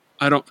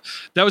 That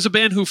was a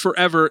band who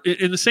forever,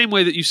 in the same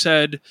way that you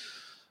said,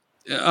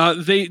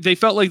 they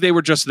felt like they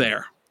were just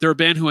there. They're a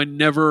band who I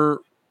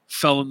never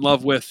fell in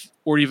love with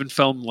or even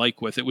fell in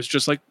like with. It was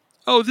just like,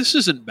 oh, this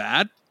isn't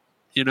bad,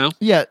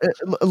 Yeah,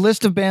 a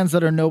list of bands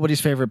that are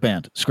nobody's favorite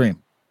band.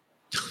 Scream.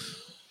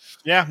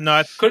 Yeah,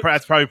 no,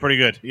 that's probably pretty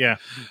good. Yeah.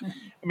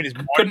 I mean,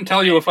 Couldn't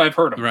tell you if I've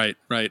heard him.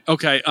 Right.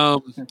 Okay.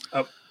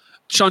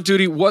 Sean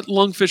Duty, what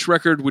Lungfish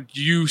record would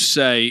you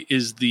say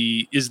is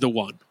the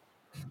one?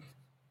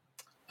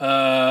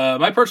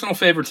 My personal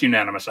favorite's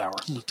Unanimous Hour.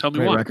 Tell me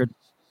Great why. record.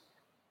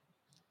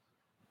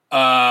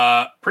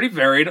 Pretty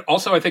varied.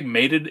 Also, I think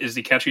Mated is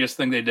the catchiest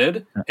thing they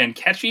did. And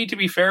catchy, to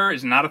be fair,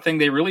 is not a thing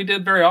they really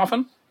did very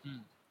often.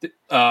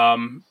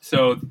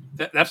 So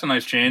that's a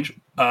nice change.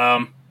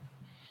 I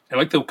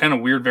like the kind of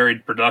weird,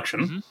 varied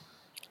production. Mm-hmm.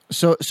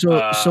 So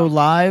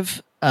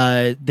live,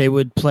 they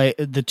would play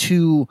the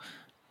two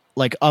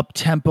like up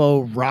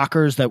tempo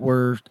rockers that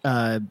were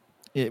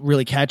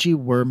really catchy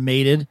were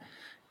Mated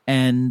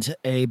and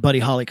a Buddy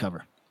Holly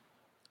cover.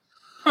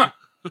 Huh.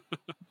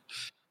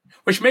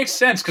 Which makes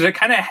sense because it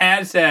kind of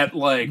has that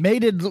like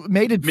Mated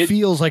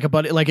feels like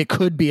it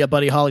could be a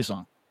Buddy Holly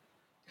song.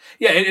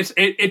 Yeah,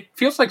 it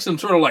feels like some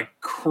sort of like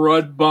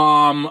crud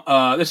bomb.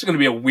 This is going to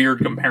be a weird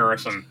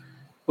comparison,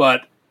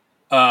 but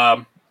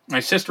my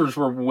sisters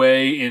were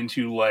way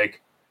into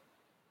like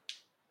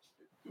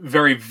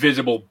very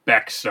visible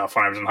Beck stuff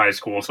when I was in high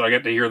school, so I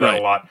get to hear that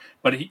a lot.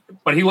 But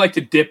he liked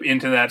to dip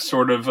into that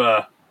sort of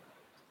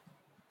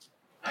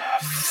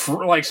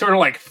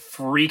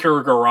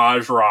freaker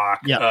garage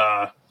rock.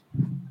 Yep.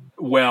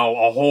 Well,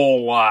 a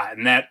whole lot,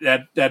 and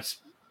that's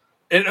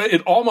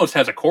it. Almost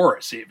has a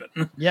chorus,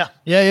 even. Yeah.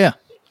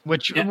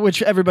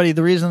 Which everybody,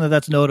 the reason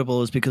that's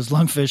notable is because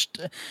Lungfish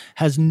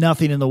has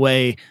nothing in the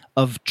way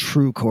of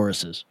true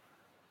choruses.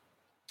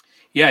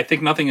 Yeah, I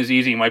think Nothing Is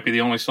Easy might be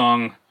the only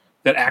song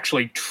that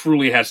actually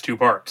truly has two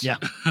parts. Yeah.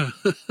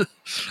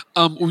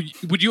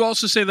 Would you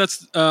also say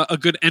that's a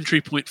good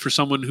entry point for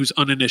someone who's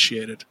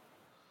uninitiated?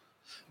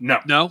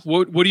 No.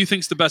 What do you think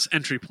is the best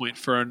entry point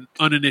for an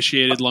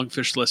uninitiated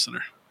Lungfish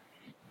listener?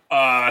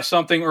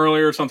 Something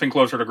earlier, something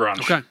closer to grunge.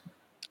 Okay.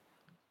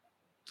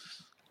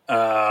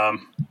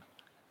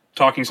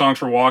 Talking Songs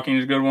for Walking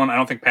is a good one. I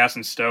don't think Pass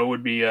and Stow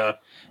would be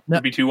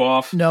too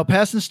off. No,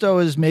 Pass and Stow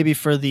is maybe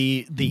for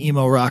the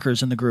emo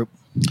rockers in the group.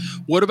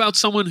 What about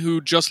someone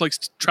who just likes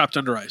Trapped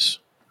Under Ice?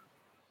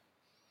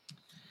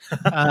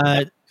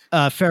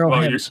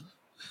 Feral Hymns.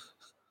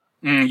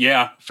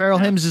 Yeah. Feral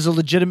Hymns is a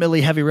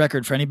legitimately heavy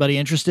record for anybody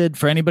interested.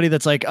 For anybody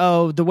that's like,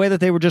 oh, the way that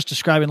they were just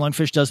describing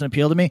Lungfish doesn't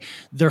appeal to me.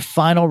 Their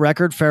final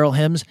record, Feral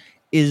Hymns,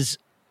 is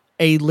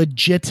a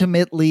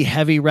legitimately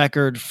heavy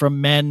record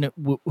from men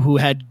who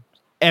had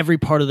every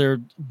part of their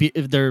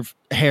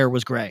hair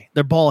was gray.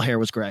 Their ball hair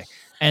was gray.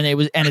 And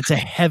it's a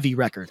heavy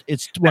record.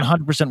 It's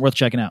 100% worth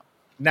checking out.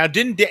 Now,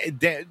 didn't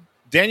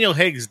Daniel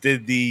Higgs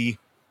did the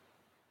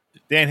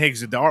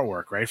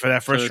artwork, right? For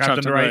that first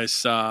Trapped Under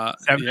Ice.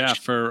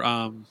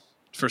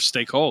 For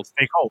Stay Cold.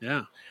 Stay Cold.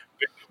 Yeah.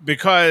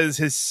 Because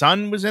his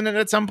son was in it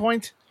at some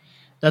point.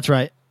 That's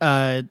right.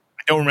 I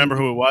don't remember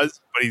who it was,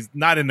 but he's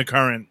not in the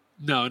current.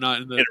 No,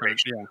 not in the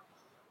iteration. Yeah.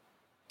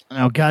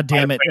 Oh, God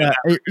damn it.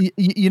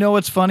 You know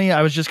what's funny?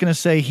 I was just going to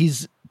say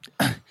he's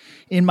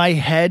in my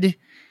head.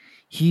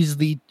 He's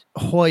the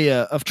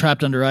Hoya of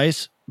Trapped Under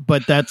Ice,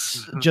 but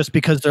that's just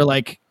because they're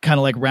like kind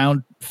of like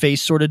round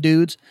face sort of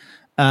dudes.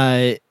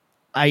 I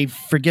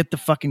forget the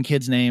fucking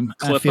kid's name.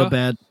 Clippa? I feel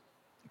bad.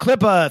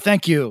 Clippa,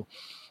 thank you.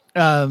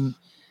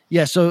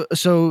 Yeah,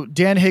 so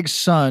Dan Higgs'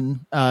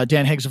 son,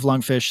 Dan Higgs of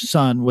Lungfish,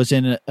 son, was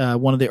in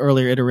one of the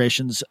earlier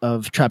iterations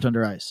of Trapped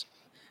Under Ice.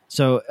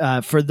 So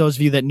for those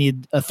of you that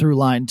need a through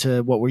line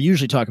to what we're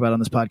usually talking about on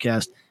this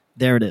podcast,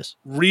 there it is.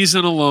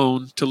 Reason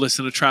alone to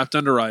listen to Trapped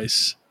Under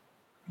Ice,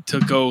 to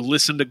go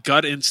listen to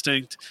Gut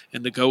Instinct,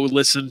 and to go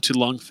listen to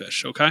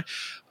Lungfish, okay?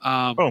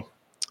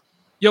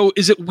 Yo,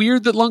 is it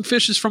weird that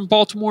Lungfish is from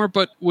Baltimore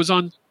but was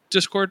on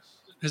Discord?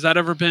 Has that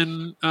ever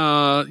been,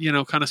 kind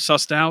of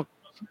sussed out?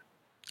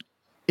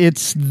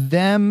 It's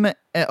them.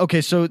 Okay,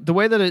 so the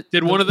way that it...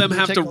 Did one of them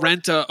have to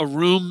rent a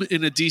room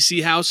in a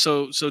DC house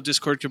so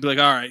Discord could be like,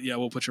 all right, yeah,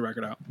 we'll put your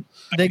record out?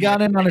 They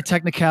got in on a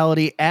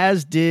technicality,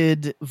 as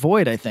did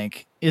Void, I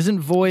think.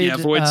 Isn't Void... Yeah,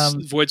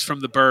 Void's from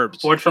the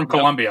Burbs. Void's from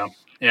Columbia.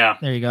 Yeah.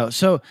 There you go.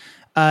 So...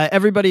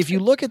 everybody, if you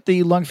look at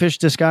the Lungfish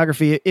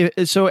discography,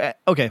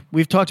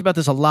 we've talked about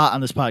this a lot on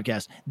this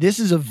podcast. This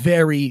is a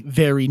very,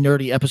 very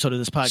nerdy episode of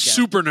this podcast.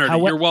 Super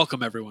nerdy. You're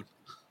welcome, everyone.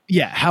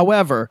 Yeah.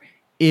 However,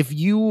 if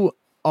you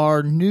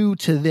are new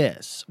to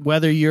this,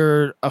 whether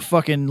you're a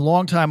fucking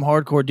longtime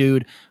hardcore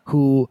dude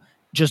who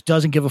just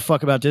doesn't give a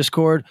fuck about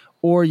Discord,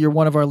 or you're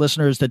one of our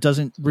listeners that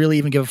doesn't really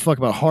even give a fuck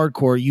about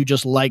hardcore, you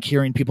just like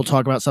hearing people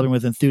talk about something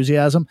with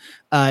enthusiasm.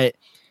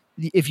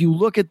 If you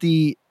look at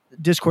the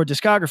Discord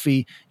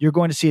discography, you're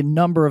going to see a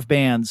number of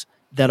bands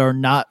that are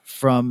not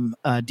from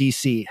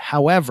DC.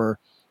 However,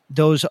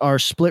 those are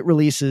split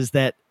releases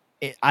that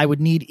I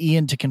would need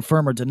Ian to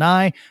confirm or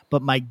deny,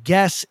 but my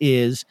guess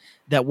is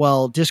that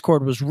while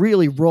Discord was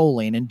really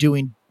rolling and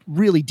doing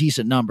really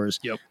decent numbers,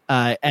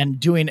 and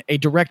doing a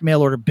direct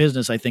mail order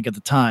business, I think at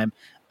the time,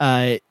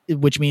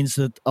 which means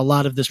that a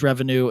lot of this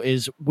revenue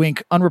is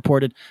wink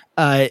unreported,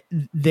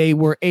 they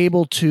were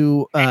able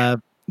to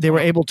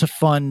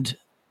fund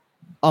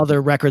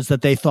other records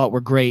that they thought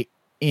were great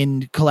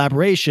in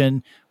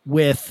collaboration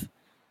with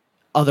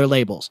other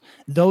labels.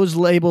 Those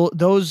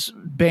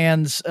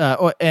bands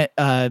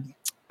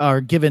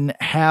are given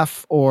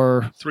half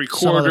or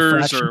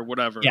 3/4 or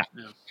whatever. Yeah.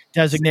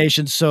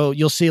 Designations. So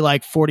you'll see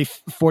like 40,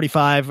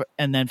 45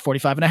 and then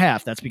 45 and a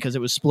half. That's because it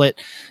was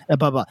split,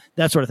 blah, blah,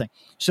 that sort of thing.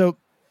 So,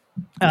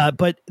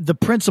 but the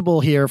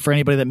principle here for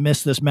anybody that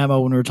missed this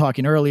memo when we were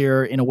talking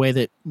earlier in a way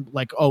that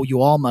like, oh,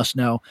 you all must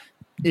know,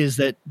 is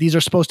that these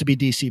are supposed to be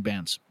DC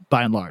bands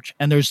by and large.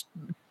 And there's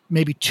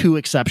maybe 2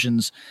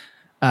 exceptions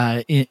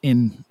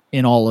in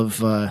all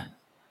of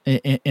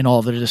in all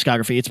of their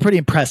discography. It's pretty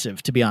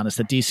impressive, to be honest,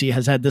 that DC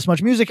has had this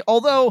much music.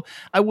 Although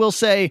I will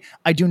say,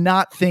 I do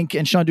not think,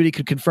 and Sean Duty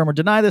could confirm or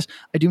deny this,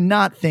 I do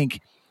not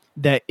think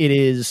that it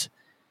is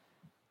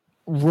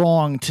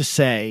wrong to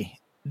say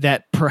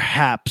that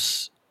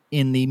perhaps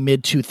in the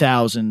mid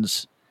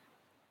 2000s,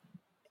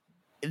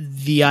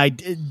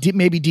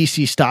 maybe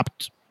DC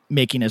stopped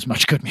making as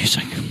much good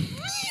music.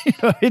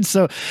 And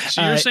so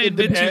you're saying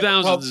mid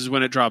 2000s is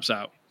when it drops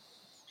out.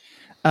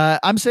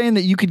 I'm saying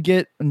that you could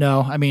get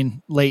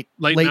late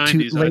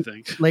 90s, I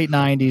think. Late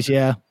 90s,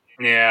 yeah.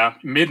 Yeah,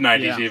 mid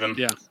 90s even.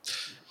 Yeah.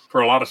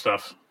 For a lot of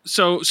stuff.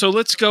 So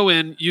let's go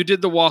in. You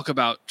did the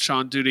walkabout,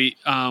 Sean Duty.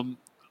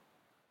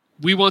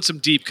 We want some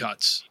deep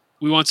cuts.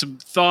 We want some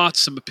thoughts,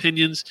 some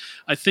opinions.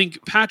 I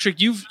think, Patrick,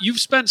 you've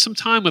spent some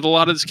time with a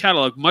lot of this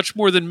catalog, much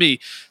more than me.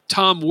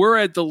 Tom, we're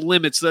at the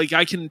limits. Like,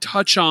 I can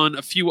touch on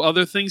a few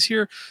other things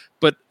here,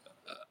 but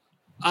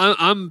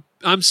I'm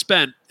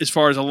spent as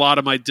far as a lot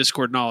of my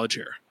Discord knowledge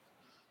here.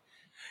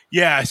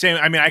 Yeah, same.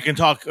 I mean, I can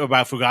talk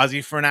about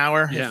Fugazi for an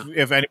hour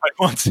if anybody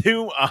wants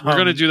to. We're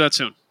going to do that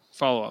soon.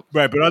 Follow up.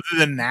 Right, but other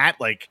than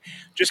that, like,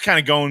 just kind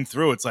of going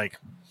through, it's like,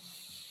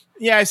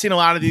 yeah, I've seen a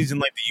lot of these in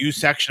like the U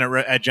section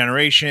at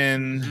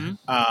Generation.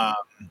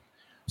 Mm-hmm.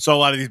 So a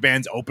lot of these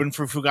bands open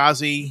for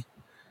Fugazi.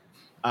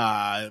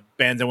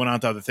 Bands that went on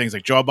to other things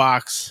like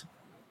Jawbox.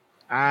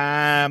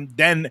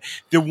 Then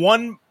the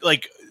one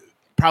like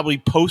probably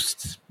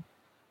post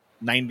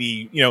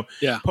 90,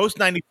 post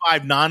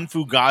 95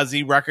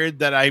 non-Fugazi record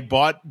that I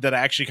bought that I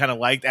actually kind of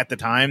liked at the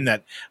time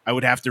that I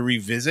would have to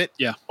revisit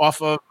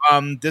off of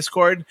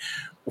Discord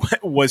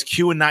was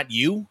Q and Not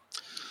You.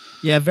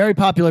 Yeah, very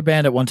popular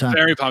band at one time.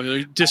 Very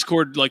popular.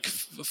 Discord, like,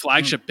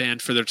 flagship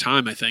band for their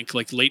time, I think.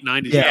 Like, late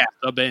 90s. Yeah.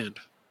 The band.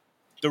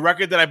 The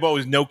record that I bought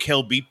was No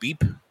Kill, Beep,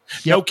 Beep. Yep.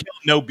 No Kill,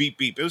 No Beep,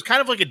 Beep. It was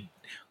kind of like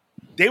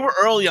they were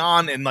early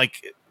on and,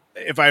 like,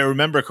 if I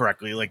remember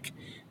correctly, like,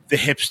 the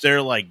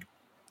hipster, like,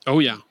 oh,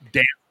 yeah.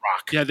 dance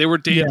rock. Yeah, they were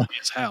dancing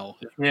as hell.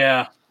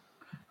 Yeah.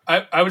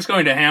 I was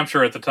going to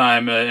Hampshire at the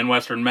time in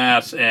Western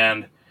Mass,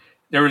 and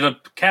there was a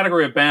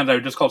category of bands I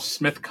would just call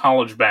Smith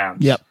College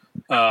bands. Yep.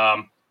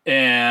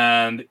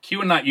 And Q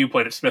and Not You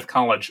played at Smith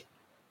College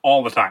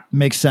all the time.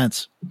 Makes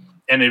sense.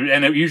 And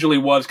it usually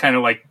was kind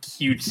of like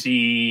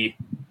cutesy,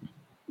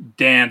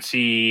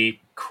 dancey,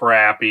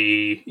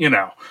 crappy,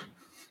 Yeah.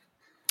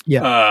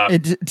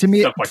 To me,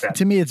 stuff like that.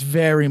 To me, it's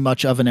very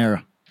much of an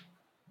era.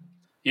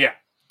 Yeah.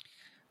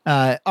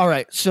 All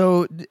right.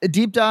 So a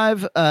deep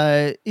dive.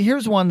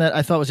 Here's one that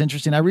I thought was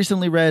interesting. I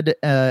recently read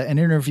an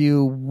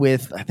interview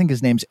with, I think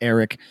his name's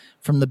Eric,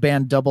 from the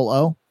band Double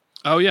O.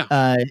 Oh,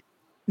 yeah.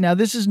 Now,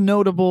 this is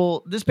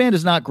notable. This band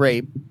is not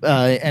great,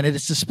 and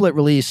it's a split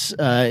release.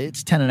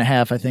 It's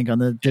 10.5, I think, on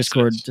the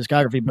Discord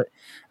discography. But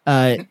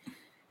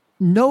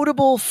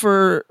notable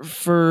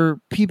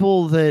for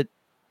people that,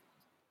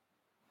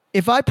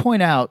 if I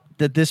point out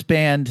that this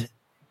band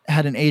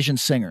had an Asian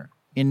singer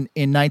in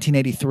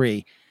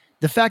 1983,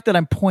 the fact that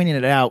I'm pointing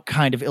it out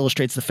kind of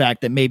illustrates the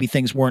fact that maybe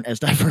things weren't as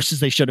diverse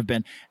as they should have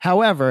been.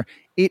 However,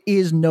 it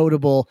is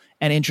notable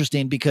and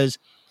interesting because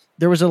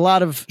there was a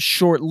lot of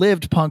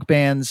short-lived punk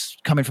bands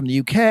coming from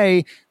the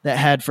UK that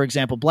had, for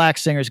example, black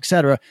singers,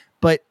 etc.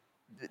 But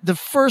the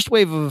first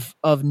wave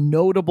of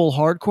notable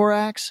hardcore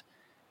acts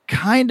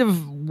kind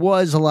of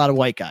was a lot of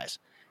white guys.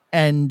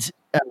 And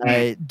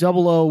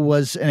Double O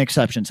was an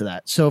exception to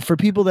that. So for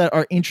people that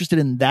are interested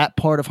in that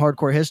part of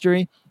hardcore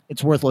history,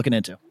 it's worth looking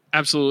into.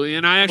 Absolutely.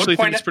 And I actually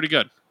think it's pretty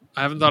good.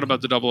 I haven't thought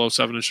about the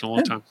 007-ish in a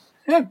long time.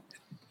 Yeah,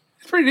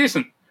 it's pretty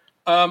decent.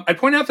 I'd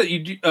point out that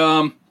you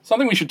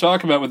something we should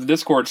talk about with the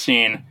Discord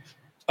scene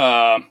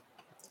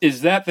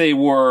is that it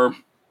was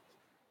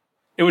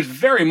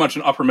very much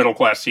an upper middle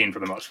class scene for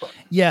the most part.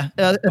 Yeah,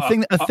 a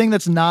thing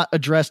that's not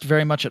addressed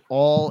very much at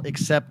all,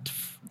 except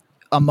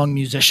among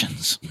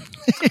musicians.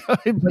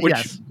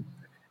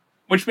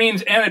 Which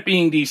means, and it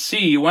being DC,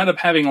 you end up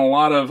having a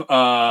lot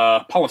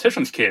of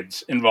politicians'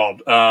 kids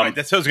involved. Right,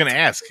 that's what I was going to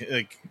ask.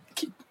 Like,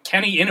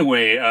 Kenny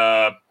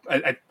Inoue,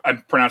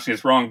 I'm pronouncing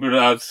this wrong,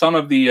 but son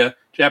of the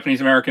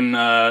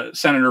Japanese-American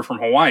senator from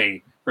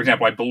Hawaii, for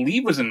example, I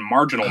believe was in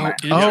Marginal Man.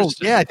 Oh,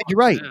 yeah, I think you're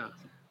right.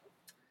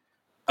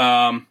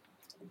 Yeah.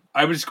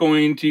 I was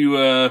going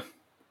to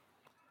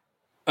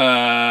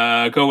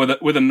go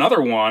with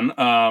another one.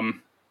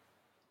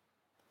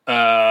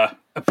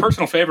 A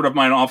personal favorite of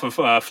mine off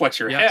of Flex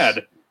Your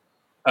Head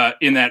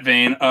in that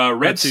vein,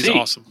 Red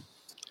Sea.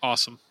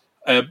 Awesome.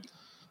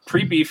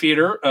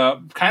 Pre-Beefeater,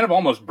 kind of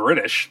almost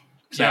British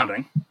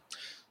sounding.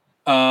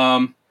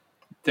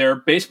 their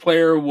bass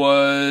player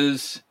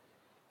was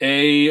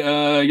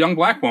a young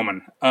black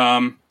woman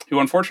who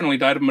unfortunately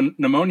died of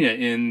pneumonia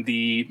in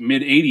the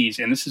mid 80s,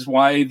 and this is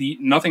why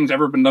nothing's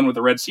ever been done with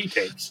the Red Sea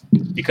tapes,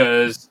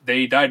 because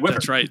they died with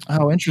That's her. right.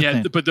 Oh,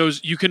 interesting. Yeah, but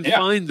those you can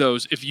find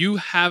those if you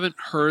haven't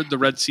heard the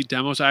Red Sea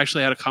demos. I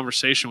actually had a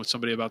conversation with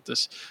somebody about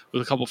this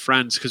with a couple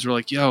friends because we're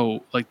like,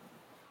 "Yo, like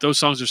those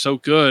songs are so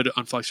good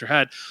on Flex Your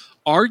Head."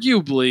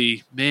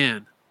 Arguably,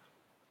 man,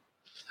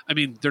 I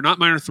mean, they're not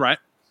Minor Threat.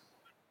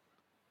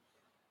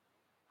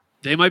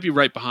 They might be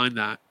right behind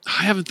that.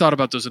 I haven't thought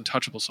about those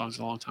Untouchable songs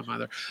in a long time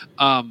either.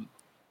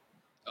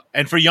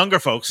 And for younger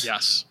folks,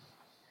 Yes.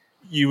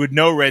 you would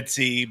know Red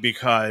Sea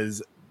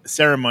because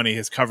Ceremony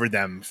has covered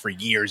them for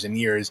years and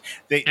years.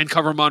 And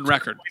cover them on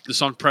record. The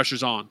song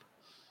Pressure's On.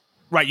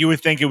 Right, you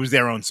would think it was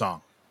their own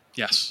song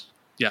Yes.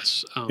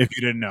 Yes. if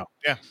you didn't know.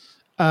 Yeah.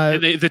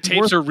 And the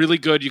tapes are really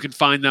good. You can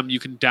find them. You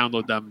can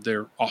download them.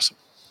 They're awesome.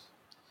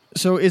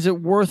 So is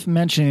it worth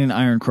mentioning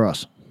Iron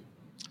Cross?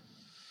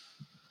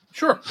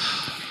 Sure.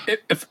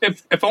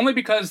 If only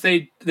because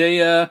they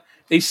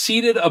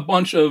seeded a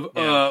bunch of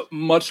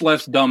much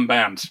less dumb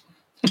bands.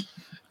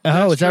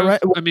 Oh, is that right?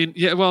 I mean,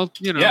 yeah. Well,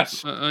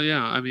 Yes.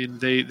 yeah. I mean,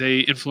 they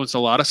influence a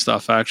lot of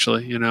stuff.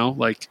 Actually,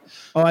 like.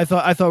 Oh, I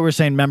thought we were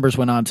saying members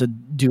went on to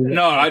do it.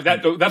 No,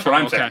 that's what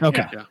I'm saying.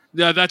 Okay.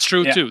 Yeah, that's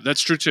true Yeah. too.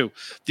 That's true too.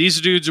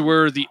 These dudes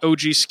were the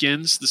OG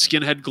Skins, the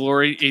Skinhead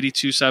Glory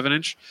 82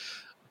 7-inch.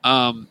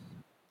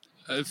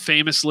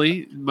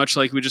 Famously, much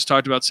like we just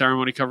talked about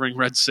Ceremony covering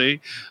Red Sea,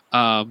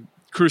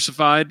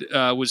 Crucified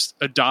was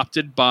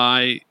adopted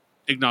by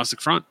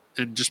Agnostic Front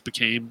and just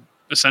became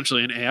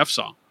essentially an AF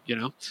song,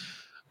 Yeah,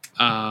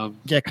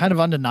 kind of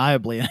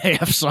undeniably an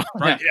AF song.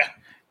 Right.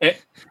 Yeah.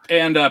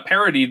 And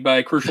parodied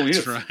by Crucial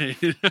That's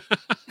Youth.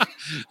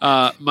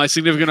 right. My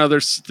significant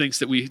other thinks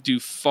that we do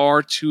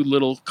far too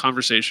little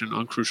conversation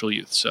on Crucial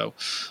Youth, so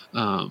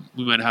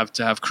we might have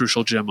to have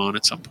Crucial Jim on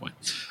at some point.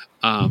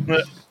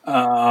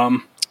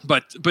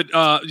 But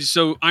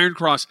so Iron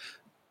Cross,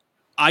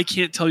 I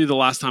can't tell you the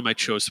last time I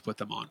chose to put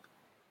them on.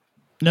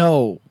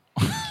 No.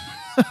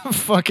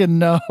 Fucking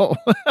no.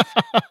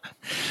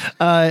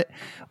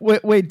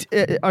 Wait.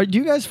 Do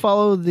you guys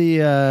follow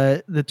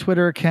the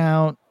Twitter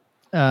account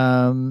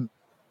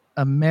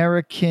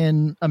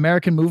American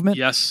Movement?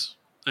 Yes,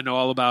 I know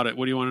all about it.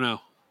 What do you want to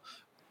know?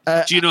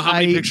 Do you know how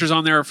many I- pictures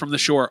on there are from the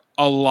shore?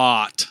 A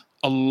lot.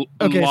 A lot.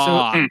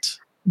 So,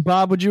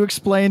 Bob, would you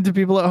explain to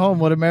people at home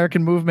what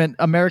American movement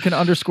is?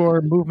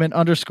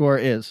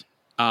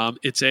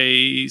 It's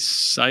a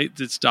site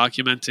that's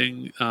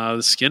documenting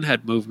the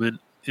skinhead movement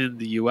in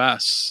the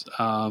U.S.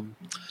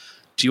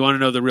 Do you want to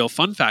know the real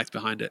fun fact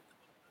behind it?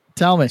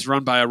 Tell me. It's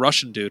run by a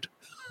Russian dude.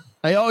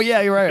 Oh, yeah,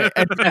 you're right.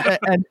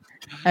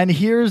 And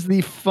here's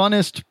the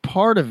funnest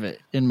part of it,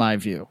 in my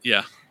view.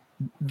 Yeah.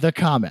 The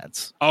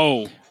comments.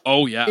 Oh,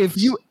 yeah.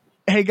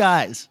 Hey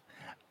guys,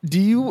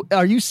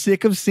 are you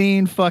sick of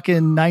seeing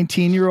fucking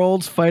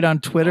 19-year-olds fight on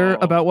Twitter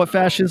about what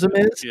fascism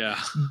is? Yeah.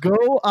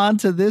 Go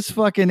onto this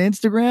fucking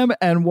Instagram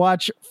and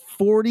watch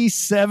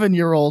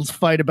 47-year-olds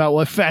fight about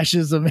what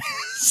fascism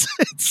is.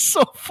 It's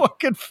so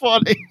fucking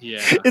funny.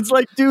 Yeah. It's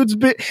like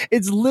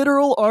it's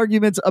literal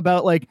arguments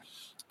about like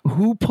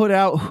who put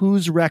out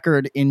whose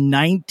record in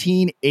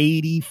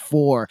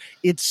 1984.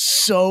 It's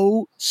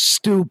so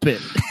stupid.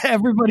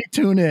 Everybody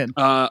tune in.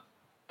 Oh,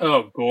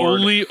 Gord.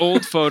 Only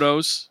old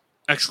photos! !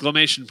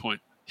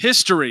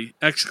 History! !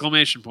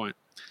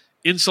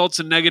 Insults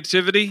and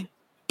negativity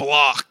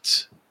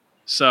blocked.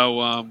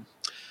 So,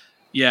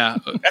 yeah,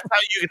 That's how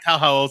you can tell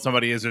how old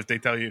somebody is if they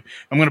tell you,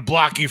 I'm going to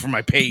block you from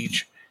my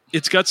page.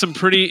 it's got some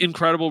pretty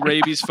incredible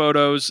rabies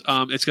photos.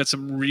 It's got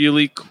some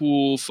really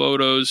cool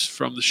photos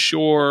from the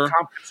shore.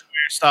 Conference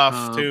Square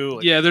stuff, too.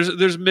 Like, Yeah,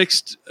 there's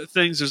mixed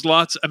things. There's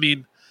lots. I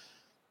mean,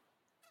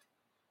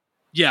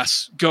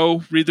 yes,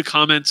 go read the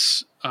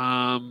comments.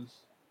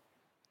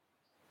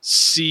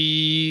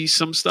 See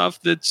some stuff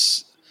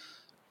that's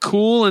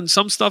cool and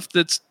some stuff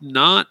that's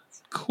not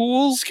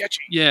cool.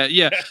 sketchy.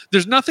 Yeah.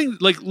 There's nothing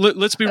like.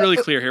 Let's be really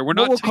clear here. We're What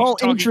not we'll call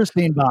talking.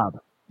 interesting, Bob.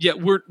 Yeah,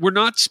 we're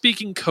not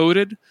speaking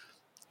coded.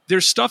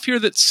 There's stuff here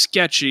that's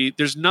sketchy.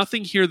 There's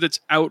nothing here that's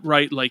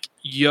outright like,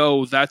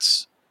 yo,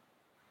 that's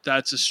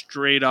a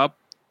straight up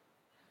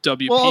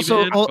WP Well,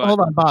 also, band. hold but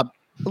on, Bob.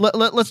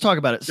 Let's talk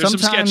about it. There's some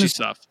sketchy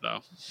stuff though.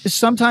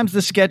 Sometimes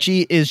the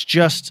sketchy is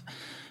just.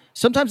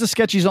 Sometimes the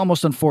sketchy is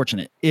almost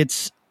unfortunate.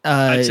 It's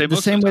I'd say the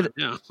most same of way.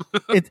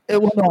 the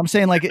time, Well, no, I'm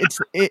saying like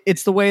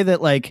it's the way that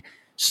like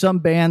some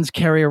bands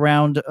carry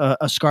around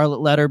a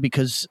scarlet letter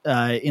because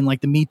in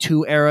like the Me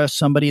Too era,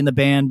 somebody in the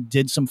band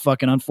did some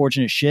fucking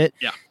unfortunate shit.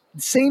 Yeah.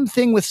 Same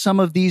thing with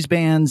some of these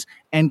bands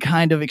and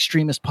kind of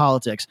extremist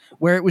politics,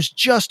 where it was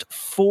just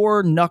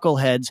four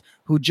knuckleheads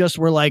who just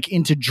were like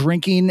into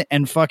drinking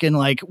and fucking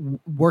like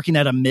working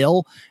at a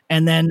mill.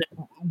 And then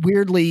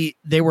weirdly,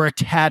 they were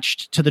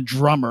attached to the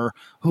drummer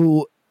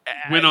who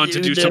went on to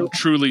do some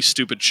truly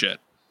stupid shit.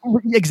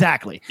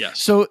 Exactly. Yes.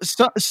 So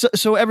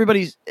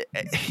everybody's,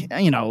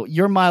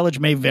 your mileage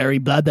may vary,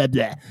 blah, blah,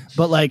 blah.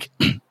 But like,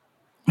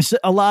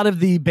 A lot of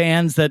the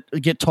bands that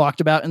get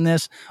talked about in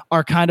this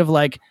are kind of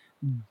like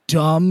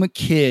dumb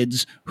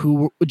kids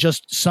who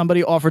just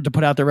somebody offered to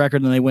put out their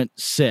record and they went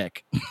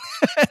sick,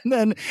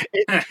 and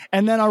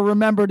then are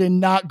remembered in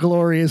not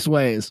glorious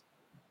ways.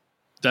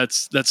 That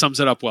sums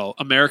it up well.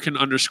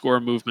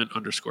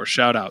 American_movement_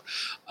 shout out.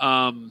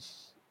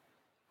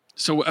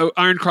 So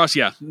Iron Cross,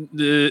 yeah,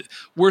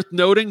 worth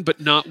noting, but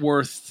not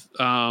worth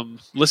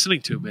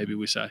listening to. Maybe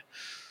we say,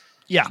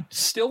 yeah,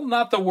 still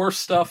not the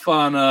worst stuff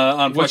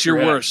on. What's your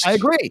worst? I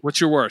agree. What's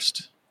your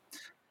worst?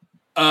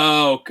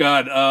 Oh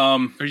God,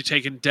 are you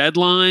taking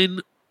Deadline?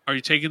 Are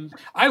you taking?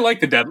 I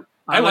like the Deadline.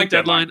 I like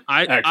Deadline.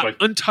 Actually,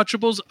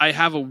 Untouchables, I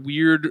have a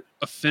weird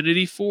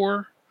affinity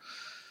for.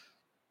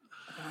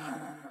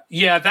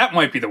 Yeah, that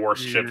might be the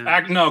worst ship.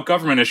 No,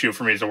 Government Issue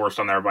for me is the worst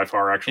on there by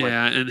far. Actually,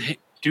 yeah, and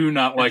do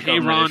not like. Hey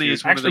Ronnie Issue.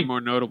 is one of their more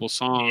notable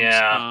songs.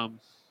 Yeah,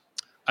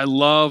 I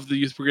love the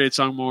Youth Brigade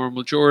song Moral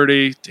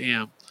Majority.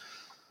 Damn,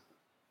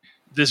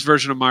 this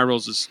version of My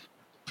Rules is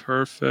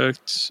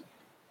perfect.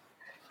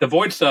 The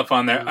Void stuff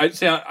on there, I'd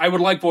say I would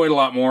like Void a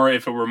lot more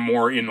if it were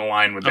more in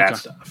line with that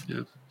stuff.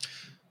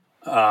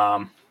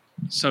 Yeah.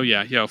 So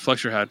yeah,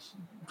 Flex Your Head,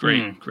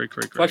 great.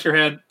 Flex Your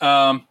Head,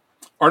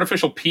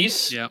 Artificial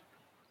Peace. Yeah.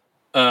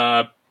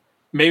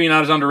 Maybe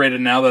not as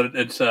underrated now that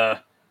it's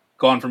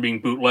gone from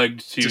being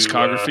bootlegged to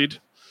discography,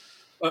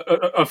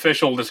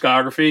 official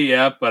discography.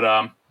 Yeah,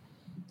 but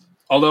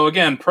although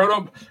again,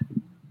 proto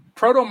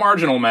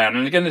Marginal Man,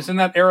 and again, it's in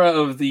that era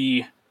of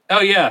the.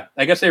 Oh yeah,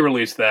 I guess they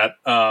released that.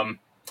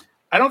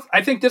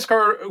 I think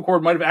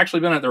Discord might have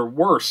actually been at their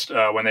worst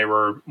when they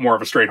were more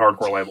of a straight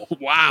hardcore label.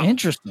 Wow,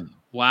 interesting.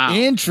 Wow,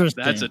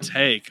 interesting. That's a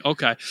take.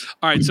 Okay,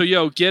 all right. So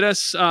get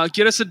us a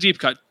deep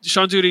cut.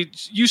 Sean Duty,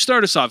 you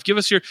start us off. Give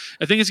us your.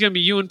 I think it's going to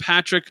be you and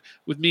Patrick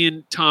with me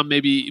and Tom.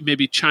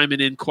 Maybe chiming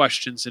in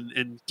questions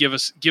and give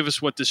us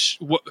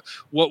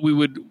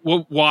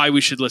why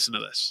we should listen to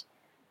this.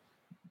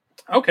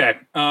 Okay.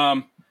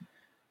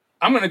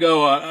 I'm gonna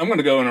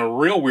go in a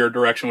real weird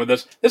direction with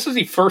this. This is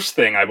the first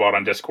thing I bought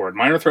on Discord.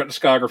 Minor Threat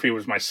discography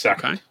was my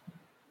second.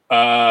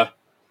 Okay.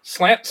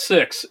 Slant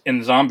 6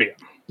 in Zombia.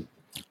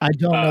 I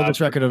don't know this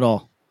record at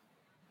all.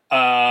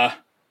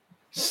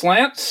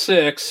 Slant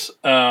 6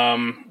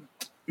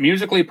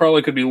 musically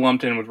probably could be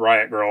lumped in with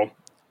Riot Girl.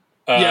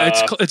 Yeah,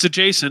 it's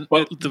adjacent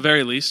at the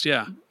very least.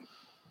 Yeah.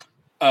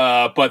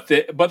 But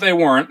they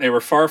weren't. They were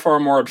far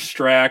more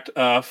abstract.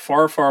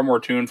 Far more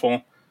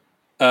tuneful.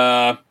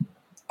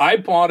 I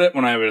bought it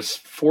when I was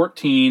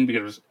 14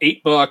 because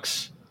it was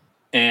 $8,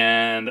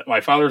 and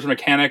my father's a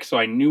mechanic, so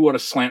I knew what a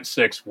Slant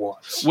 6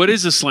 was. What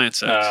is a Slant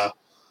 6?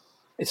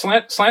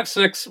 Slant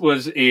 6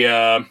 was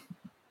a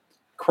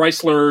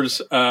Chrysler's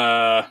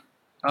the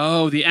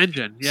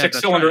engine. Yeah,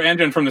 6-cylinder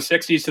engine from the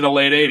 60s to the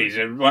late 80s.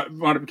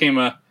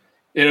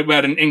 It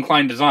had an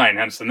inclined design,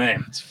 hence the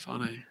name. That's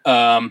funny.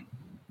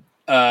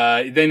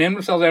 They named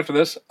themselves after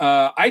this.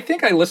 I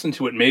think I listened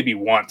to it maybe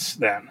once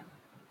then.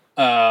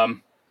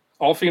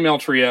 All-female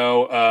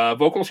trio.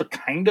 Vocals are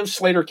kind of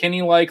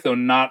Slater-Kinney-like, though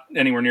not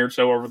anywhere near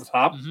so over the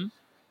top. Mm-hmm.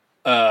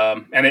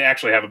 And they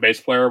actually have a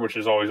bass player, which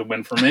is always a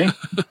win for me.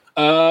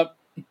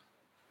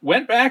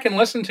 Went back and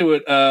listened to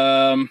it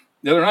the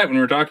other night when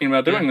we were talking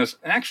about doing this.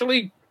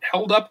 Actually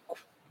held up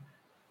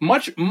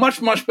much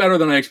better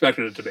than I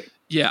expected it to be.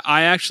 Yeah,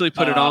 I actually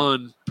put it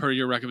on per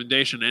your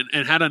recommendation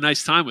and had a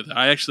nice time with it.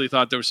 I actually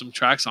thought there were some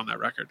tracks on that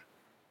record.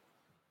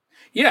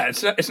 Yeah,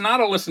 it's not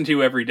a listen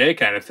to every day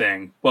kind of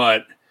thing,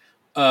 but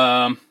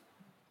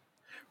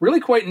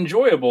really quite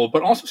enjoyable,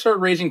 but also started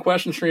raising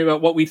questions for me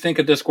about what we think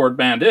a Discord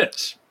band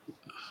is.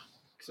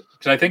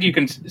 Because I think you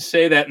can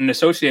say that and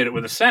associate it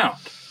with a sound,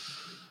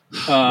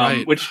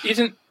 right. Which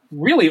isn't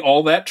really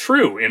all that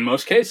true in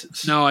most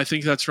cases. No, I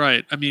think that's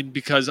right. I mean,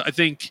 because I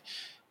think,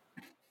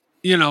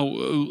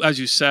 as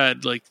you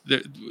said, like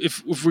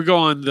if we go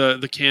on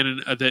the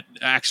canon that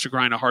Axe to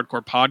Grind, a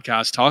hardcore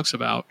podcast, talks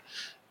about,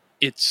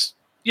 it's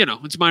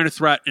Minor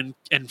Threat and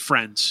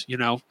Friends,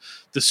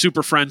 the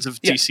super friends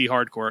of DC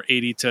hardcore,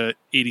 80 to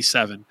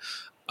 87.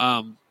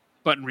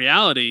 But in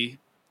reality,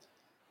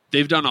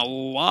 they've done a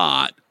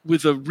lot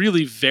with a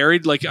really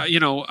varied,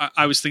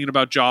 I was thinking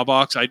about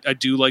Jawbox. I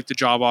do like the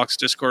Jawbox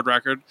Discord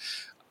record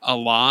a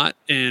lot.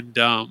 And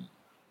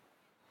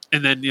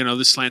then,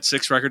 the Slant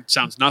 6 record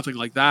sounds nothing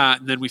like that.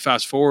 And then we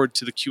fast forward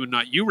to the Q and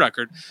Not You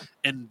record,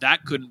 and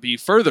that couldn't be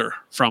further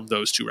from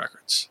those two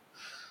records.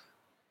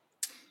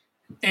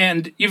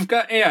 And you've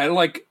got,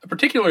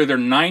 particularly their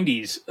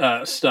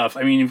 90s stuff.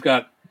 I mean, you've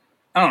got,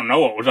 I don't know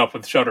what was up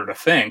with Shudder to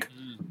Think.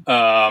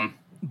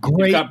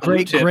 Great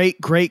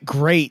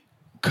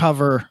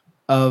cover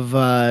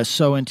of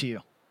So Into You.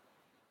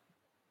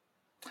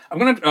 I'm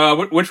going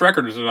to, which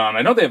record is it on?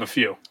 I know they have a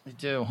few. They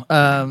do.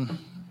 I'm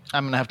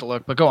going to have to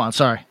look, but go on.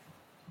 Sorry.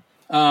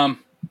 No.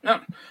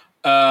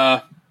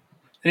 Then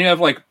you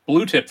have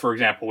Blue Tip, for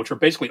example, which are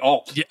basically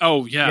alt. Yeah.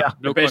 Oh, yeah.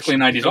 They're basically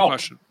 90s alt.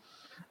 Question.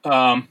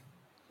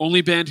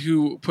 Only band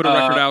who put a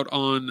record out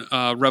on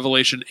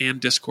Revelation and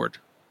Discord.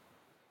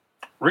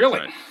 Really?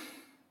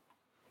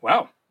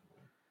 Right.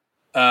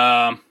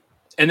 Wow.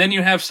 And then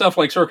you have stuff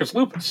like Circus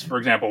Lupus, for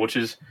example, which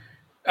is,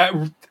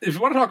 if you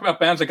want to talk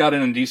about bands that got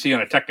in DC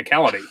on a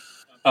technicality,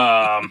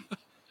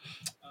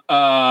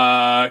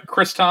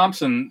 Chris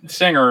Thompson,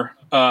 singer,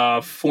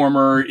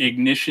 former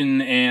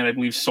Ignition and I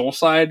believe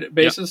Soulside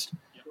bassist,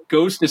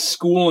 goes to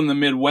school in the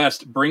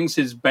Midwest, brings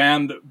his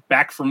band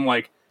back from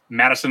like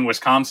Madison,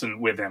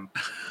 Wisconsin with him.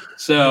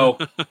 So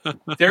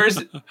let's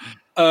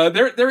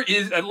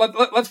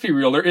be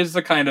real. There is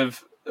the kind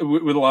of,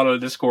 with a lot of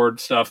the Discord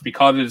stuff,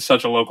 because it's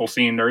such a local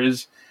scene, there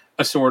is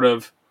a sort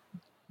of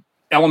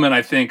element,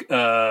 I think,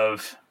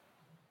 of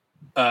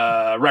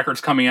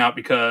records coming out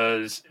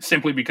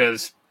simply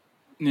because,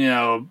 you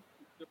know,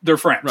 they're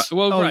friends. Right.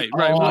 Well, right.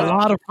 A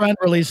lot of friend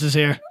releases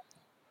here.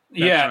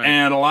 Right.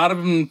 And a lot of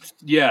them,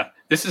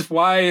 this is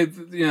why,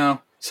 you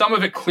know, some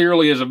of it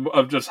clearly is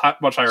of just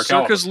much higher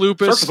caliber. Circus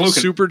Lupus,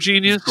 Super is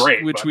Genius,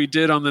 great, which we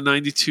did on the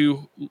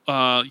 92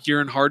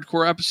 Year in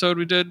Hardcore episode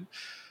we did.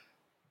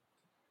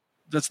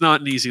 That's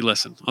not an easy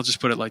listen. I'll just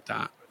put it like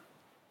that.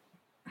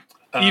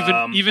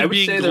 Even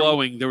being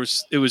glowing,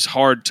 it was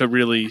hard to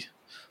really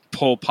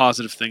pull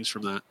positive things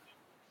from that.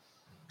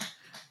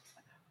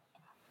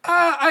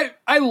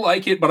 I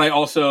like it, but I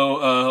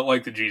also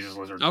like the Jesus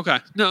Lizard. Okay.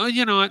 No,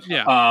 you know what?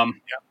 Yeah.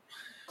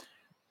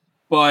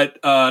 But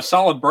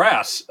Solid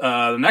Brass,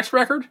 the next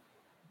record,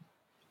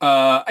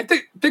 I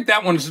think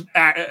that one's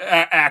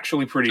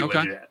actually pretty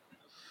legit.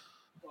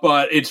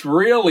 But it's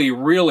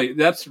really,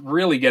 that's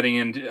really getting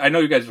into. I know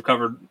you guys have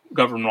covered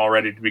them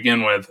already to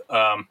begin with, so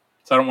I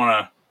don't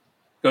want to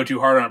go too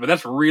hard on it. But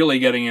that's really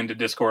getting into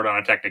Discord on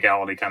a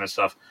technicality kind of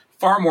stuff,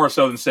 far more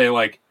so than say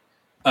like,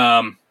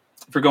 if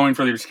you're going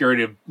for the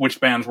obscurity of which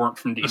bands weren't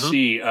from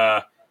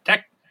DC.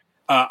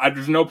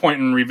 There's no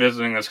point in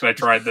revisiting this because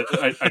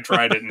I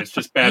tried it and it's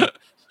just bad.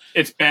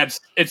 It's bad.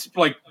 It's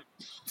like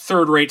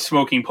third-rate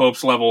Smoking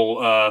Popes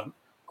level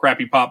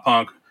crappy pop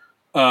punk.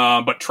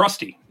 But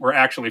Trusty were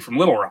actually from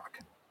Little Rock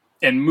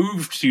and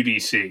moved to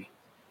DC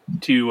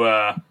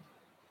to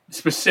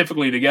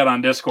specifically to get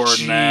on Discord.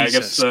 Jesus and I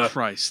guess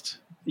Christ.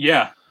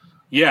 Yeah.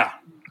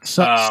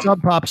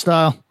 Sub pop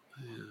style.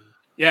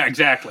 Yeah,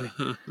 exactly.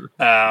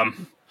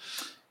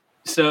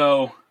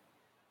 So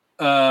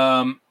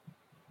there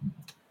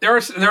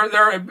are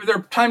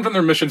times when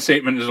their mission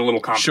statement is a little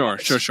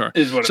compromised. Sure.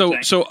 Is what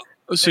I'm saying.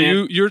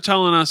 So you're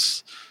telling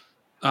us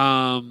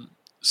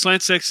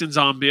Slant Six and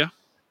Zombia.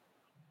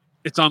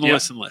 It's on the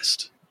listen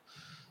list.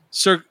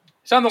 It's on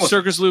the list.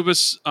 Circus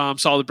Lupus,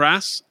 Solid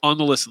Brass on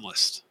the listen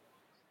list.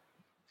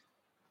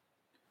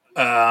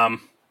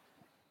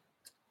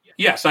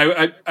 Yes, I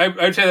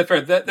would say that's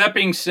fair. That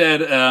being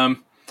said,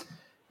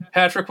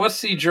 Patrick, what's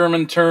the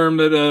German term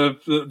that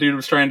the dude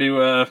was trying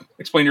to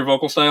explain your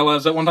vocal style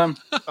as at one time?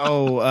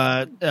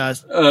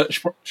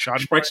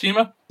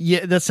 Sprechstimme?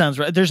 Yeah, that sounds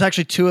right. There's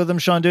actually two of them,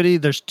 Sean Duty.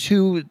 There's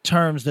two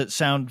terms that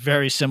sound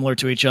very similar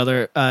to each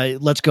other.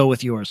 Let's go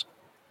with yours.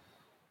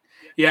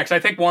 Yeah, because I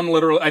think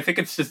I think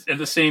it's just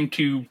the same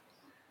two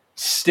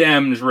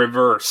stems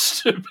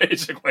reversed,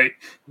 basically.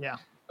 Yeah.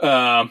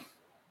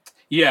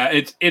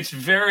 It's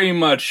very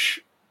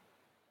much.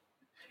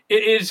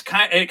 It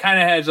kind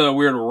of has a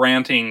weird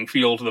ranting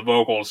feel to the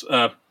vocals.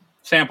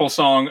 Sample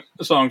song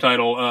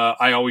title.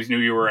 I always knew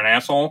you were an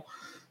asshole.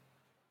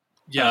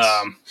 Yes.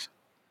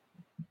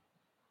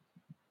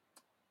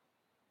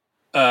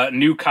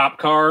 New Cop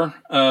Car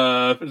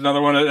is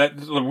another one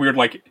that's weird.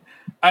 Like,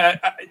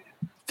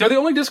 they're the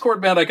only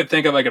Discord band I could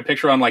think of I could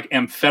picture on like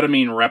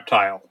Amphetamine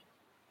Reptile,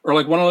 or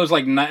like one of those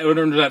like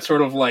that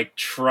sort of like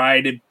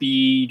try to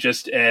be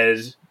just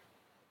as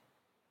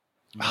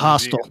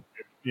hostile.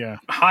 Yeah,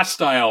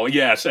 hostile,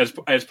 yes,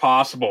 as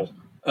possible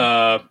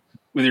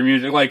with your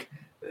music. Like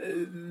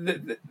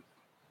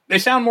they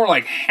sound more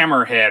like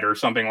Hammerhead or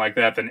something like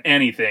that than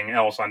anything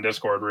else on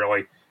Discord,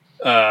 really,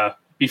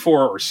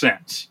 before or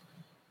since.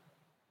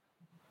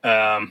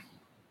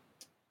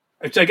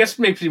 Which I guess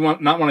makes you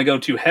not want to go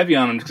too heavy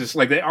on them because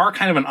like they are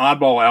kind of an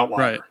oddball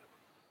outlier,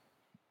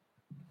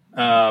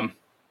 right?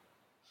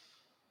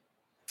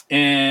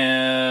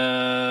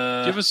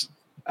 And give us.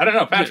 I don't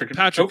know, Patrick.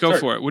 Go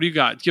for it. What do you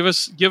got? Give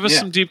us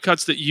some deep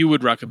cuts that you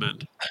would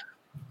recommend.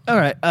 All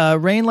right,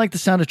 Rain Like the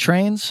Sound of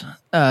Trains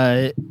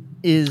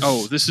is.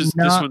 Oh, this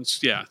one's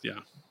yeah.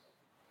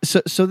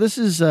 So this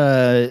is.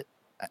 I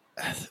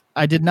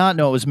did not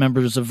know it was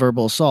members of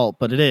Verbal Assault,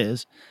 but it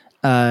is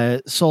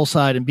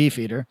Soulside and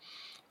Beefeater,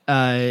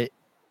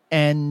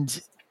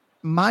 and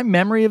my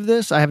memory of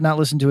this, I have not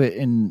listened to it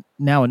in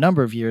now a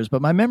number of years,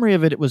 but my memory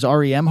of it was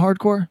REM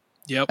hardcore.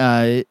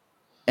 Yep,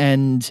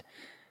 and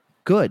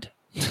good.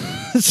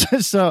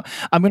 So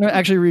I'm going to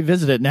actually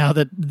revisit it now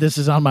that this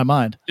is on my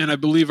mind. And I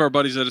believe our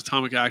buddies at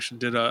Atomic Action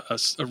did a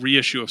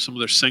reissue of some of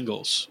their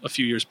singles a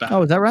few years back.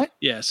 Oh, is that right?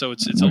 Yeah, so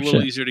it's a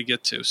little easier to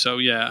get to. So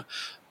yeah,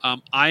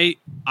 I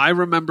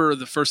remember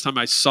the first time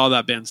I saw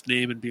that band's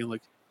name and being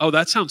like, oh,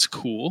 that sounds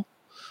cool.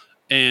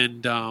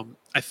 And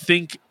I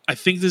think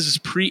this is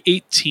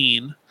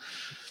pre-18.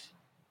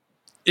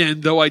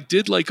 And though I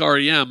did like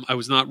REM, I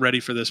was not ready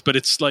for this. But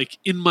it's like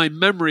in my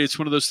memory, it's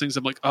one of those things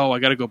I'm like, oh, I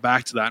got to go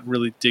back to that and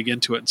really dig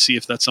into it and see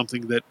if that's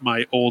something that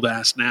my old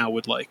ass now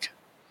would like.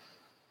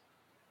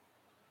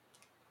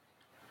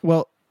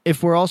 Well,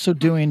 if we're also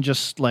doing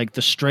just like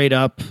the straight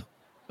up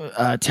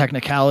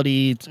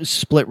technicality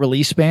split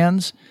release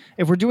bands,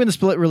 if we're doing the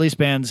split release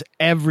bands,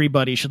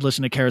 everybody should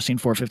listen to Kerosene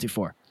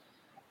 454.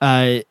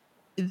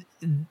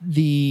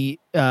 The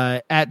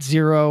At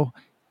Zero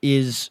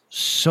is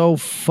so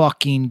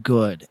fucking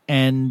good,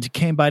 and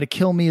Came By to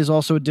Kill Me is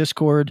also a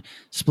Discord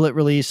split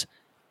release,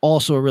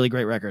 also a really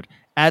great record.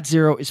 At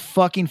Zero is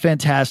fucking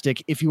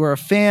fantastic. If you are a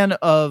fan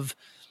of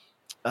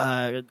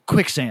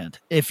Quicksand,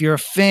 if you're a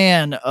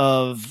fan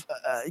of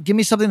give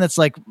me something that's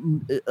like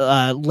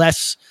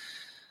less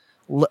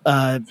of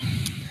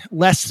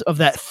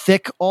that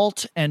thick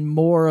alt and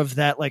more of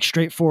that like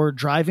straightforward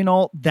driving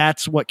alt,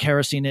 that's what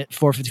Kerosene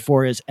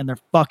 454 is, and they're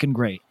fucking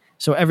great.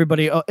 So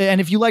everybody,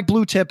 and if you like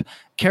Blue Tip,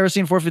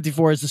 Kerosene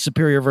 454 is the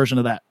superior version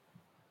of that.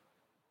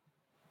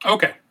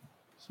 Okay.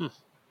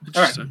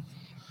 Interesting.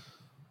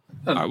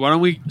 All right, why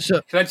don't we?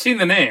 Because I'd seen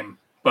the name,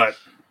 but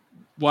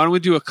why don't we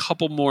do a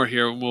couple more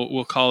here, and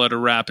we'll call it a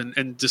wrap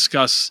and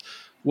discuss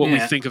what we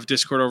think of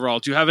Discord overall.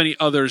 Do you have any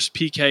others,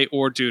 PK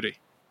or Duty?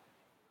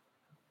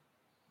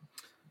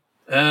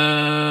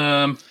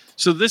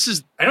 So this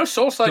is. I know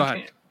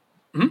Soulside.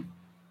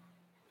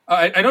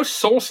 I know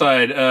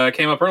Soulside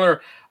came up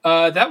earlier.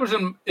 That was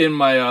in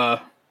my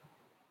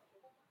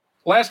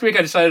last week.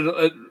 I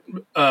decided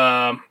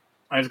I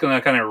was going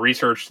to kind of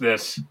research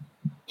this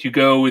to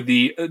go with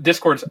the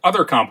Discord's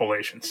other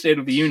compilation, State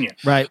of the Union.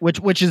 Right,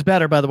 which is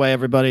better, by the way,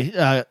 everybody.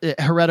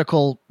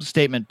 Heretical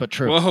statement, but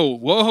true.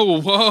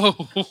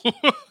 Whoa!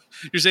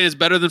 You're saying it's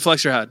better than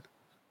Flex Your Head?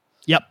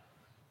 Yep.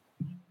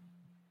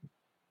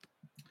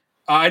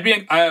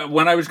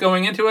 When I was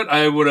going into it,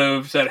 I would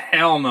have said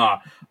hell no.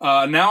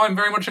 Now I'm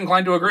very much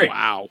inclined to agree.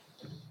 Wow.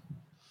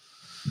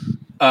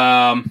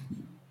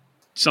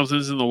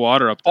 Something's in the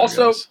water up there.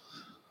 Also, guys.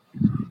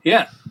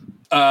 Yeah.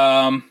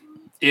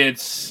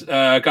 It's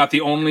got the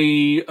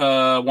only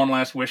One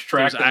Last Wish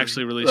track. It was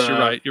actually released.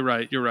 You're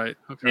right.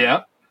 Okay.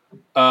 Yeah.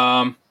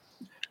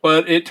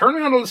 But it turned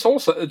me on to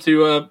the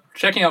to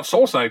checking out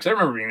Soulside, because I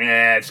remember being,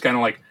 it's kind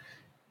of like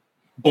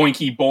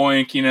boinky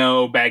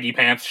boink, baggy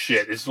pants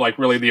shit. It's like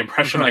really the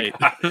impression I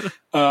got.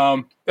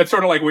 That's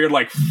sort of like weird,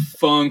 like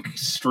funk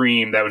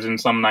stream that was in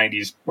some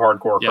 90s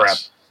hardcore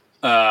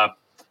crap.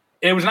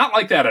 It was not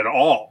like that at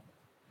all.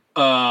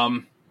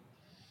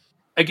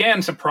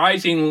 Again,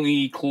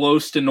 surprisingly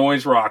close to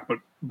noise rock,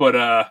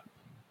 but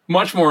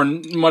much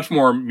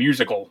more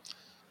musical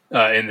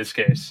in this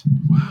case.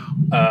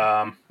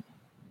 Wow.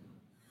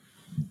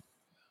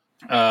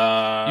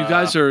 You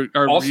guys are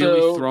also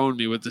really throwing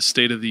me with the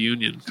State of the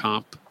Union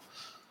comp.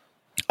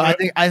 I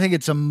think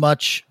it's a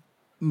much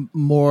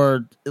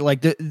more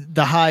like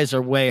the highs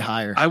are way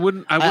higher. I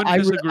wouldn't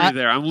disagree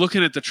there. I'm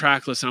looking at the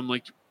track list and I'm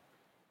like,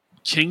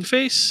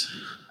 Kingface?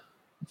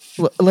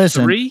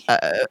 Listen, 3?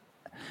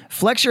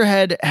 Flex Your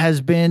Head has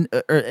been,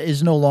 or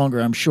is no longer,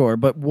 I'm sure,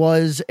 but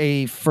was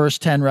a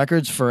first 10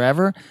 records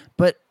forever.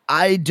 But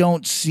I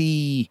don't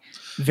see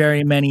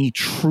very many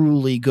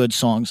truly good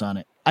songs on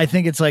it. I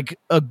think it's like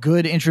a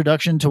good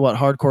introduction to what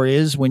hardcore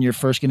is when you're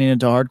first getting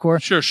into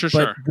hardcore. Sure.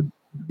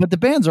 But the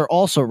bands are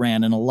also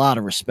ran in a lot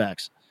of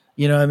respects.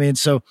 You know what I mean?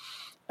 So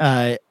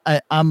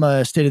I'm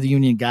a State of the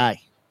Union guy.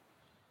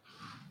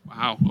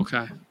 Wow.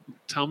 Okay.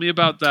 Tell me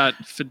about that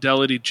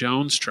Fidelity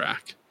Jones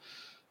track.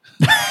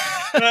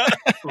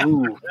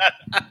 Ooh.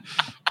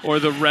 Or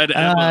the Red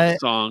Emma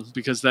song,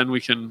 because then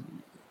we can,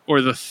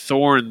 or the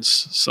Thorns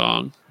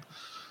song.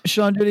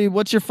 Sean Duty,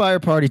 what's your fire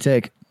party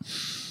take?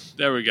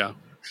 There we go.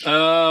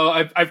 Oh,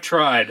 I've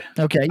tried.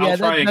 Okay, yeah, I'll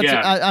try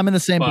again. I'm in the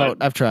same boat.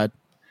 I've tried.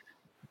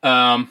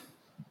 I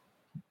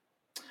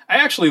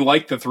actually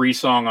like the 3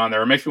 song on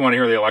there. It makes me want to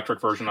hear the electric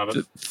version of it.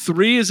 The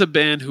 3 is a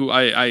band who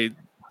I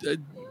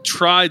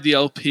tried the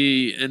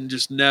LP and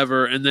just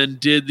never, and then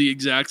did the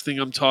exact thing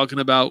I'm talking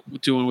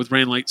about doing with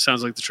Rain Like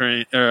Sounds Like the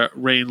Train,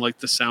 Rain Like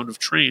the Sound of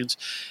Trains.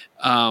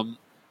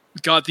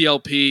 Got the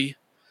LP,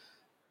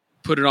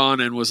 put it on,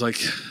 and was like,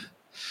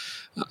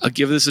 I'll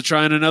give this a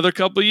try in another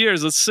couple of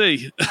years. Let's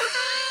see.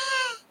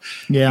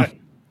 Yeah.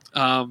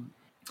 All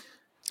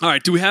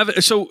right. Do we have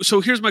it? So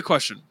here's my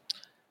question.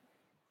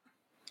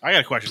 I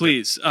got a question.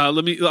 Please. I'll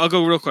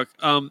go real quick.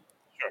 Sure.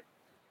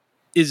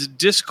 Is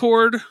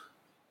Discord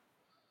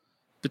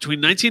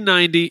between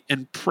 1990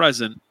 and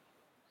present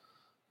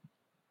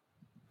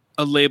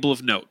a label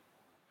of note?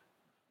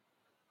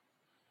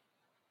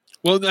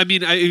 Well, I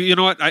mean, you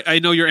know what? I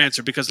know your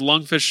answer, because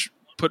Lungfish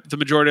put the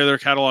majority of their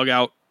catalog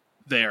out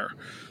there.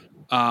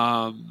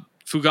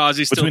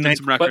 Fugazi still did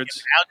some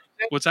records.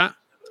 What's that?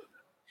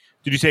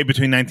 Did you say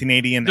between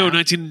 1980 and now? No,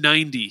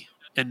 1990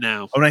 and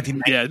now. Oh,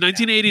 1990. Yeah,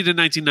 1980 to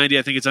 1990,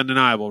 I think it's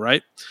undeniable,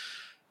 right?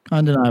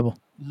 Undeniable.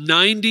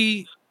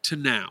 90 to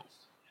now.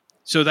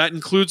 So that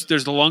includes,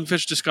 there's the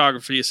Lungfish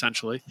discography,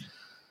 essentially.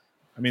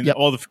 I mean,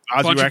 all the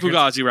Fugazi bunch records. of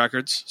Fugazi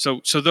records.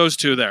 So those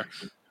two there.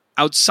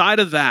 Outside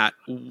of that,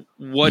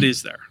 what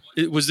is there?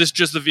 was this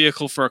just the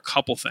vehicle for a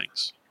couple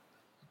things?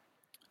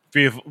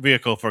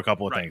 Vehicle for a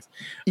couple of things.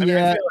 I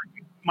Yeah.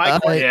 feel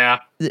like Yeah.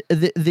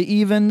 The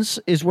Evens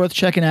is worth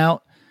checking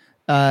out.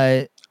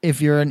 If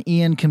you're an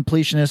Ian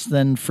completionist,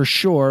 then for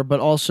sure,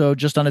 but also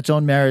just on its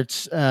own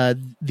merits,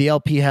 the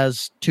LP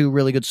has 2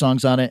 really good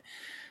songs on it.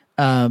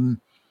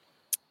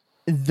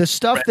 The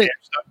stuff Red that, Hair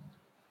stuff?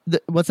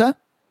 what's that?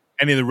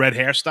 Any of the Red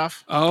Hair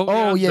stuff?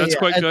 Oh yeah, that's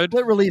quite At good.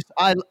 split release,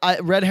 I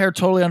Red Hair,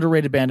 totally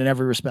underrated band in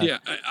every respect. Yeah,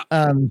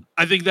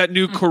 I I think that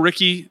new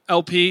Koricki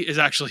LP is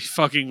actually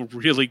fucking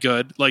really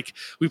good. Like,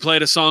 we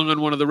played a song on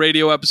one of the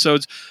radio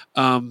episodes.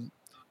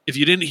 If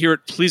you didn't hear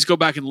it, please go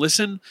back and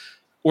listen,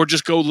 or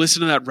just go listen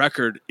to that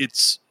record.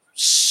 It's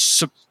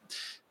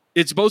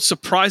both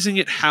surprising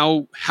at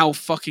how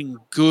fucking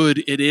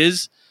good it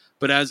is,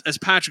 but as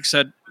Patrick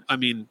said, I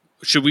mean,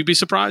 should we be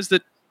surprised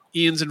that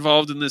Ian's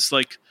involved in this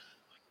like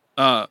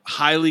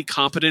highly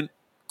competent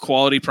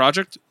quality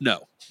project?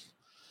 No.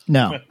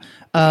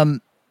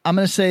 I'm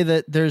going to say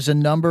that there's a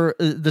number,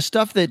 the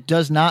stuff that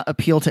does not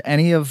appeal to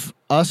any of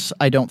us,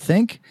 I don't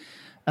think,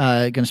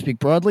 going to speak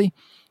broadly.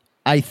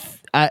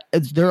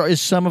 There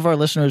is some of our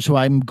listeners who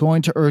I'm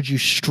going to urge you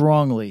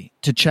strongly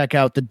to check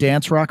out the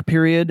dance rock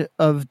period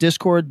of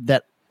Discord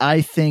that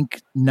I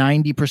think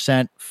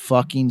 90%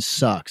 fucking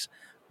sucks.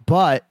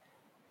 But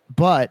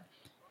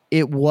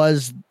it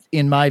was,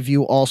 in my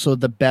view, also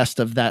the best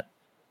of that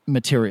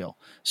material.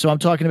 So I'm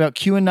talking about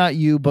Q and Not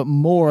You, but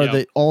more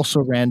that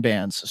also ran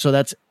bands. So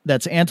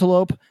that's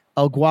Antelope,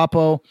 El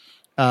Guapo,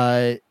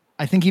 I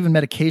think even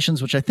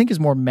Medications, which I think is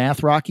more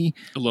math rocky.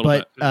 A little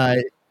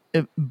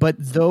bit. But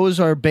those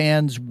are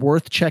bands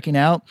worth checking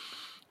out.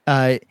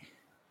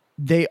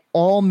 They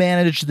all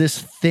manage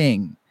this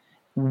thing,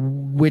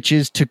 which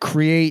is to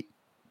create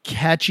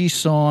catchy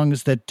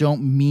songs that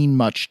don't mean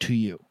much to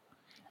you.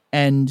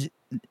 And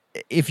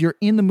if you're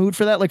in the mood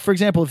for that, like for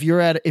example, if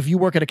you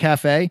work at a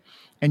cafe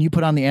and you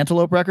put on the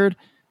Antelope record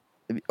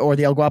or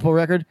the El Guapo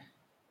record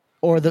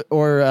or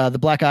the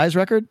Black Eyes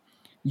record,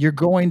 you're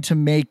going to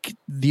make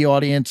the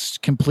audience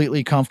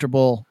completely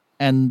comfortable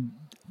and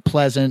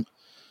pleasant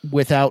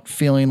without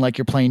feeling like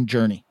you're playing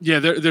Journey. Yeah,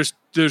 there's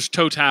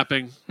toe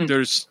tapping.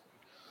 There's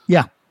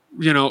and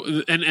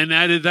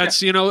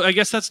that's I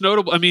guess that's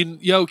notable. I mean,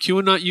 Q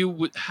and Not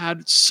You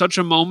had such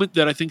a moment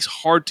that I think's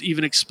hard to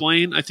even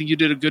explain. I think you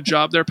did a good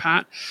job there,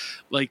 Pat.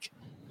 Like,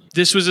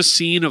 this was a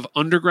scene of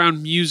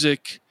underground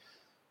music,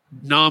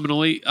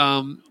 nominally,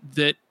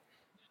 that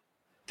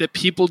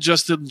people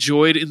just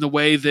enjoyed in the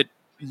way that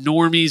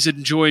normies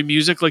enjoy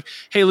music. Like,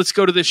 hey, let's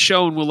go to this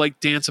show and we'll like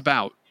dance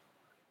about.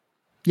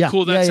 Yeah,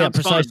 cool. That sounds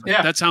fun. precisely.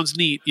 Yeah. That sounds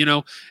neat.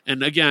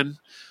 And again,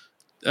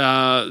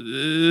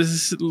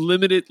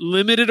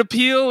 limited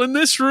appeal in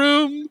this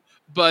room,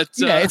 but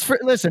it's for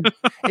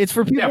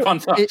people. fun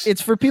sucks.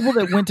 It's for people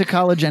that went to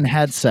college and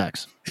had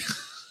sex.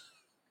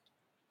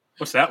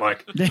 What's that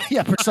like?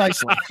 Yeah,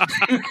 precisely.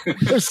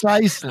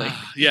 Precisely.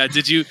 Yeah.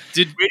 Did where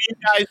do you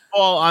guys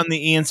fall on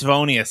the Ian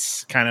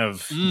Savonius kind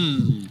of?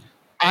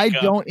 I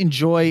don't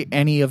enjoy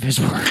any of his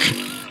work.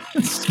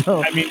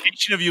 So, I mean,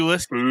 each of you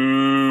listening,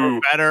 for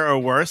better or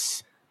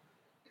worse,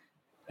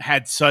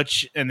 had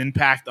such an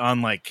impact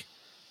on like,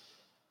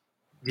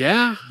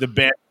 the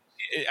band.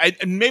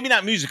 Maybe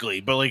not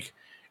musically, but like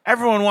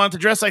everyone wanted to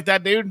dress like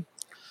that dude,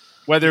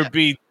 whether it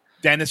be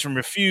Dennis from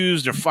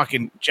Refused or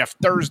fucking Jeff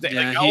Thursday.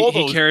 Yeah, like,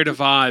 he carried a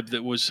vibe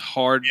that was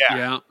hard.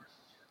 Yeah.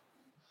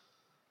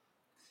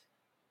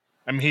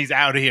 I mean, he's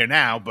out of here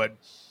now, but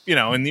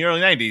in the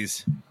early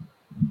 '90s,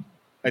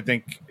 I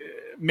think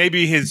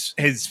maybe his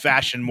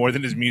fashion more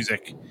than his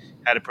music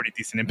had a pretty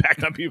decent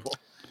impact on people.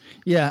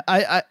 Yeah,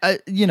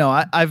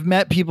 I've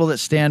met people that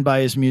stand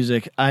by his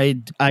music.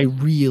 I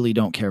really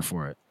don't care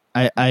for it.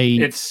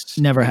 It's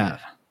never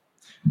have.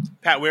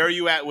 Pat, where are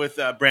you at with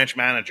Branch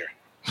Manager?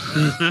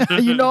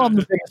 I'm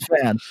the biggest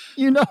fan.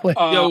 You know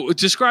it.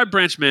 Describe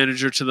Branch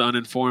Manager to the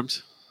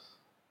uninformed.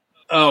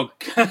 Oh,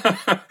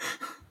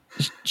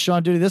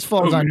 Sean Duty, this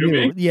falls on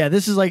you. Yeah,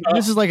 this is like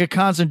a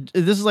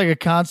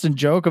constant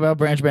joke about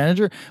Branch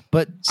Manager,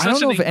 but I don't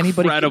know if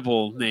anybody.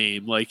 Incredible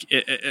name, like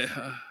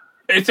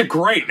it's a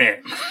great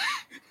name.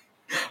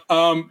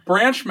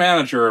 Branch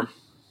Manager,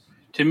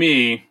 to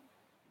me,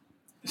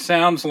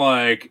 sounds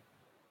like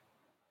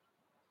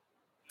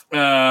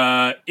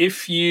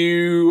if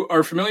you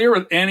are familiar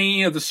with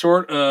any of the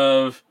sort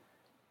of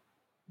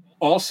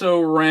also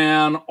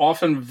ran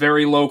often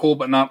very local,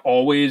 but not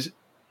always,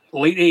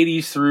 late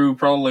 80s through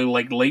probably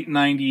like late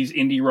 90s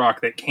indie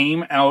rock that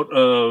came out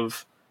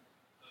of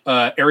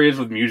areas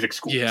with music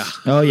schools. Yeah.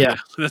 Oh yeah.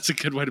 That's a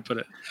good way to put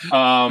it.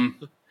 Now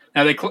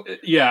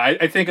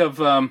I think of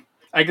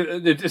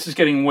this is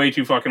getting way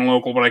too fucking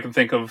local, but I can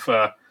think of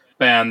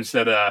bands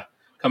that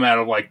come out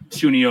of like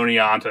SUNY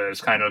Oneonta as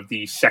kind of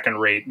the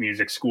second-rate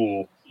music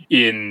school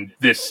in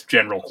this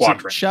general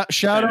quadrant. Shout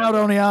out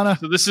Oneonta.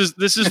 So this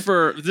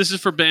is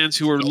for bands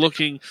who are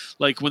looking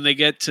like when they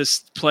get to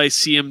play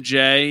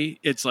CMJ,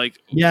 it's like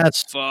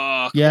yes,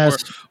 fuck,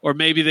 yes, or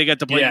maybe they get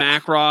to play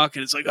Mac Rock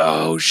and it's like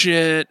oh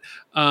shit.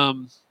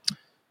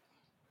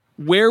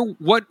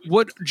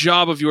 what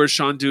job of yours,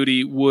 Sean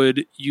Duty,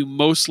 would you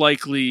most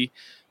likely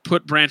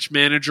put branch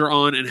manager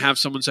on and have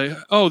someone say,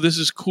 "Oh, this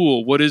is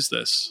cool. What is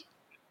this?"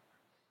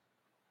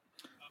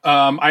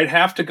 I'd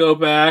have to go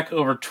back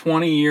over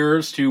 20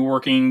 years to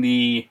working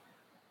the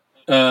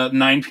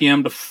 9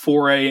 p.m. to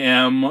 4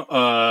 a.m.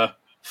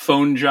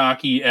 Phone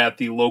jockey at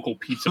the local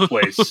pizza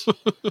place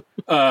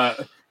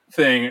job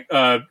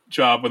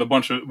with a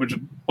bunch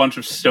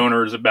of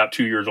stoners about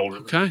 2 years older.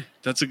 Okay,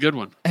 that's a good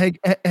one.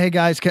 Hey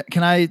guys,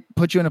 can I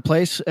put you in a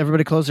place?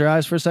 Everybody close their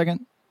eyes for a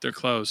second. They're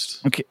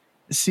closed. Okay.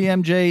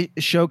 CMJ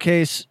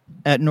Showcase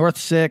at North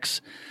 6.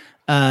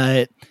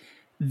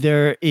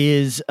 There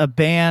is a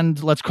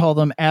band, let's call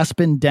them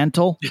Aspen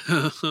Dental,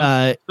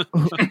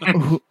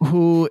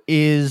 who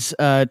is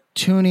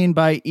tuning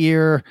by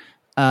ear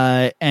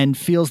and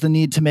feels the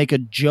need to make a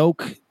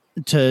joke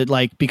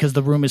to because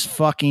the room is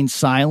fucking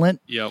silent.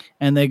 Yep.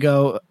 And they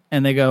go,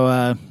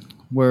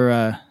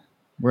 we're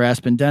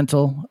Aspen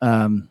Dental.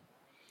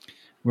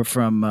 We're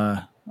from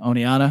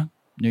Oneonta,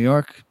 New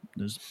York.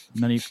 There's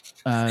many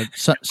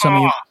some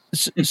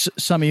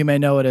of you may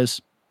know it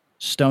as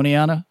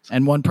Stoniana,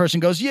 and one person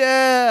goes,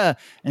 "Yeah,"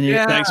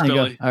 and thanks,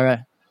 Billy. Go, all right.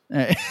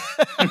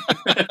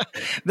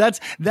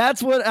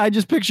 That's what I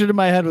just pictured in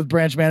my head with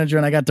branch manager,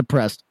 and I got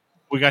depressed.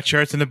 We got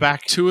shirts in the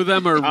back. Two of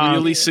them are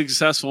really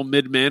successful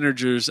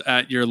mid-managers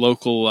at your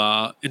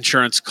local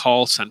insurance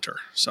call center.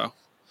 So,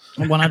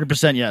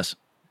 100% yes.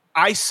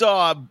 I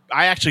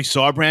actually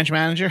saw a branch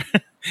manager.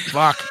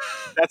 Fuck.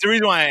 That's the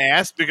reason why I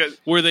asked, because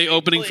were they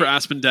opening for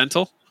Aspen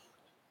Dental?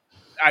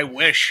 I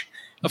wish.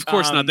 Of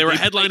course not. They were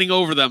headlining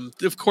over them.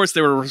 Of course,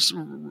 they were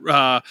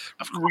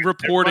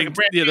reporting.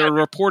 Yeah, they were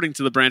reporting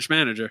to the branch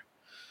manager.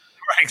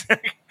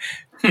 Right.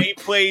 They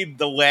played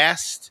the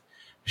last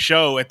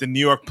show at the New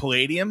York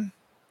Palladium,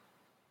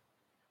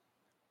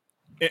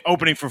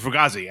 opening for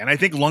Fugazi, and I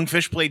think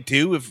Lungfish played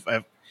too.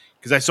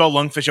 Because I saw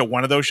Lungfish at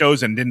one of those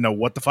shows and didn't know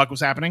what the fuck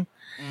was happening.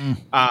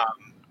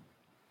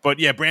 But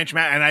yeah, branch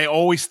man, and I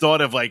always thought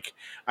of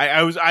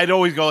I'd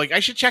always go I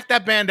should check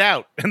that band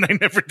out, and I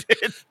never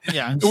did.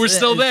 Yeah, we're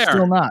still there.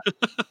 Still not.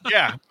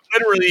 Yeah,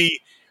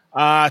 literally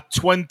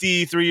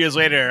 23 years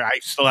later, I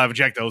still haven't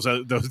checked those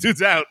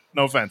dudes out.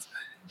 No offense.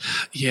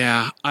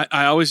 Yeah,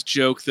 I always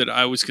joke that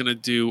I was going to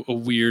do a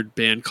weird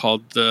band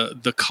called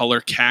the Color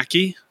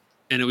Khaki,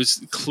 and it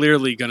was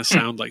clearly going to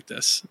sound like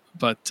this,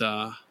 but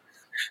I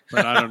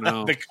don't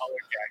know. The Color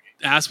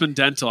Khaki. Aspen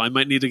Dental. I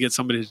might need to get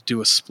somebody to do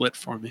a split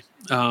for me.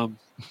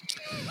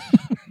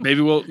 Maybe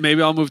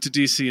I'll move to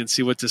DC and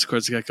see what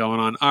Discord's got going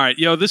on. All right,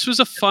 this was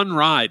a fun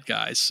ride,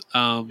 guys.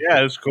 Yeah,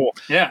 it was cool.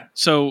 Yeah.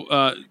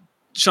 So,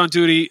 Sean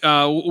Duty,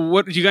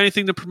 what you got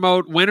anything to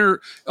promote?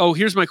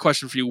 Here's my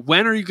question for you.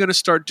 When are you going to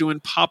start doing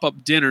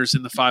pop-up dinners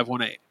in the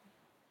 518?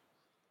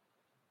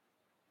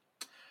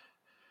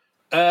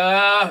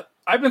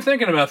 I've been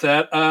thinking about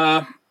that.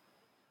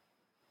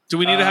 Do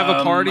we need to have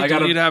a party? Do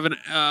we need to have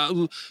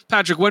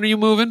Patrick, when are you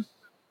moving?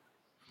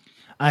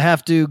 I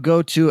have to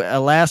go to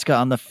Alaska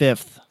on the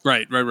 5th.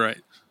 Right.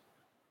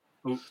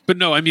 But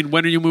no, I mean,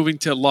 when are you moving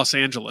to Los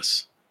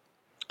Angeles?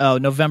 Oh,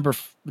 November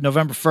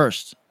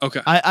 1st.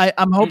 Okay.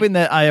 I'm hoping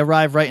that I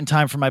arrive right in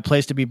time for my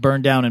place to be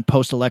burned down in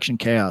post-election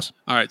chaos.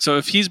 All right. So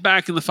if he's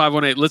back in the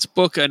 518, let's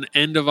book an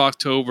end of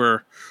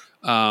October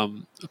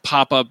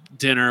pop-up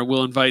dinner.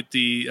 We'll invite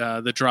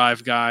the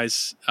Drive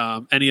guys,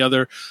 any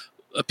other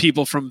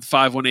people from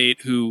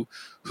 518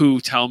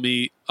 who tell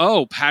me,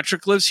 "Oh,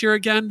 Patrick lives here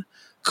again?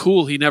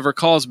 Cool, he never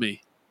calls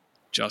me."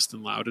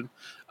 Justin Loudon.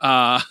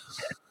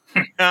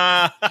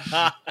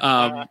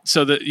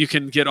 So that you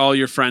can get all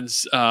your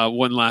friends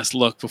one last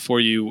look before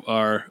you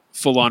are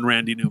full-on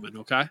Randy Newman,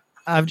 okay?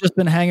 I've just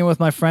been hanging with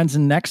my friends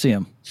in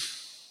Nexium.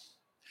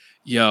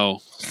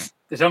 Yo.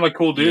 They sound like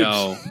cool dudes.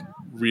 Yo,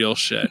 real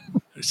shit.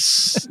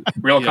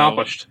 Real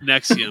accomplished.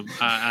 Nexium.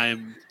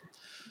 I'm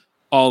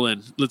all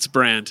in. Let's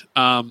brand.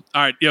 All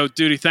right,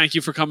 Duty, thank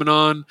you for coming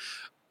on.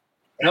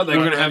 Yeah, we're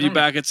going to have you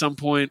back at some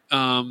point.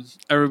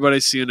 Everybody,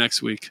 see you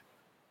next week.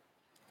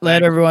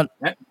 Later, everyone.